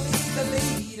 so lead the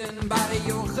lead. And Bari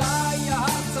Yochai, your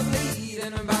hearts are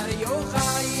bleeding. And Bari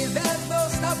Yochai, there's no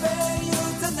stopping you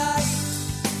tonight.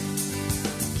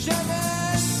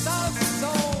 Shemen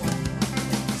Sasson.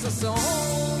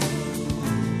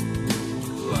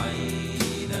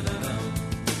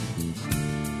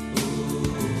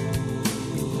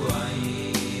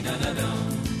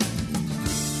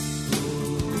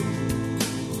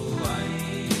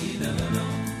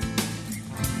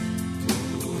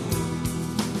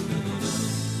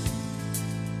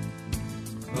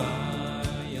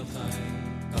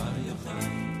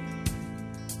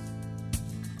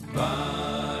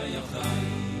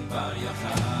 Bar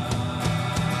Yochai.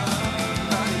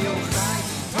 Bar Yochai,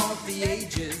 he taught the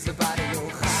ages. Bar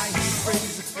Yochai, he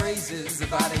phrased the phrases.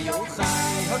 Bar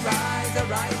Yochai,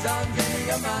 arise on day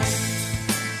of mine.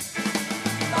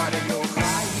 Bar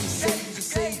Yochai, he saved the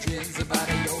sages. Bar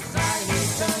Yochai, he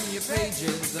turn your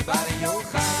pages. Bar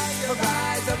Yochai,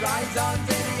 arise on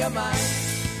day of mine.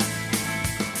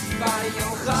 Bar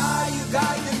Yochai, you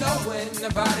got to know when.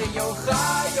 Bar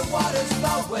Yochai, your water's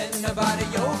flowing. Bar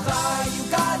Yochai, you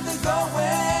got the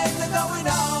going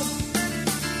on.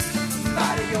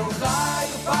 Bar Yochai,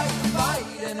 you fight the fight.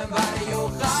 And Bar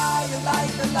Yochai, you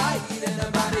light the light. And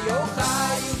Bar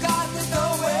Yochai, you got the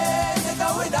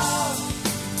going on.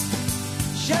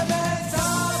 Shemetz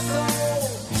Hatzor,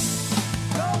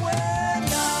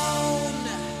 going on.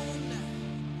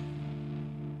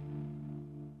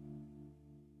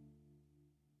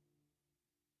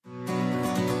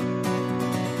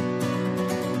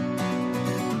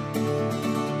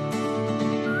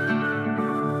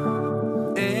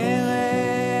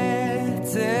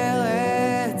 Eretz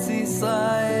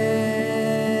Yisrael,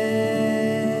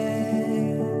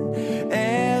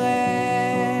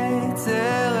 Eretz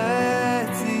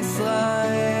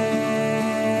Yisrael,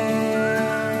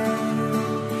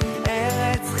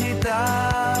 Eretz chita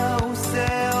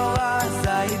useora,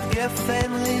 zayit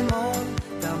gefen rimon,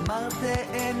 tamar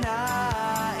te'ena,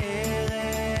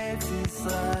 Eretz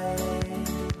Yisrael,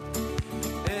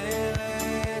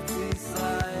 Eretz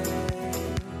Yisrael,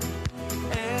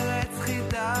 Eretz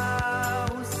chita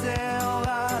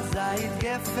useora, zayit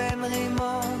gefen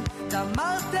rimon,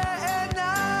 tamar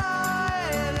te'ena,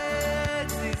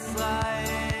 Eretz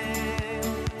Yisrael,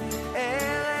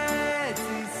 Eretz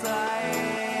Yisrael.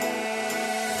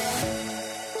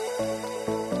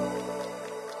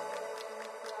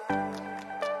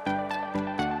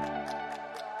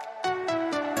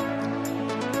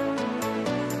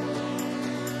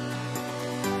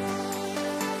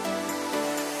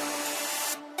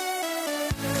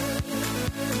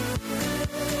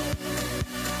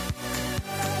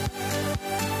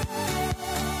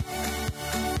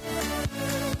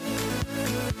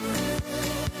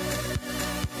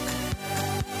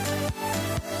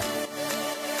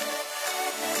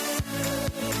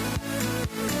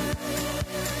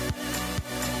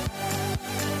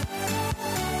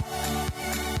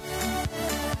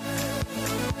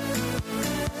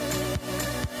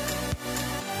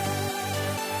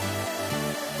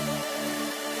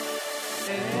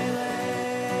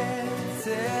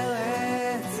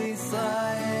 Eretz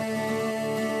Yisrael,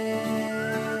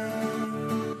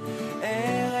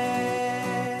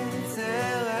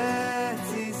 Eretz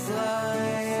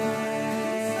Yisrael,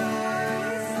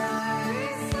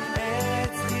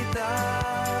 Eretz chita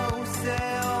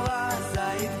useora,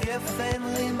 zayit gefen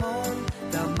rimon,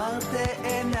 tamar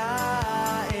te'ena,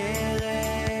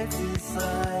 Eretz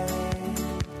Yisrael,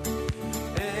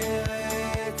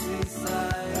 Eretz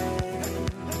Yisrael,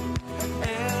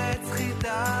 Eretz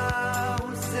chita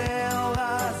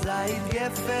useora, zayit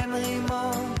gefen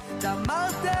rimon,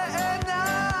 tamar te'ena,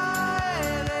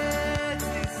 Eretz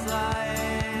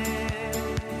Yisrael,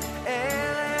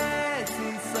 Eretz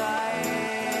Yisrael.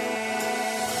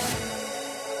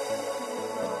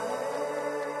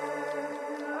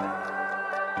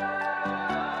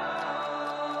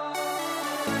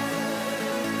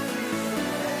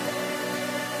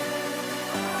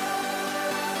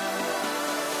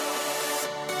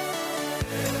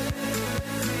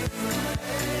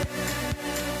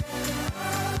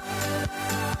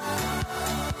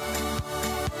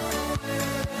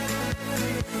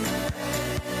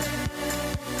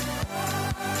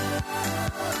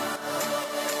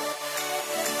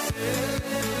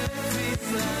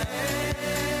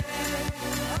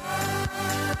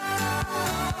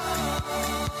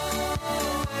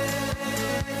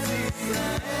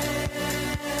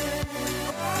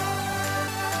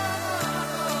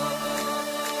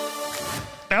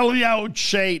 Eliyahu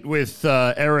Chait with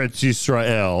Eretz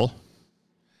Yisrael.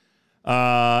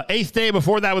 Eighth day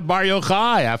before that with Bar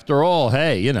Yochai. After all,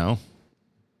 hey, you know,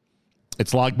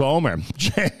 it's Lag BaOmer.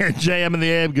 JM and the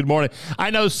AM, good morning.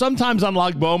 I know sometimes on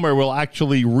Lag BaOmer we'll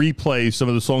actually replay some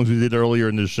of the songs we did earlier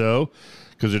in the show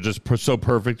because they're just so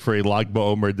perfect for a Lag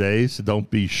BaOmer day, so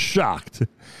don't be shocked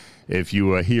if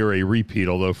you hear a repeat,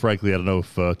 although, frankly, I don't know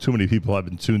if too many people have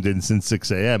been tuned in since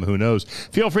 6 a.m. Who knows?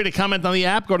 Feel free to comment on the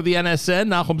app. Go to the NSN,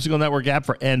 Nachum Segal Network app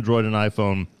for Android and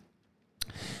iPhone,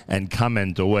 and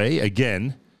comment away.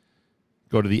 Again,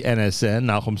 go to the NSN,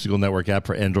 Nachum Segal Network app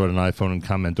for Android and iPhone, and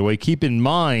comment away. Keep in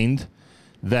mind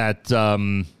that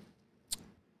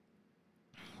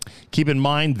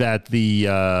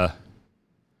the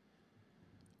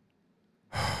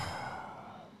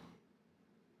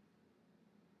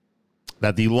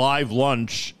that the live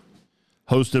lunch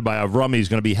hosted by Avrami is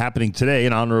going to be happening today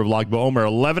in honor of Lag BaOmer,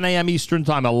 11 a.m. Eastern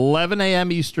Time. 11 a.m.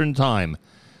 Eastern Time.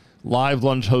 Live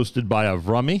lunch hosted by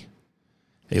Avrami.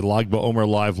 A Lag BaOmer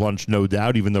live lunch, no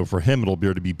doubt, even though for him it'll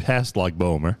appear to be past Lag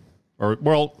BaOmer. Or,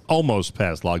 well, almost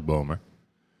past Lag BaOmer.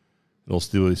 It'll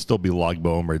still be Lag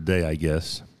BaOmer day, I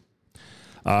guess.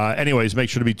 Anyways, make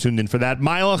sure to be tuned in for that.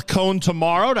 Meilech Cohen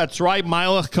tomorrow. That's right,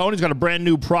 Meilech Cohen. He's got a brand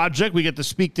new project. We get to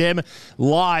speak to him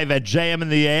live at JM in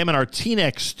the AM in our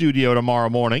TNX studio tomorrow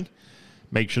morning.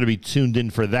 Make sure to be tuned in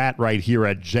for that right here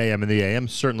at JM in the AM.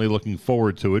 Certainly looking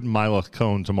forward to it. Meilech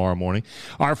Cohen tomorrow morning.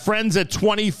 Our friends at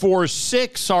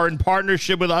 24/6 are in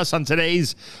partnership with us on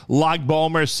today's Lag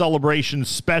BaOmer celebration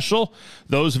special.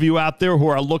 Those of you out there who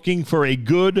are looking for a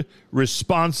good,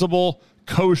 responsible,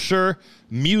 kosher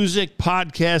music,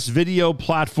 podcast, video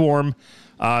platform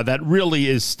that really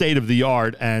is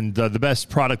state-of-the-art and the best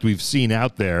product we've seen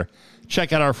out there,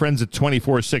 check out our friends at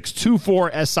 24/6,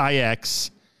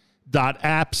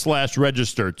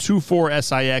 24six.app/register,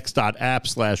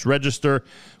 24six.app/register.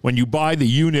 When you buy the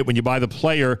unit, when you buy the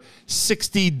player,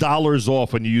 $60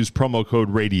 off when you use promo code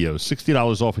radio.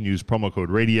 $60 off when you use promo code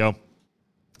radio.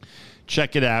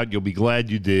 Check it out. You'll be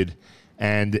glad you did.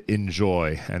 And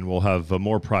enjoy. And we'll have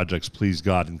more projects, please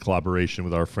God, in collaboration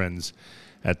with our friends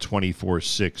at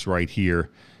 24/6 right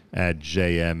here at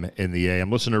JM in the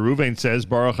AM. Listener Ruvain says,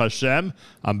 Baruch Hashem,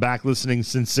 I'm back listening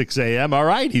since 6 a.m. All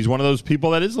right, he's one of those people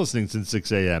that is listening since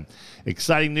 6 a.m.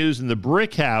 Exciting news in the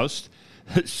Brick House.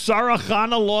 Sarah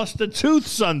Chana lost a tooth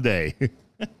Sunday.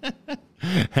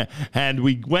 And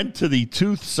we went to the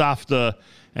tooth Safta,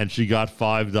 and she got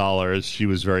 $5. She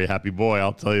was very happy. Boy,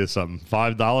 I'll tell you something.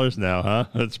 $5 now, huh?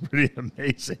 That's pretty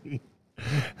amazing.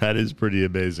 That is pretty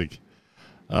amazing.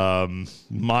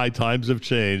 My times have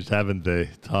changed, haven't they?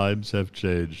 Times have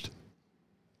changed.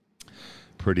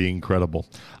 Pretty incredible.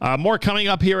 More coming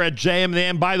up here at JM.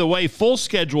 And by the way, full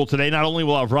schedule today. Not only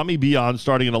will Avrami be on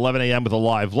starting at 11 a.m. with a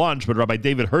live lunch, but Rabbi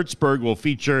David Hertzberg will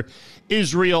feature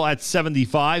Israel at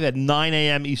 75 at 9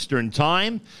 a.m. Eastern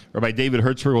Time. Rabbi David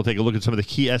Hertzberg will take a look at some of the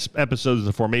key episodes of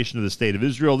the formation of the State of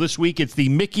Israel. This week, it's the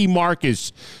Mickey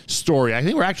Marcus story. I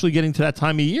think we're actually getting to that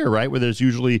time of year, right, where there's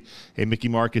usually a Mickey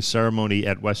Marcus ceremony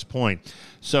at West Point.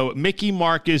 So Mickey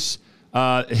Marcus,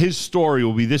 his story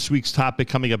will be this week's topic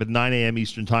coming up at 9 a.m.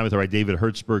 Eastern Time with Rabbi David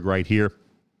Hertzberg right here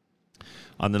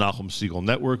on the Nachum Segal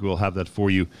Network. We'll have that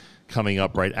for you coming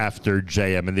up right after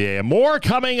JM in the AM. More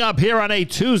coming up here on a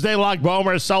Tuesday Lag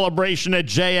BaOmer celebration at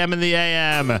JM in the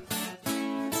AM.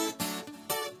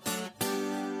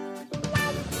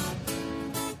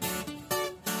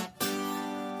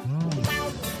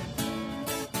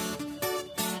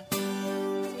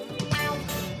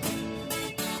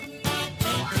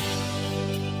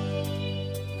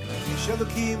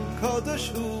 Elokim Kodesh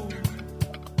Hu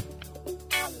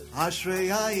Ashrei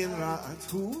Ayin Ra'at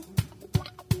Hu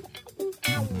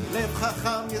Lev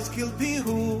Chacham Yeskil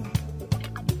Pihu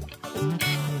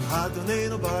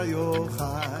Adoneinu Bar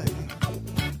Yochai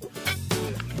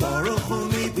Baruch Hu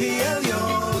Mipi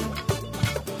Elyon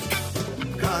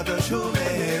Kadosh Hu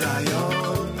Meir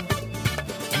Ayon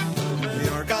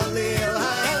Yor Galil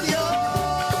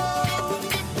HaElyon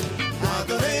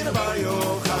Adoneinu Bar Yochai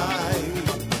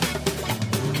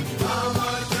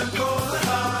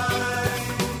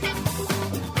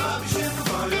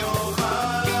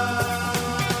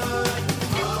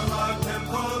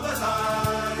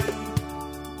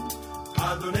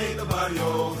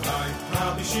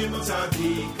Shimon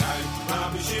Tzadikai,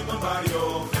 Rabbi Shimon Bar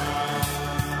Yochai.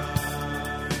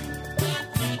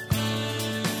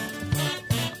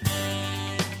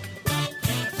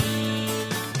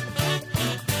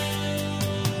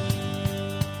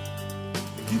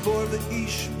 Gibor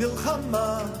ve'ish milchama,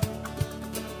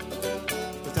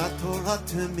 v'tat Torah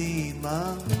temima,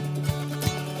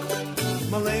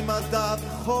 malei madע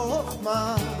v'chochma,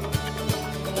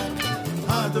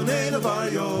 Adoneinu Bar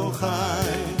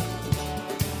Yochai.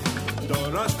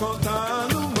 דורש כל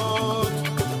תעלומות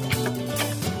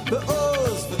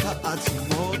בעוז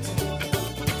ותעצומות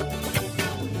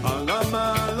על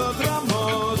המעלות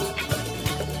רמות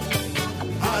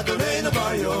אדוננו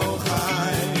בר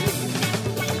יוחאי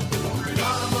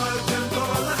אמרתם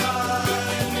כל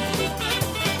החי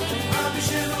רבי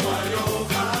שמעון בר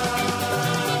יוחאי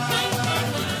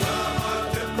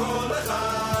אמרתם כל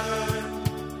החי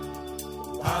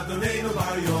אדוננו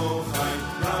בר יוחאי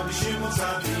רבי שמעון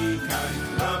צדיק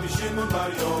Rabbi Shimon Bar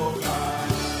Yochai.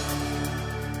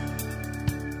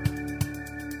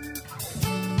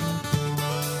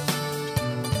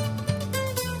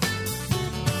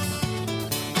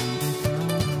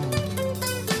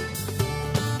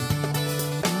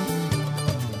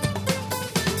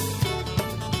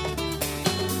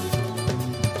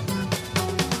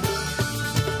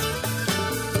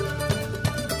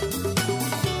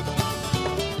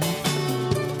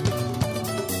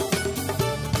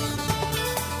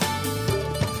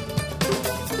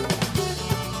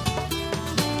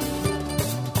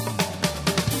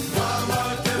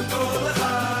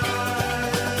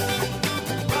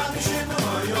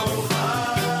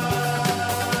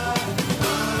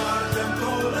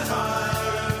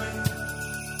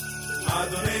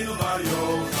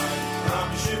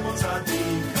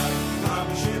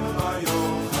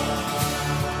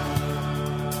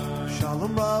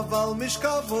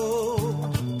 משכבו,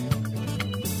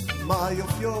 מה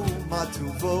יופיו, מה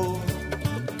טובו,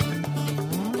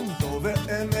 טוב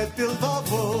ואמת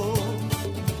בלבבו.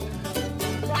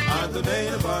 אדוני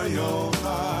בר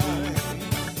יוחאי,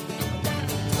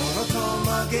 תורתו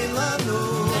מגן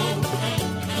לנו,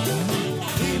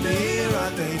 היא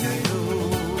מאירת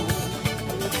עינינו,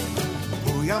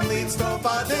 הוא ימליץ טוב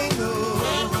עדינו,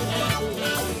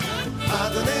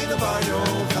 אדוני בר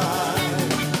יוחאי.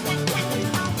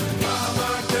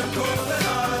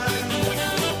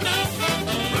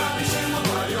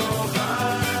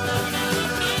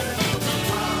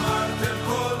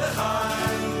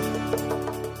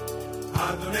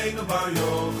 בר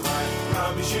יוחאי,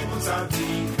 רבי שמעון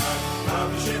צדיק,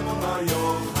 רבי שמעון בר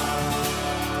יוחאי.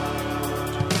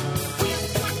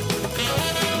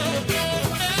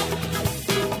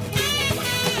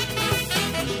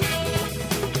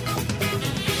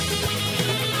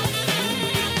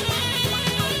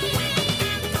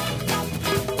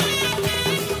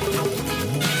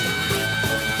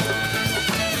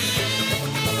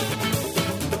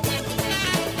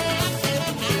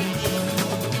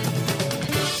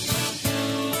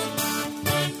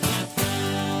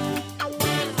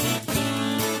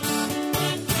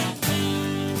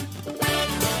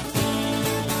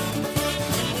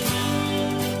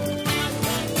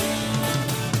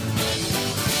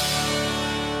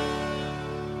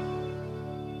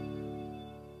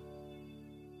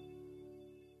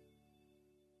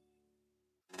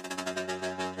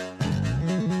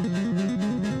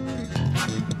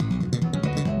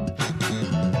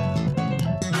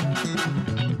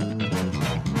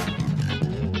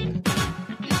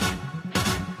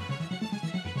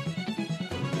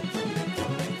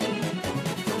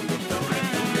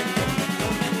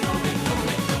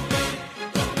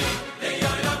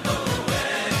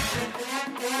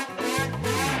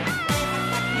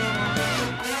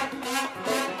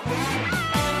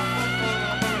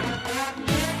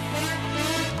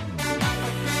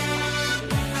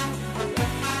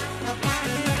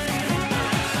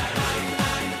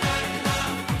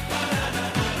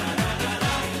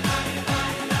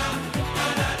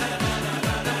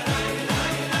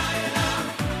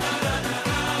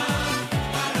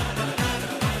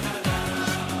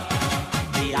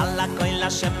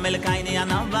 Shemel kaini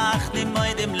anavach di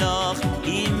moedim loch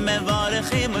im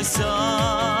mevorchim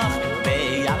soch be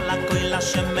yalla koila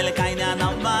shemel kaini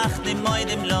anavach di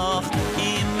moedim loch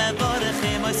im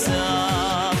mevorchim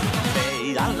soch be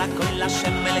yalla koila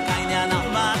shemel kaini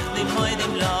anavach di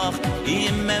moedim loch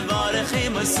im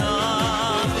mevorchim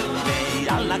soch be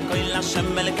yalla koila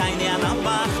shemel kaini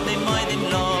anavach di moedim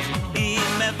loch im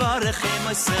mevorchim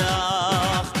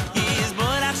soch is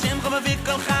borach shem khovik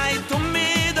kol chay tumid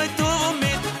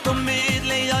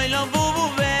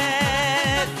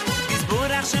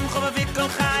Shem khovik kol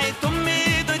chay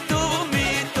tumid oy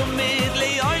tumid tumid le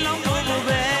oylom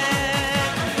vuve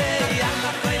ve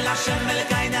yalla kol Shem el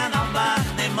kaina navach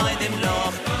ne moedim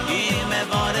loch im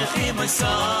vorachim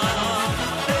so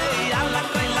ve yalla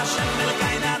kol Shem el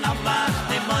kaina navach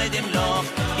ne moedim loch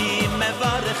im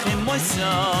vorachim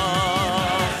so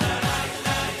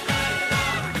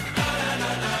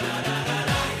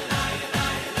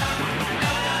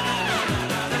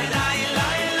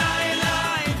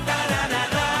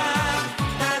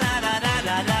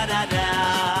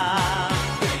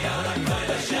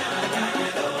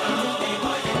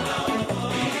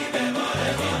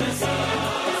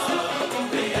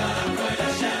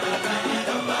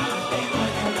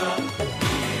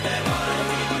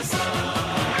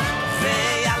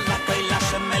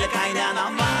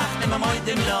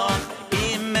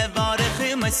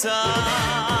so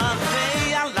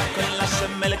hey alla kolla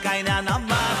shmel kaina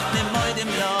navach ne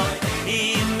moedim loch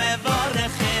im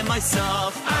mevorchim so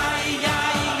ay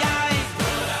ay ay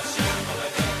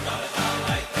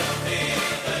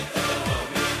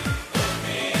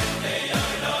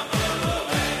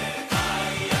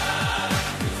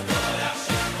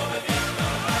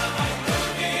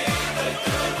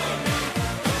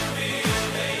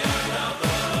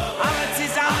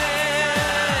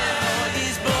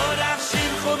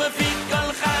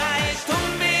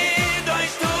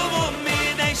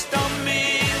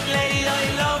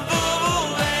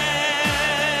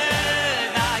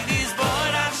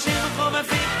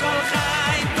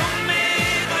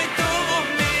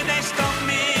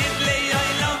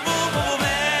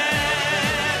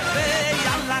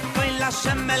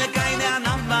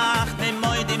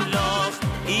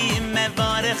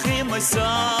so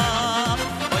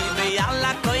oy be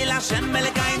yalla koila shemel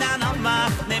kaina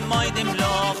navach ne moedim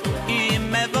loch im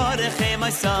mevorchim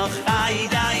so ay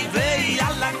dai be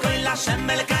yalla koila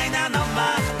shemel kaina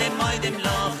navach ne moedim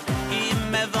loch im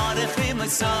mevorchim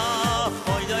so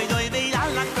oi doi doi vi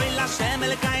alla koila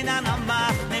shemel kaina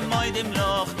namach ne moidim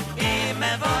loch im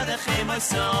mevarechem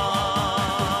so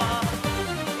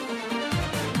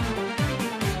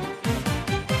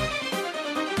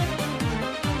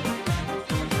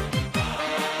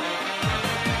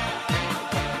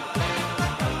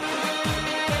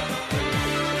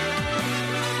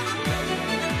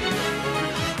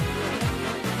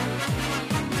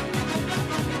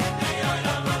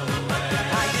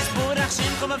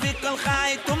כל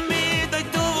חי תמיד אוי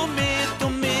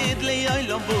תמיד לי אוי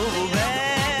לא בובר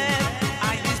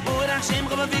אי תסבורח שם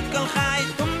רבבית כל חי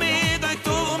תמיד אוי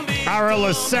תמיד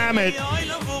Arla Samet.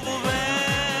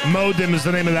 Modim is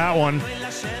the name of that one.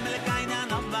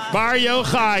 Bar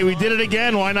Yochai, we did it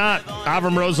again. Why not?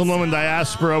 Avram Rosenblum and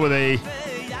Diaspora with a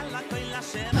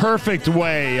perfect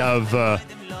way of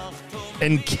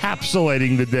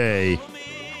encapsulating the day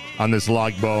on this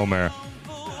Lag BaOmer.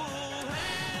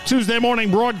 Tuesday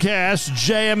morning broadcast,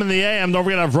 JM and the AM. Don't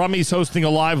forget, Avrami's hosting a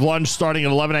live lunch starting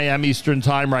at 11 a.m. Eastern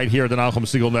Time right here at the Nachum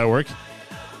Segal Network.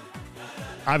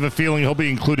 I have a feeling he'll be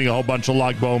including a whole bunch of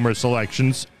Lag BaOmer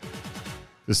selections,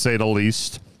 to say the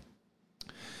least.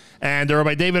 And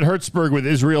Rabbi David Hertzberg with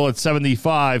Israel at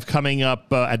 75 coming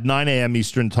up at 9 a.m.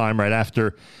 Eastern Time right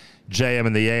after JM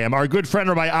and the AM. Our good friend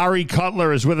Rabbi Ari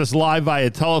Cutler is with us live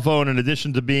via telephone. In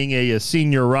addition to being a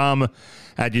senior Ram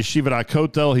at Yeshivat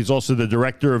HaKotel, he's also the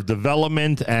director of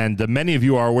development, and many of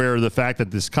you are aware of the fact that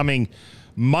this coming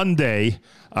Monday,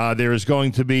 there is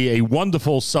going to be a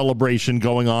wonderful celebration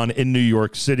going on in New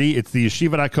York City. It's the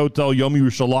Yeshivat HaKotel Yom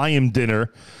Yerushalayim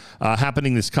dinner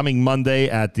happening this coming Monday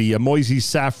at the Moisey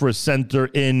Safra Center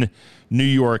in New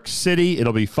York City.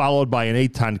 It'll be followed by an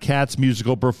Eitan Katz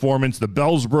musical performance. The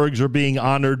Bellsbergs are being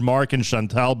honored, Mark and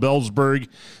Chantal Bellsberg.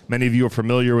 Many of you are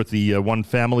familiar with the One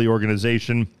Family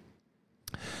organization.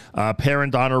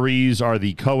 Parent honorees are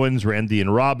the Cohens, Randy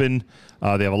and Robin.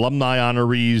 They have alumni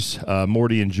honorees,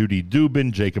 Morty and Judy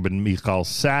Dubin, Jacob and Michal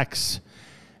Sachs.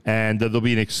 And there'll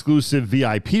be an exclusive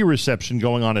VIP reception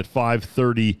going on at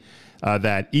 5:30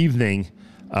 that evening.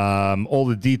 All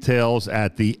the details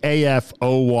at the AFOYH.com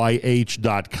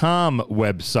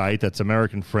website. That's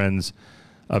American Friends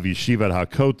of Yeshivat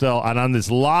HaKotel. And on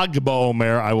this Lag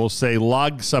BaOmer, I will say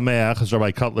Lag Sameach, as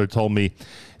Rabbi Cutler told me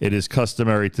it is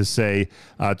customary to say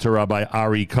to Rabbi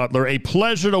Ari Cutler. A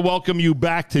pleasure to welcome you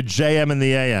back to JM and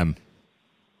the AM.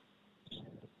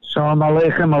 Shalom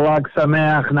Aleichem, Lag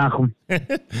Sameach, Nachum.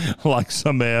 Lag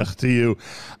Sameach to you.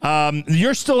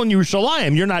 You're still in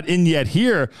Yerushalayim. You're not in yet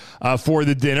here for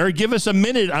the dinner. Give us a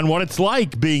minute on what it's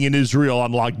like being in Israel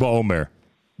on Lag BaOmer.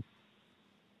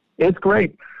 It's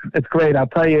great. It's great. I'll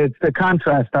tell you, it's the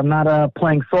contrast. I'm not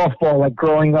playing softball like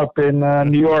growing up in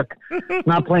New York.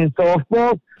 Not playing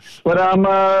softball, but I'm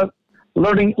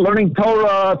learning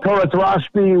Torah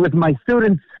Rashbi with my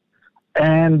students,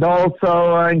 and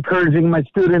also encouraging my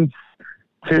students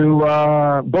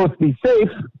to both be safe,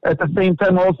 at the same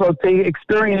time also to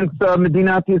experience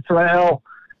Medinat Yisrael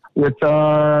with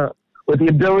the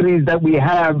abilities that we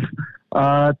have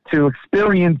to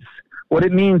experience what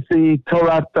it means, the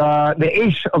Torah, the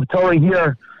Eish of Torah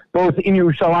here, both in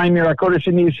Yerushalayim, HaKodesh,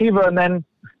 and the Yeshiva, and then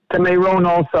to Meron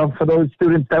also for those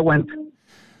students that went.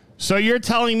 So you're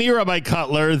telling me, Rabbi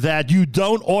Cutler, that you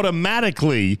don't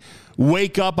automatically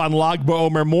wake up on Lag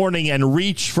BaOmer morning and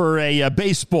reach for a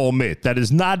baseball mitt. That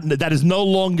is no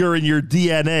longer in your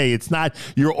DNA. It's not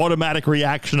your automatic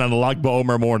reaction on a Lag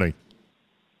BaOmer morning.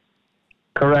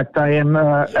 Correct. I am,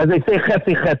 as they say,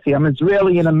 chetzi. I'm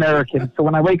Israeli and American. So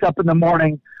when I wake up in the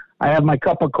morning, I have my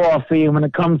cup of coffee. And when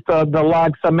it comes to the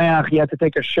Lag Sameach, you have to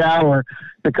take a shower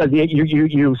because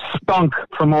you stunk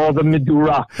from all the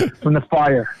midura, from the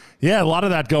fire. Yeah, a lot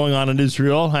of that going on in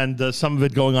Israel, and some of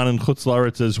it going on in Chutz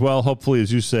La'aretz as well. Hopefully,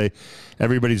 as you say,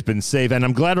 everybody's been safe. And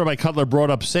I'm glad Rabbi Cutler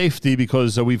brought up safety,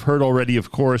 because we've heard already,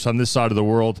 of course, on this side of the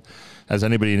world, as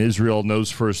anybody in Israel knows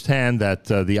firsthand, that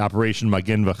the Operation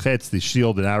Magen V'Chetz, the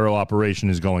shield and arrow operation,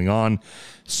 is going on.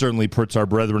 Certainly puts our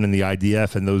brethren in the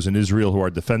IDF and those in Israel who are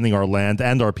defending our land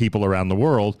and our people around the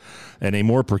world in a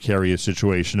more precarious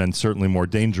situation, and certainly more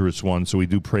dangerous one. So we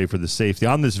do pray for the safety.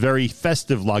 On this very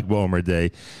festive Lag BaOmer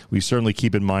day, we certainly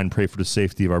keep in mind, pray for the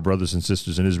safety of our brothers and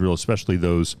sisters in Israel, especially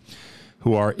those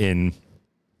who are in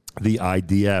the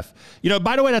IDF.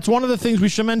 By the way, that's one of the things we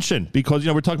should mention, because,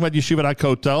 we're talking about Yeshivat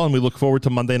HaKotel, and we look forward to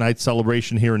Monday night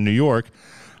celebration here in New York.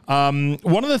 One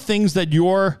of the things that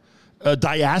your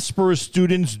diaspora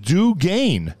students do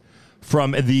gain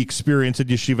from the experience at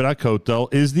Yeshivat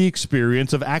HaKotel is the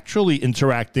experience of actually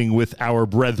interacting with our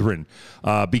brethren,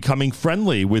 becoming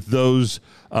friendly with those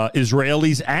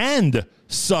Israelis and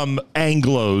some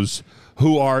Anglos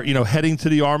who are, heading to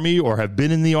the Army or have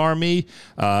been in the Army,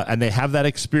 and they have that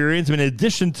experience. I mean, in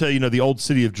addition to, the old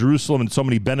city of Jerusalem and so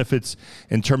many benefits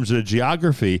in terms of the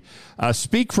geography,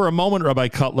 speak for a moment, Rabbi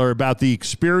Cutler, about the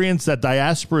experience that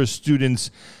diaspora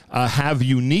students have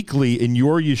uniquely in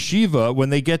your yeshiva when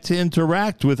they get to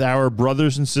interact with our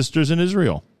brothers and sisters in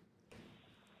Israel.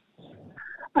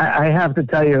 I have to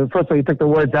tell you, first of all, you took the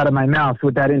words out of my mouth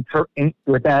with that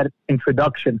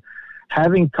introduction.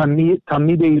 Having Talmidei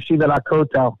Yeshiva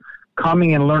Hakotel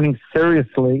coming and learning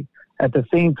seriously at the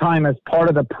same time as part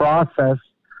of the process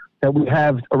that we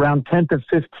have around 10 to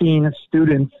 15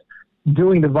 students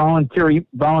doing the voluntary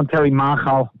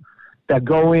machal that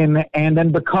go in and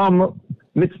then become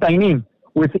mitzvayim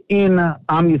within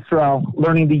Am Yisrael,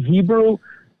 learning the Hebrew,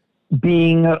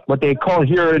 being what they call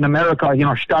here in America,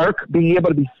 stark, being able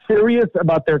to be serious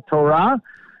about their Torah,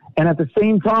 and at the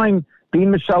same time being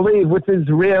mishalev with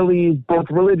Israelis, both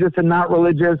religious and not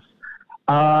religious.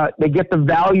 They get the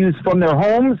values from their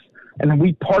homes, and then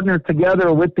we partner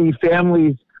together with the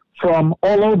families from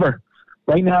all over.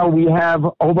 Right now, we have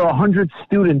over 100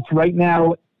 students right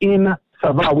now in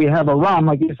Sava. We have a Ram,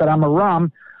 like you said, I'm a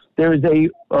Ram. There is a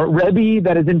Rebbe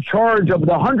that is in charge of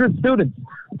the 100 students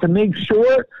to make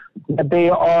sure that they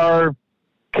are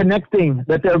connecting,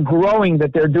 that they're growing,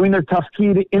 that they're doing their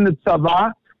tafkid in the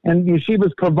tzava, and yeshiva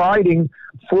is providing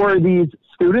for these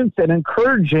students and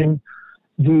encouraging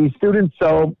the students.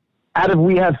 So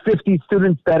we have 50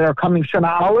 students that are coming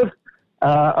Shana Aleph,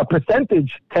 a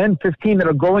percentage, 10, 15 that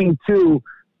are going to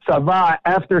tzava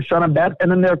after Shana Bet,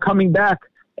 and then they're coming back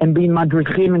and being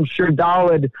madrichim and Shir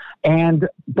Daled, and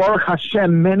Baruch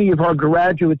Hashem, many of our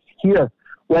graduates here,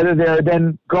 whether they're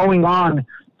then going on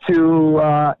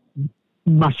to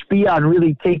mashpia and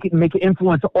really make an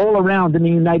influence all around in the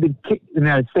United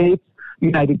States,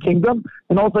 United Kingdom,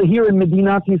 and also here in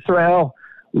Medinat Yisrael,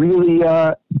 really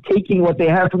taking what they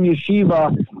have from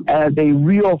yeshiva as a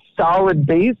real solid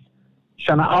base,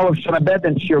 Shana Aleph, Shana Bet,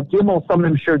 and Shir Gimel, some of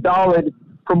them Shir Daled,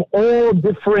 from all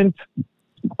different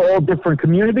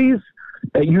communities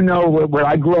that where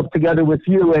I grew up together with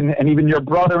you and even your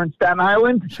brother in Staten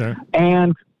Island. Sure.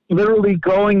 And literally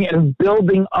going and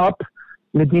building up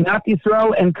Medinat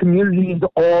Yisrael and communities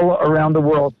all around the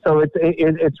world. So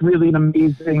it's really an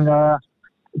amazing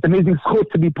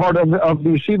zchut to be part of the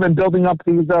yeshiva and building up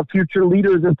these future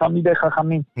leaders in Talmidei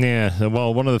Chachamim. Yeah,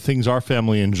 well, one of the things our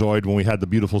family enjoyed when we had the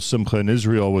beautiful Simcha in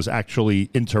Israel was actually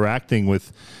interacting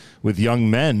with young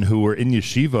men who were in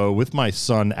yeshiva with my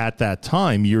son at that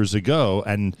time years ago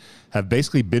and have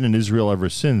basically been in Israel ever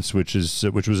since, which was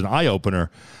an eye-opener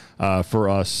for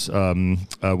us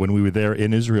when we were there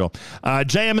in Israel.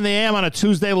 JM in the AM on a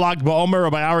Tuesday, Lag BaOmer.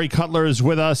 Rabbi Ari Cutler is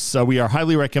with us. We are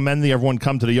highly recommending everyone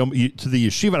come to the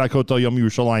Yeshiva Hakotel Yom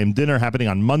Yerushalayim dinner happening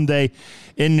on Monday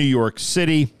in New York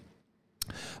City.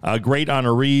 Great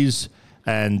honorees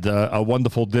and a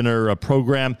wonderful dinner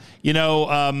program.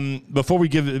 Before we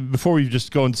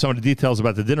just go into some of the details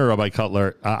about the dinner, Rabbi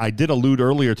Cutler, I did allude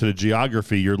earlier to the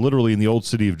geography. You're literally in the old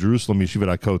city of Jerusalem,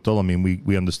 Yeshiva Hakotel. I mean,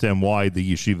 we understand why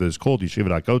the yeshiva is called Yeshiva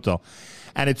Hakotel.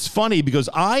 And it's funny because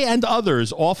I and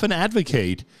others often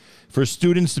advocate for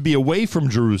students to be away from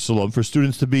Jerusalem, for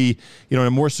students to be, in a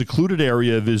more secluded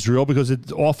area of Israel, because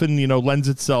it often, lends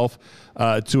itself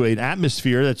to an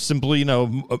atmosphere that's simply,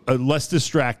 less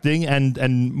distracting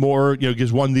and more,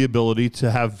 gives one the ability to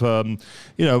have,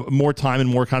 more time and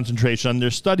more concentration on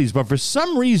their studies. But for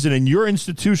some reason in your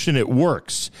institution, it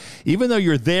works. Even though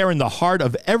you're there in the heart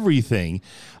of everything,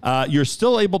 you're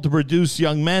still able to produce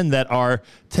young men that are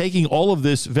taking all of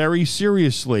this very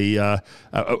seriously. How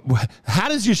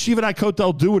does Yeshiva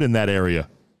Hakotel do it in that area?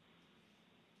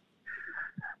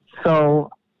 So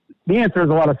the answer is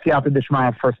a lot of siyata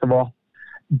d'shmaya, first of all.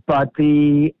 But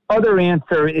the other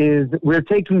answer is we're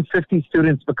taking 50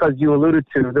 students because you alluded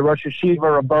to the Rosh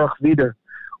Yeshiva, Baruch Vider,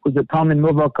 who's a Talmid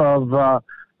Muvak of Rav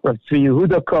Tzvi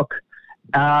Yehuda Kook,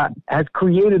 has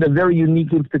created a very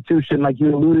unique institution, like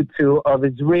you alluded to, of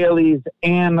Israelis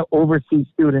and overseas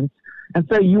students, and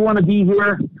say, you want to be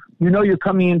here, you're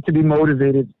coming in to be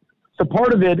motivated. So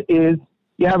part of it is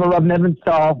you have a Rav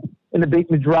Nebenzahl in the Beit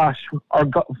Midrash, or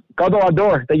Gadol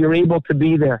Ador, that you're able to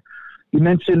be there. You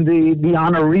mentioned the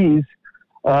honorees,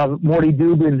 Morty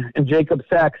Dubin and Jacob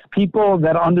Sachs, people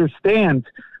that understand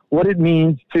what it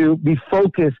means to be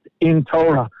focused in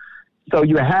Torah. So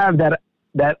you have that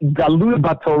Galut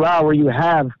BaTorah, where you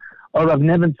have Rav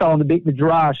Nebenzahl in the Beit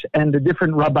Midrash and the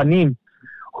different Rabbanim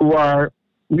who are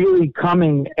really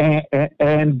coming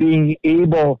and being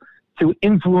able to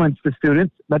influence the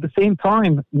students, but at the same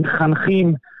time,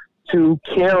 Mechanchim to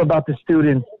care about the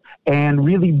students and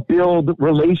really build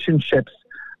relationships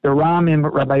the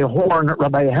Ramim, Rabbi Horn,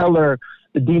 Rabbi Heller,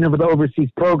 the Dean of the Overseas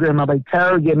Program, Rabbi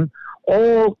Tarragon,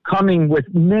 all coming with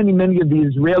many, many of the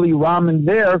Israeli Ramim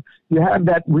there. You have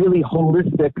that really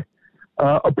holistic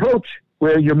approach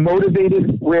where you're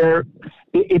motivated, where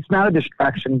it's not a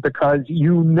distraction, because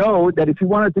you know that if you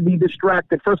wanted to be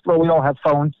distracted, first of all, we all have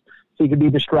phones, so you can be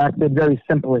distracted very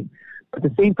simply. But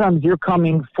at the same time, you're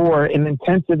coming for an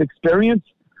intensive experience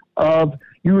of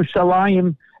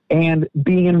Yerushalayim and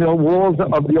being in the walls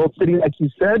of the old city, like you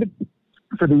said,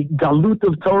 for the galut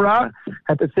of Torah.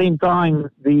 At the same time,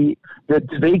 the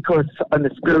dveikos and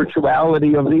the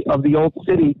spirituality of the old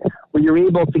city, where you're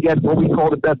able to get what we call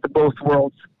the best of both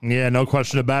worlds. Yeah, no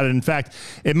question about it. In fact,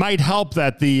 it might help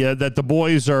that the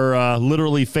boys are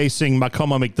literally facing Makom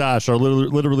HaMikdash, or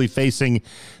literally facing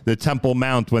the Temple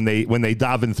Mount when they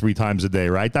daven 3 times a day,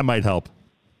 right? That might help.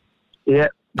 Yeah,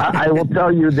 I will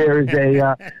tell you, there's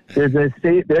a sefer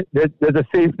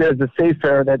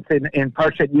that's in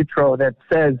Parshat Yitro that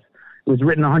says, it was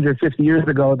written 150 years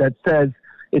ago, that says,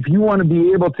 if you want to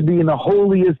be able to be in the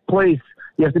holiest place,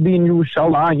 you have to be in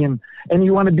Yerushalayim, and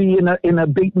you want to be in a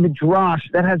Beit Midrash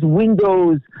that has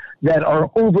windows that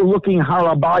are overlooking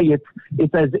Har HaBayit.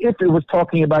 It's as if it was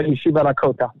talking about Yeshiva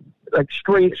Lakota, like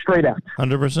straight out.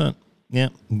 100%. Yeah,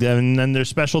 and then there's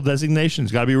special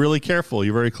designations. Got to be really careful.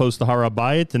 You're very close to Har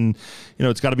HaBayit, and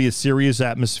it's got to be a serious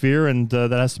atmosphere, and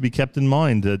that has to be kept in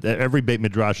mind. Every Beit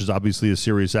Midrash is obviously a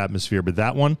serious atmosphere, but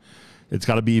that one, it's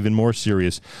got to be even more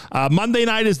serious. Monday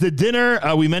night is the dinner.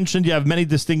 We mentioned you have many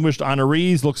distinguished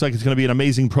honorees. Looks like it's going to be an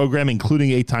amazing program, including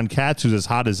Eitan Katz, who's as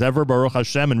hot as ever, Baruch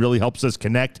Hashem, and really helps us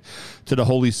connect to the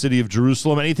holy city of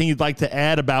Jerusalem. Anything you'd like to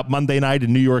add about Monday night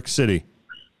in New York City?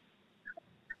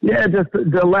 Yeah, just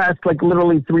the last,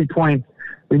 literally 3 points.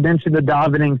 We mentioned the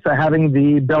davening, so having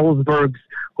the Bellsbergs,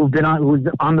 who's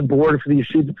on the board for the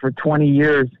yeshiva for 20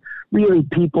 years, really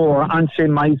people are Anshe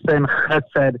Maisa and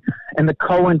Chesed, and the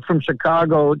Cohens from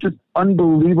Chicago, just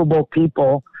unbelievable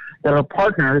people that are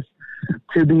partners,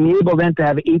 to be able then to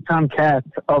have Eitan Katz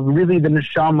of really the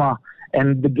neshama,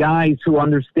 and the guys who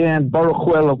understand Baruch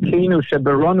Hu Elokeinu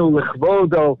sheberanu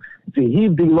lechvodo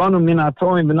v'hiv dilanu min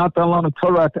hatoim v'natan lanu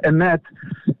Torah emet.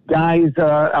 Guys,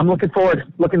 I'm looking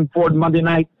forward Monday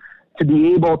night to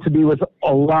be able to be with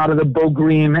a lot of the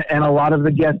Bogrim and a lot of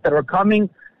the guests that are coming,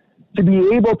 to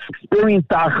be able to experience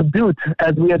the Achdut,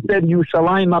 as we had said,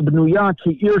 Yerushalayim Abnuya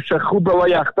ki ir shechuba lo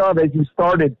yachtav, as you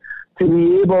started, to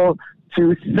be able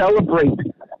to celebrate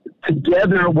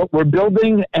together what we're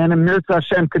building, and Amir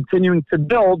Hashem continuing to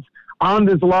build on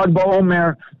this Lag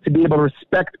BaOmer, to be able to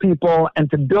respect people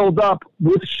and to build up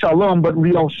with shalom, but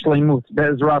real shleimut,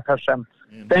 Be'ezrat Hashem.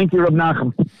 Thank you, Reb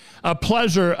Nachum. A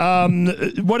pleasure.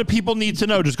 What do people need to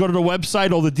know? Just go to the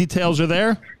website. All the details are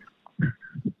there.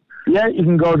 Yeah, you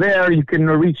can go there. You can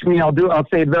reach me. I'll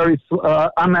say it very.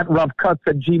 I'm at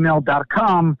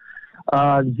ravkutz@gmail.com.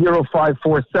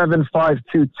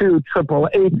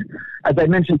 0547-522-888. As I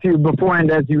mentioned to you before, and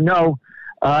as you know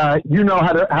how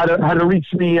to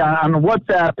reach me on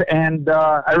WhatsApp. And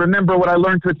I remember what I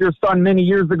learned with your son many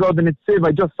years ago, the Nitziv.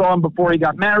 I just saw him before he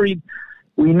got married.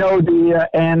 We know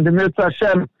and the Mirza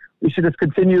Hashem, we should just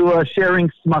continue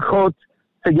sharing smachot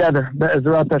together.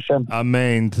 Be'ezrat Hashem.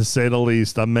 Amen, to say the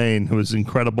least. Amen. It was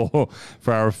incredible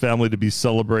for our family to be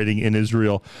celebrating in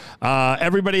Israel.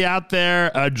 Everybody out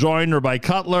there, join Rabbi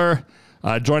Cutler.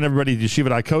 Join everybody at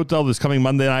Yeshivat HaKotel this coming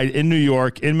Monday night in New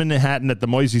York, in Manhattan at the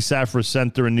Moisey Safra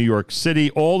Center in New York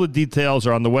City. All the details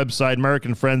are on the website,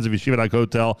 American Friends of Yeshivat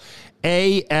HaKotel,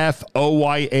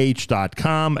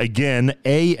 AFOYH.com. Again,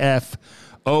 AFOYH.com.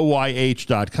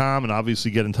 And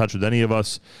obviously get in touch with any of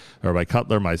us, or by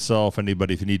Cutler, myself,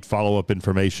 anybody, if you need follow-up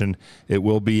information. It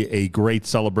will be a great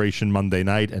celebration Monday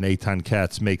night, and Eitan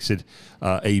Katz makes it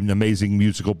an amazing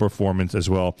musical performance as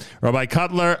well. Rabbi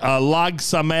Cutler, Lag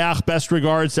Sameach, best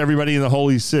regards to everybody in the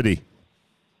Holy City.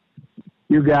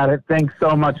 You got it. Thanks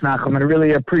so much, Nachum. I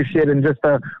really appreciate it. And just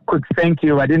a quick thank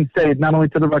you. I didn't say it not only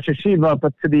to the Rosh Hashiva,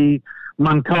 but to the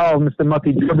Mankal, Mr.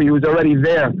 Mati Dubi, who's already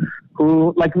there,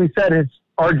 who, like we said,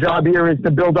 our job here is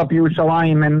to build up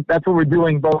Yerushalayim, and that's what we're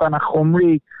doing, both on a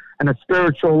chomri and a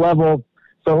spiritual level.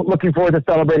 So looking forward to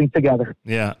celebrating together.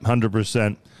 Yeah,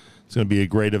 100%. It's going to be a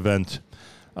great event.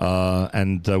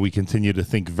 And we continue to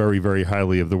think very, very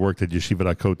highly of the work that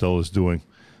Yeshivat HaKotel is doing.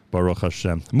 Baruch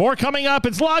Hashem. More coming up.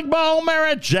 It's Lag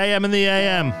BaOmer at JM in the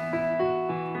AM.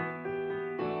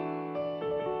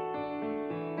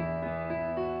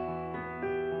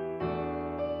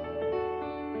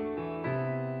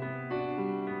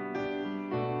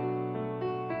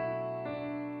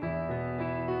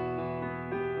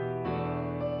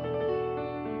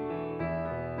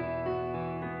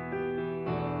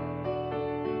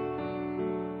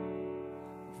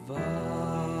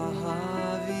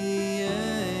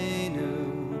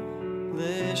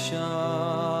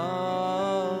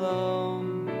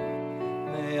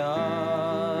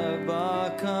 arba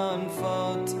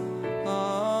kanfot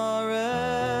haaretz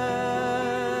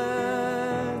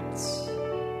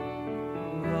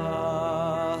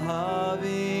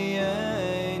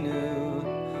v'havienu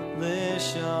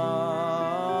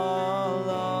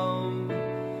l'shalom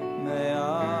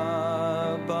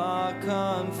me'arba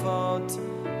kanfot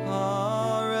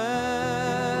haaretz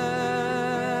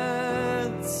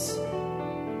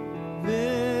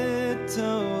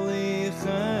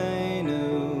v'tolichenu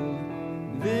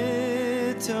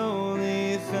v'tolichenu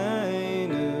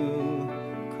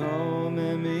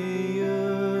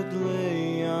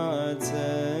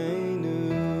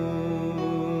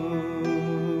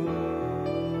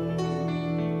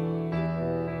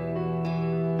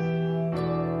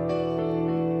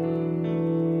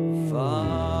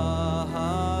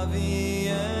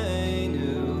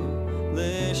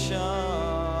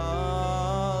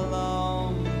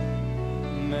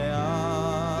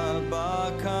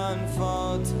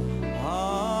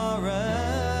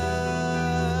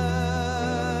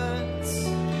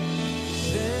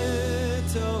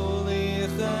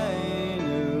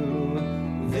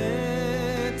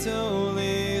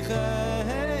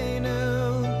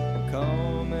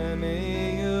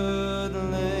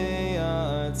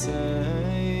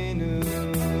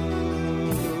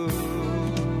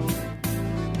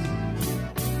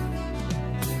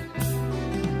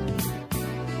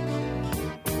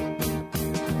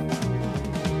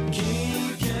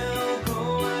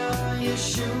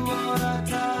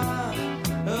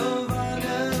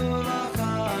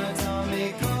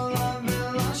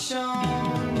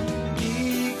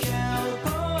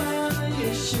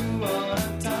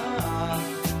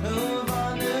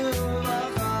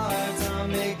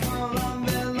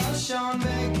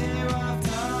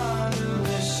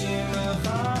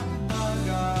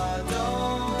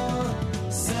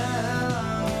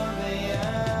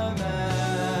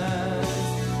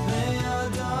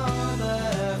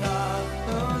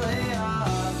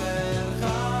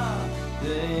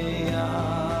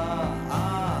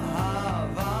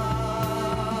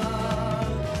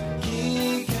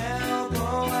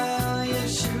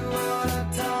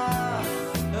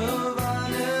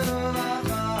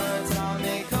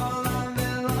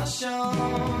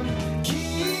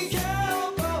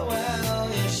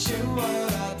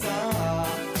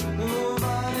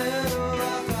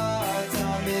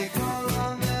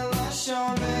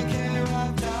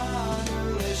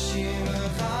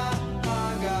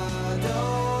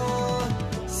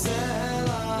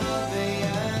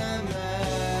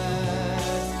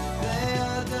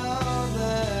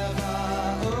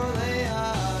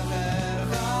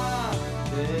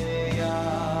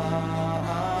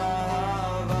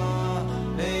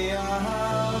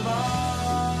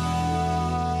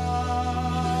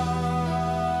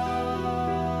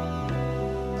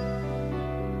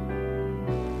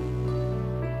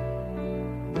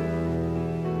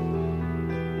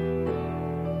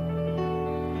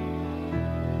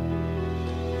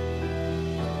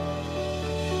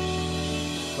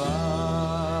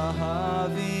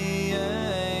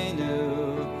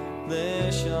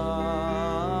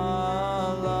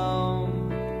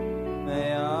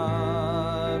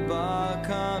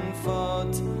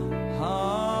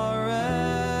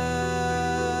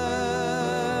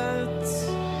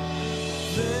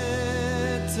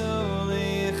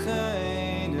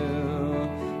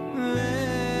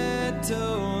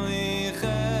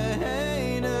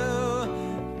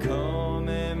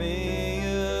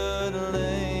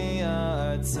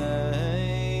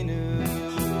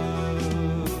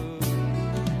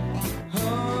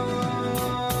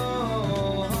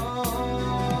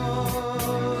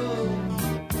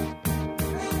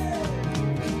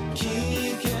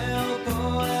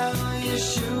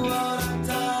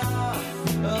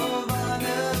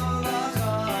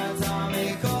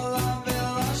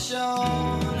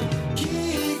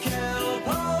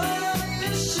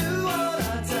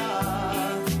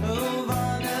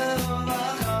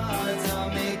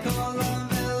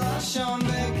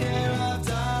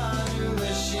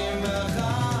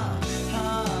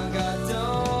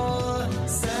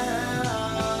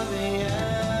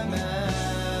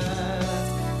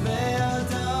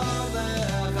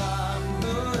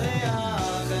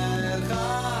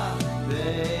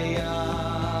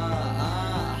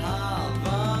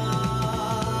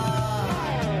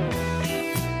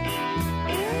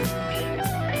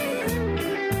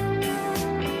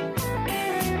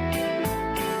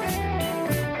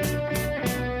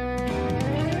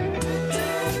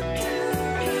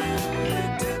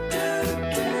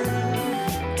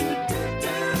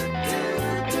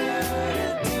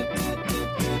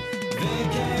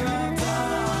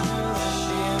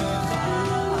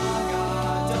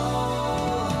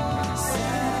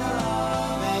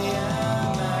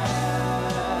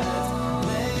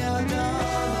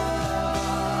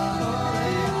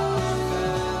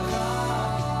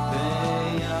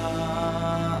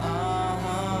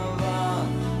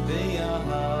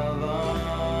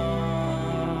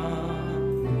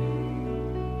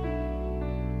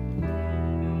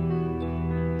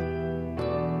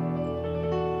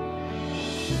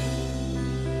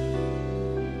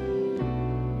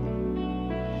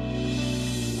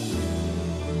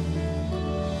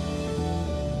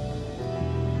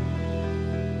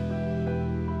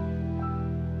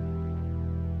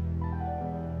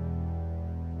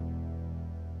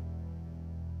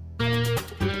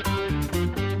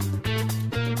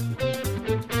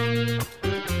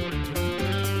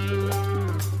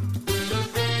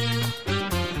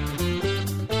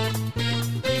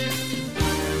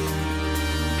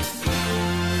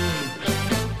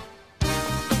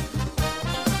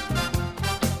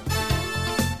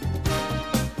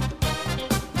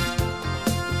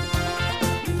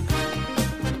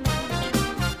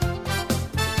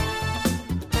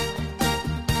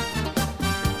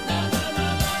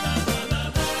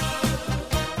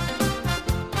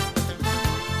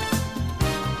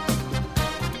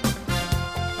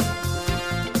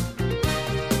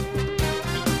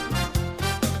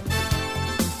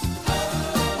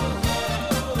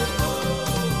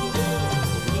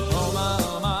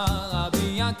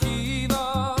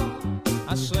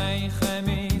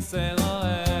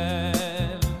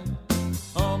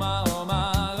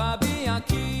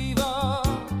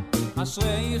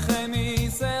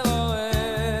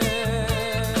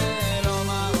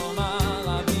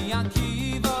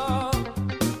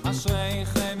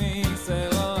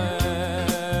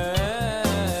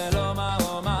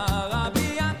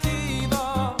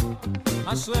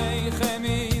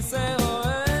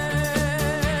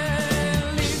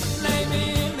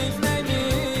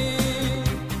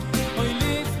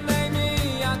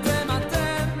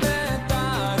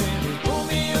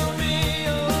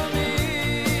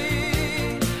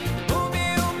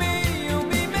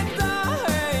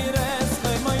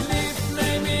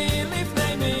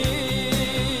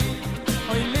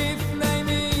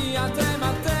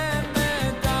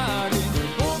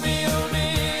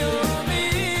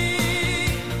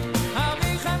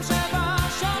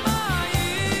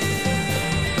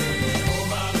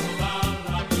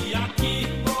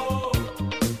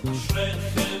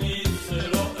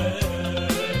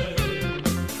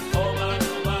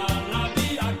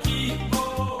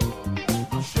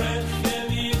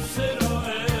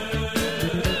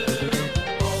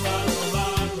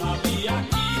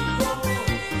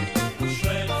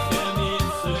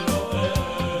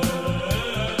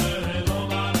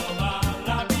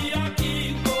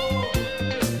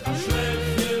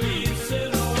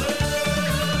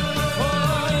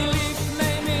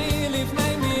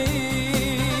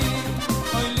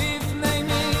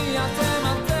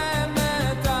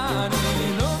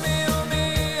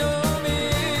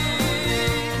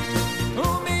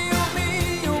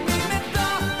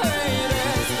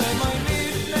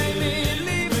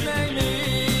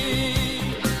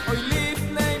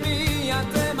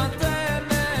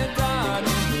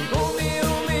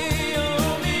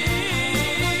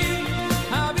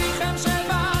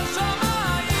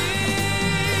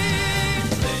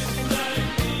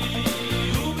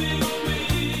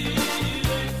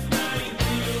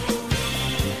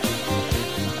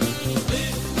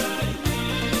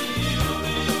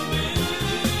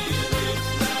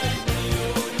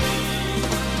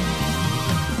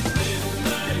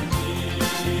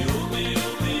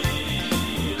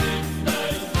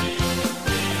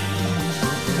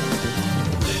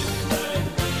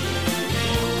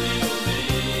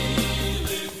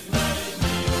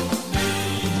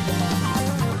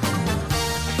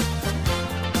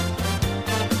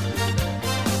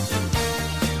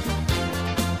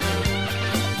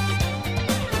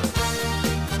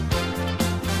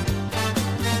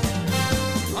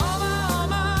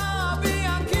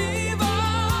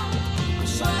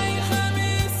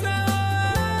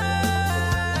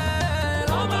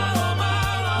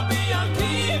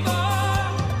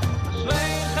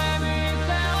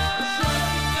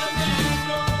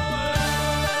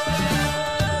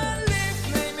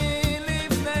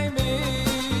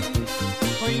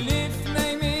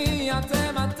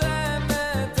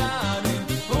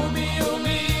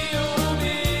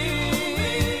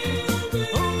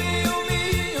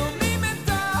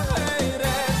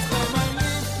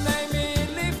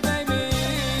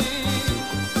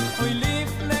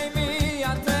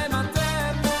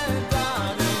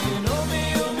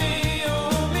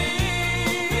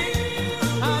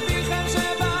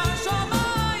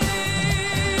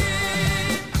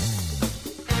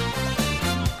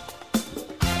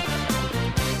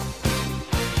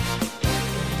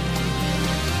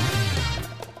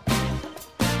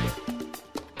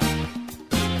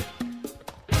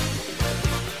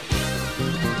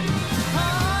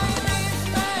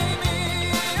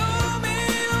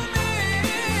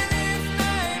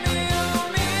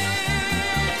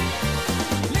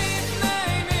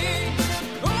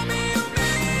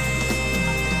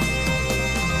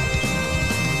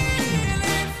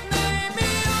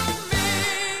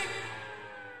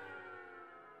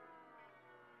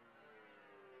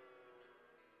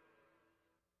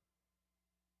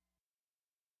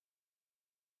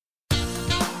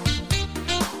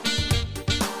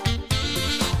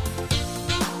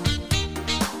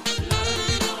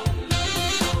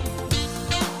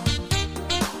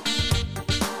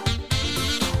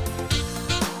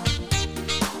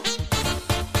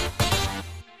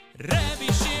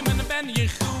ben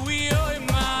Yechui oy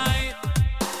mai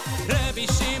Rabbi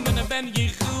Shimon ben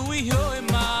Yechui oy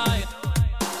mai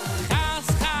Chas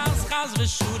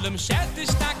v'shulem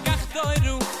shetish takach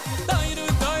toiru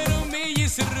mi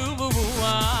yisru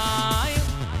v'vuay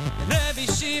Rabbi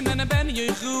Shimon ben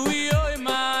Yechui oy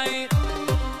mai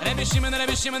Rabbi Shimon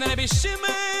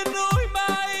oy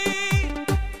mai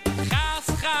Chas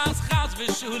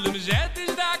v'shulem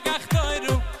shetish takach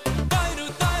toiru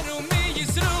mi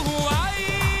yisru v'vuay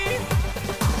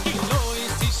Kilo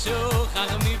isi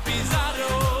shuchach mi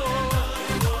pizarro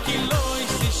Kilo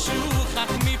isi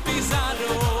shuchach mi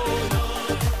pizarro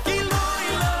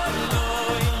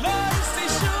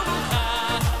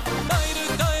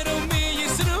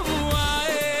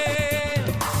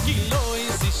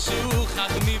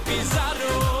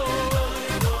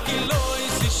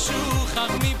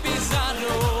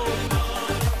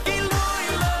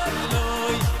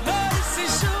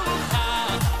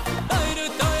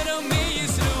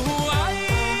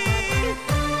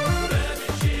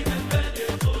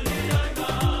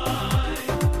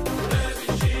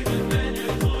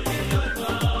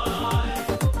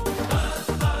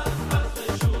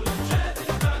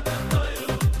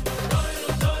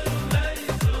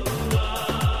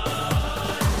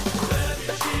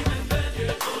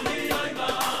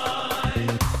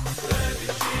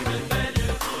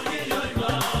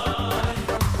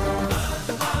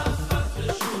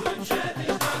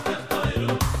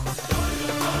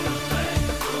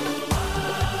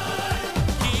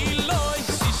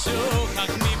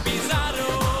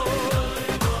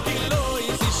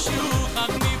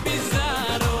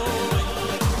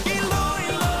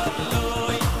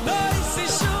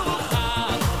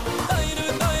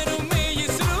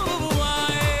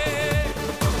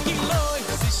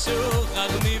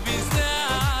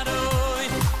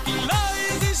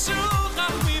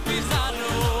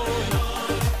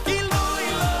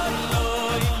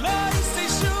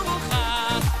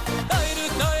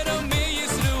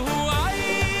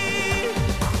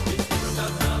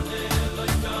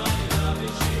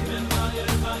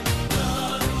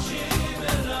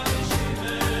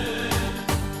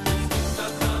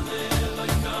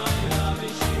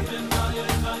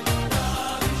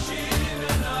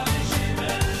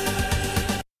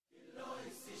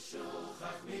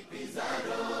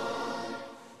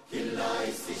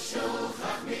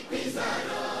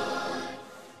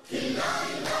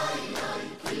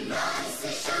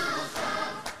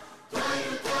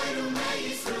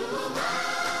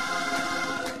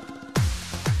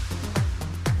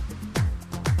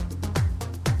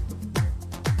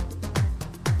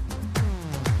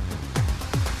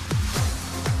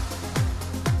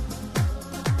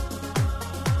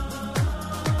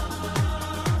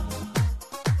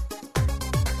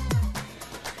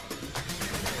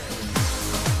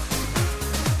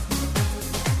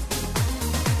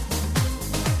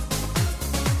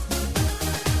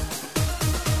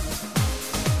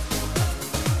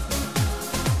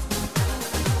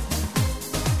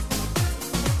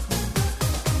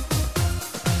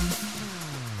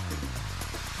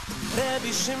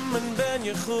Shimon ben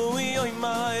Yechui oy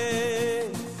mai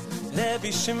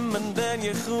Rabbi Shimon ben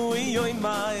Yechui oy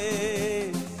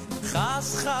mai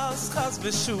Chas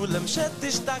v'shulem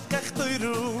shetish takach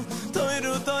toiru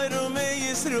me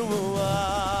yisru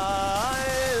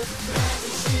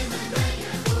Rabbi Shimon ben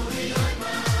Yechui oy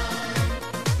mai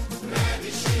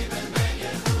Rabbi Shimon ben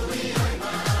Yechui oy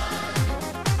mai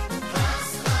Chas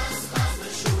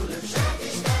v'shulem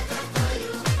shetish takach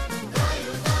toiru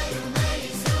me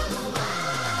yisru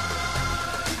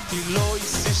Kilo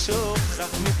isi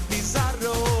shuchach mi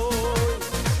pizarro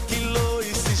Kilo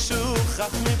isi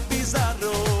shuchach mi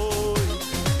pizarro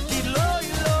Kilo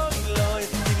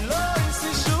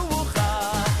isi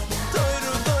shuchach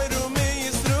Toiru mi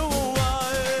yisru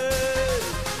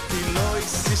Kilo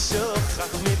isi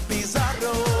shuchach mi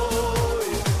pizarro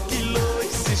Kilo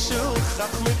isi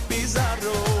shuchach mi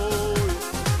pizarro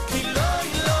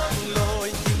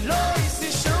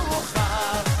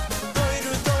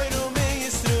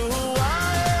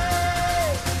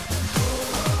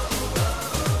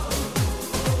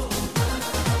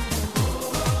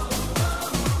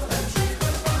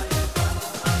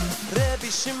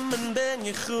Shimon ben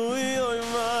Yechui oy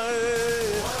mai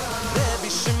Rabbi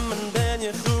Shimon ben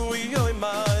Yechui oy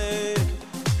mai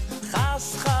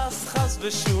Chas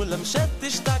v'shulem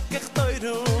shetish takach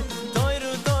toiru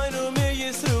mi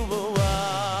yisru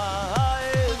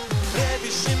Rabbi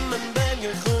Shimon ben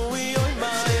Yechui oy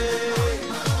mai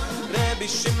Rabbi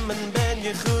Shimon ben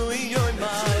Yechui oy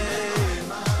mai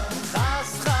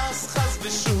Chas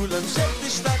v'shulem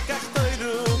shetish takach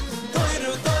toiru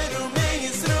mi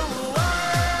yisru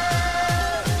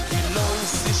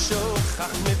Show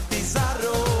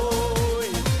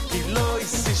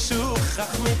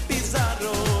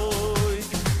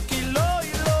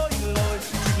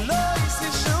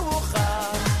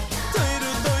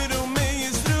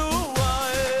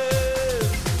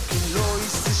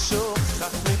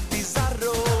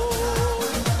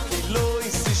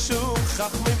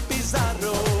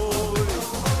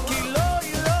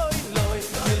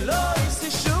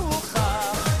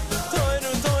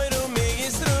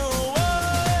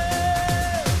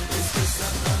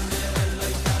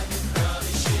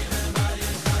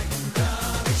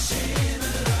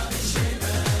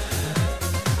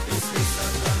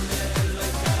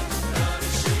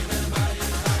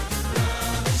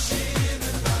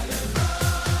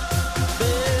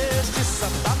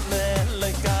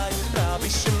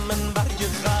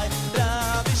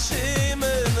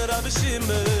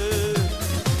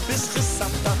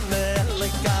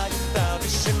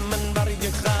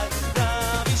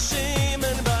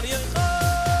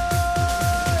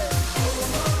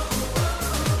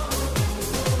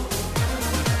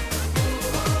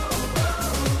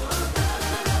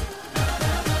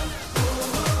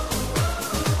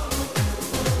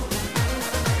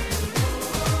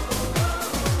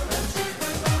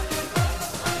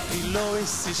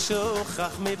si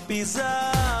shochach mi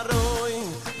pizaroi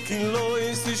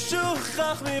Kiloi si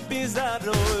shochach mi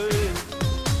pizaroi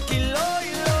Kiloi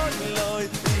loi loi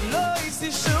Kiloi si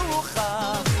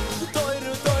shochach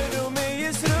Toiru toiru mi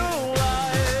Yisruel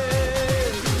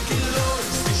Kiloi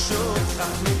si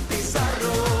shochach mi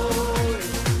pizaroi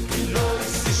Kiloi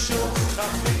si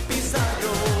shochach mi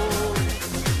pizaroi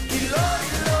Kiloi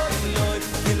loi loi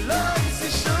Kiloi si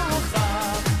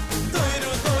shochach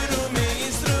Toiru toiru mi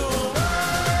Yisruel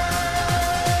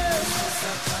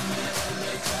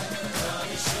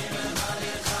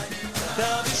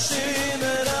Rabbi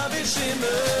Shimon, Rabbi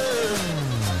Shimon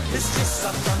It's just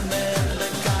Satan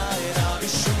Melekai Rabbi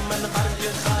Shimon Bar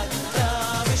Yochai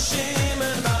Rabbi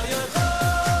Shimon Bar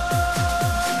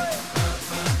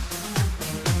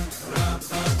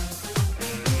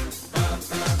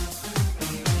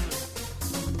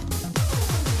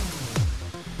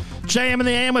JM in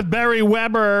the AM with Barry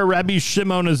Weber. Rabbi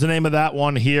Shimon is the name of that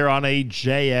one here on a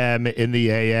JM in the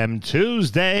AM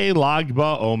Tuesday. Lag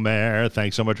BaOmer.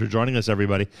 Thanks so much for joining us,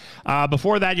 everybody.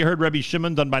 Before that, you heard Rabbi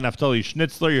Shimon done by Naftali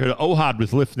Schnitzler. You heard Ohad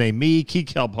with Lifnei Mi,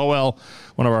 Kikel Poel,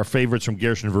 one of our favorites from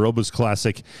Gershon Veroba's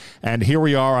classic. And here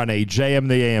we are on a JM in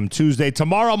the AM Tuesday.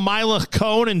 Tomorrow, Meilech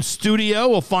Cohen in studio.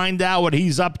 We'll find out what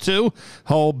he's up to.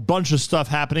 Whole bunch of stuff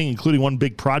happening, including one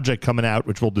big project coming out,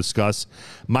 which we'll discuss.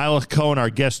 Meilech Cohen, our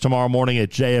guest tomorrow morning at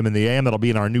JM in the AM. That'll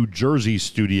be in our New Jersey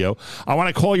studio. I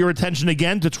want to call your attention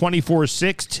again to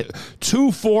 24/6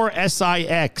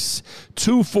 24SIX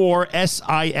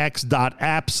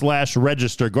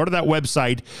 24SIX.app/register. Go to that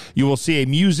website. You will see a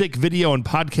music, video, and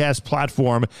podcast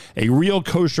platform, a real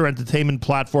kosher entertainment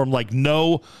platform like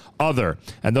no other.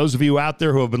 And those of you out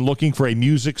there who have been looking for a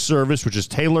music service which is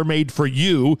tailor-made for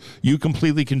you, you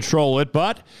completely control it,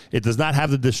 but it does not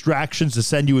have the distractions to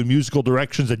send you in musical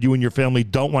directions that you and your family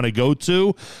don't want to go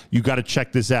to. You got to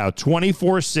check this out.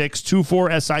 24/6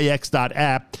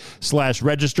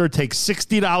 24SIX.app/register. Take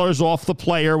 $60 off the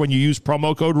player when you use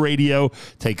promo code radio.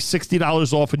 Take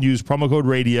 $60 off and use promo code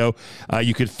radio.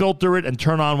 You could filter it and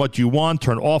turn on what you want,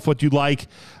 turn off what you like,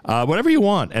 whatever you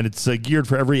want. And it's geared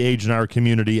for every age in our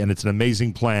community, and it's an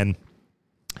amazing plan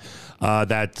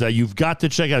that you've got to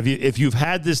check out. If you've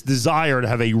had this desire to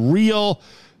have a real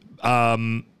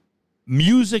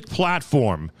music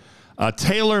platform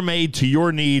tailor-made to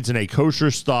your needs in a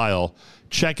kosher style,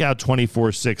 check out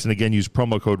 24/6. And again, use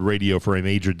promo code radio for a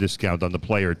major discount on the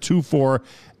player.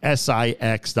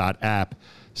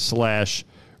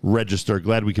 24SIX.app/register.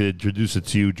 Glad we could introduce it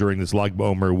to you during this Lag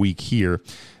BaOmer week here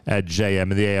at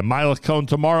JM in the AM. Meilech Cohen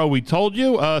tomorrow, we told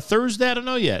you. Thursday, I don't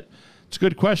know yet. It's a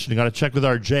good question. You got to check with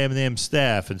our JM in the AM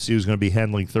staff and see who's going to be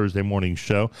handling Thursday morning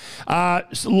show.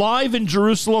 Live in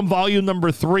Jerusalem, volume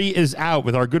number 3 is out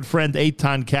with our good friend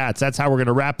Eitan Katz. That's how we're going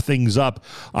to wrap things up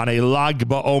on a Lag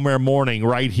BaOmer morning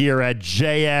right here at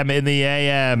JM in the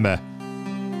AM.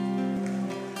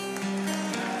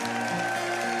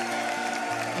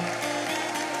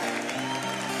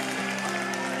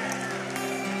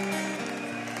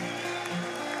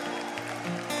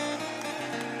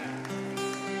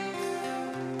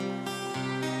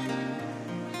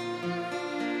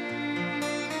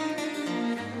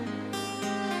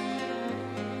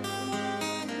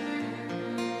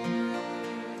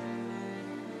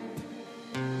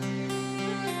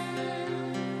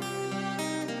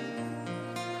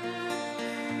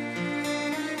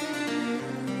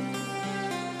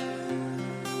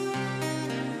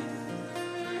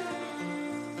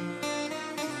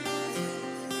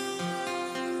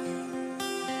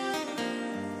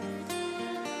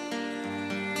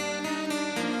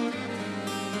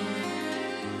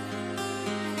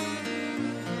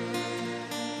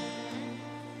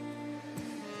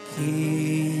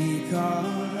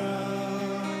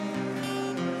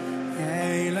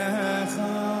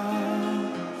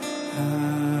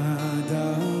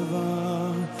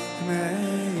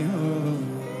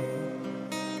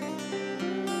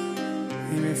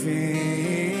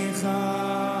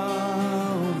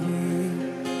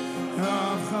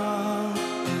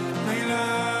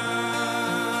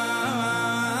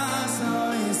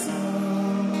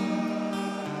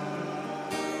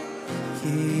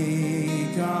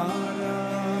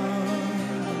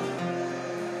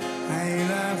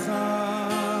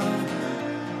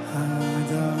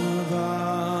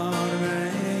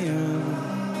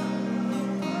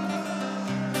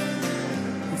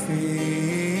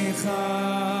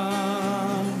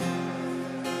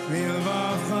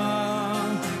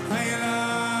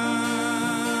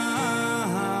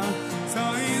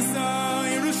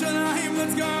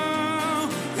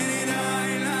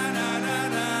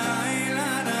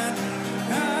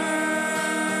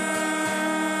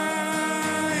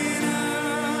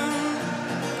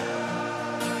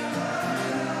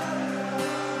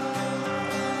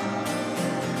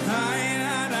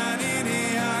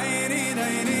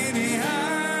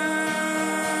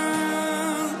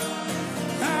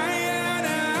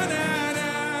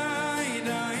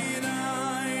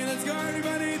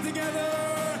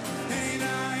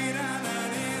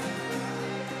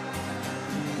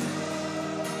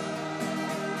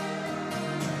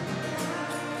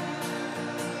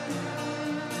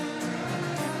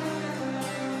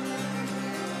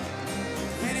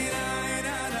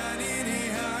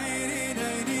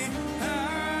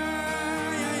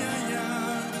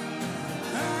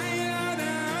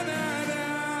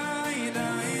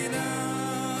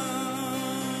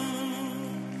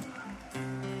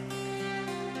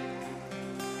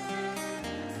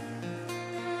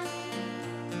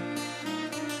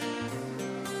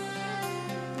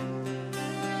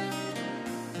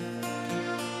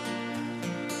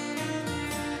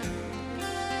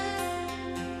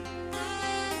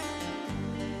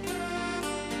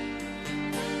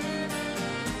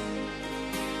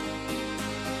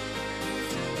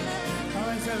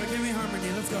 Feather, give me harmony.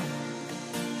 Let's go.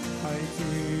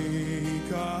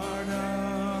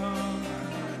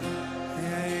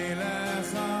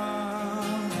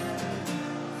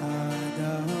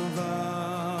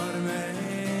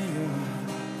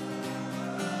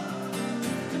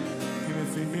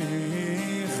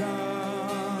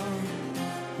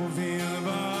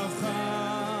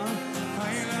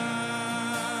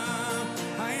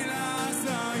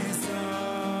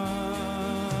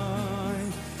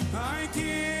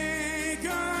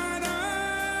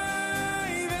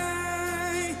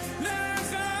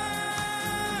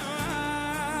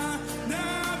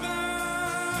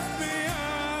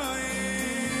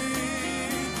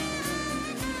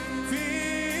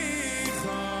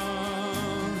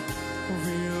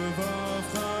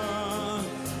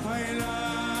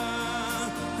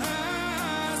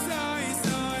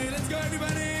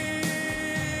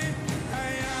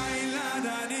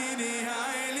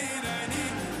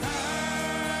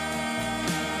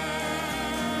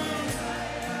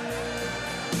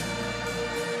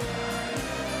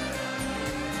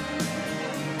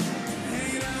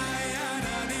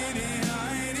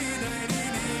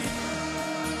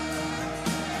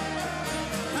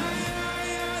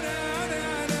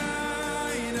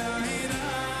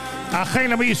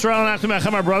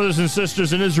 My brothers and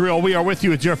sisters in Israel, we are with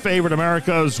you. It's your favorite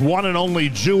America's one and only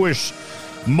Jewish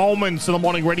Moments in the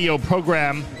Morning radio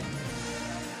program.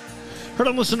 Heard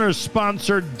on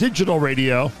listeners-sponsored digital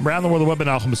radio around the world, the web at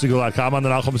NachumSegal.com, on the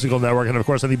Nachum Segal Network, and of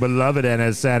course on the beloved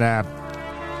NSN app.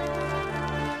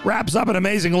 Wraps up an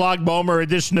amazing Log Bomer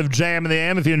edition of JM in the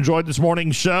AM. If you enjoyed this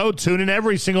morning's show, tune in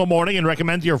every single morning and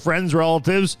recommend to your friends,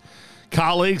 relatives,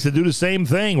 colleagues to do the same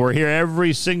thing. We're here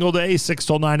every single day, 6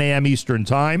 till 9 a.m. Eastern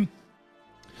Time.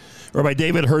 Rabbi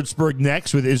David Hertzberg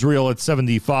next with Israel at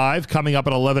 75. Coming up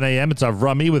at 11 a.m., it's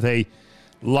Avrami with a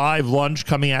live lunch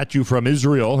coming at you from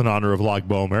Israel in honor of Lag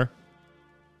Bomer.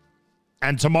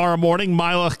 And tomorrow morning,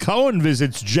 Milach Cohen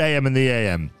visits JM in the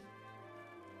AM.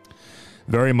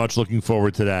 Very much looking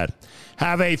forward to that.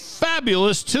 Have a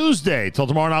fabulous Tuesday. Till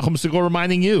tomorrow, Nachum Segal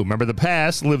reminding you, remember the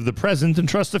past, live the present, and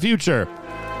trust the future.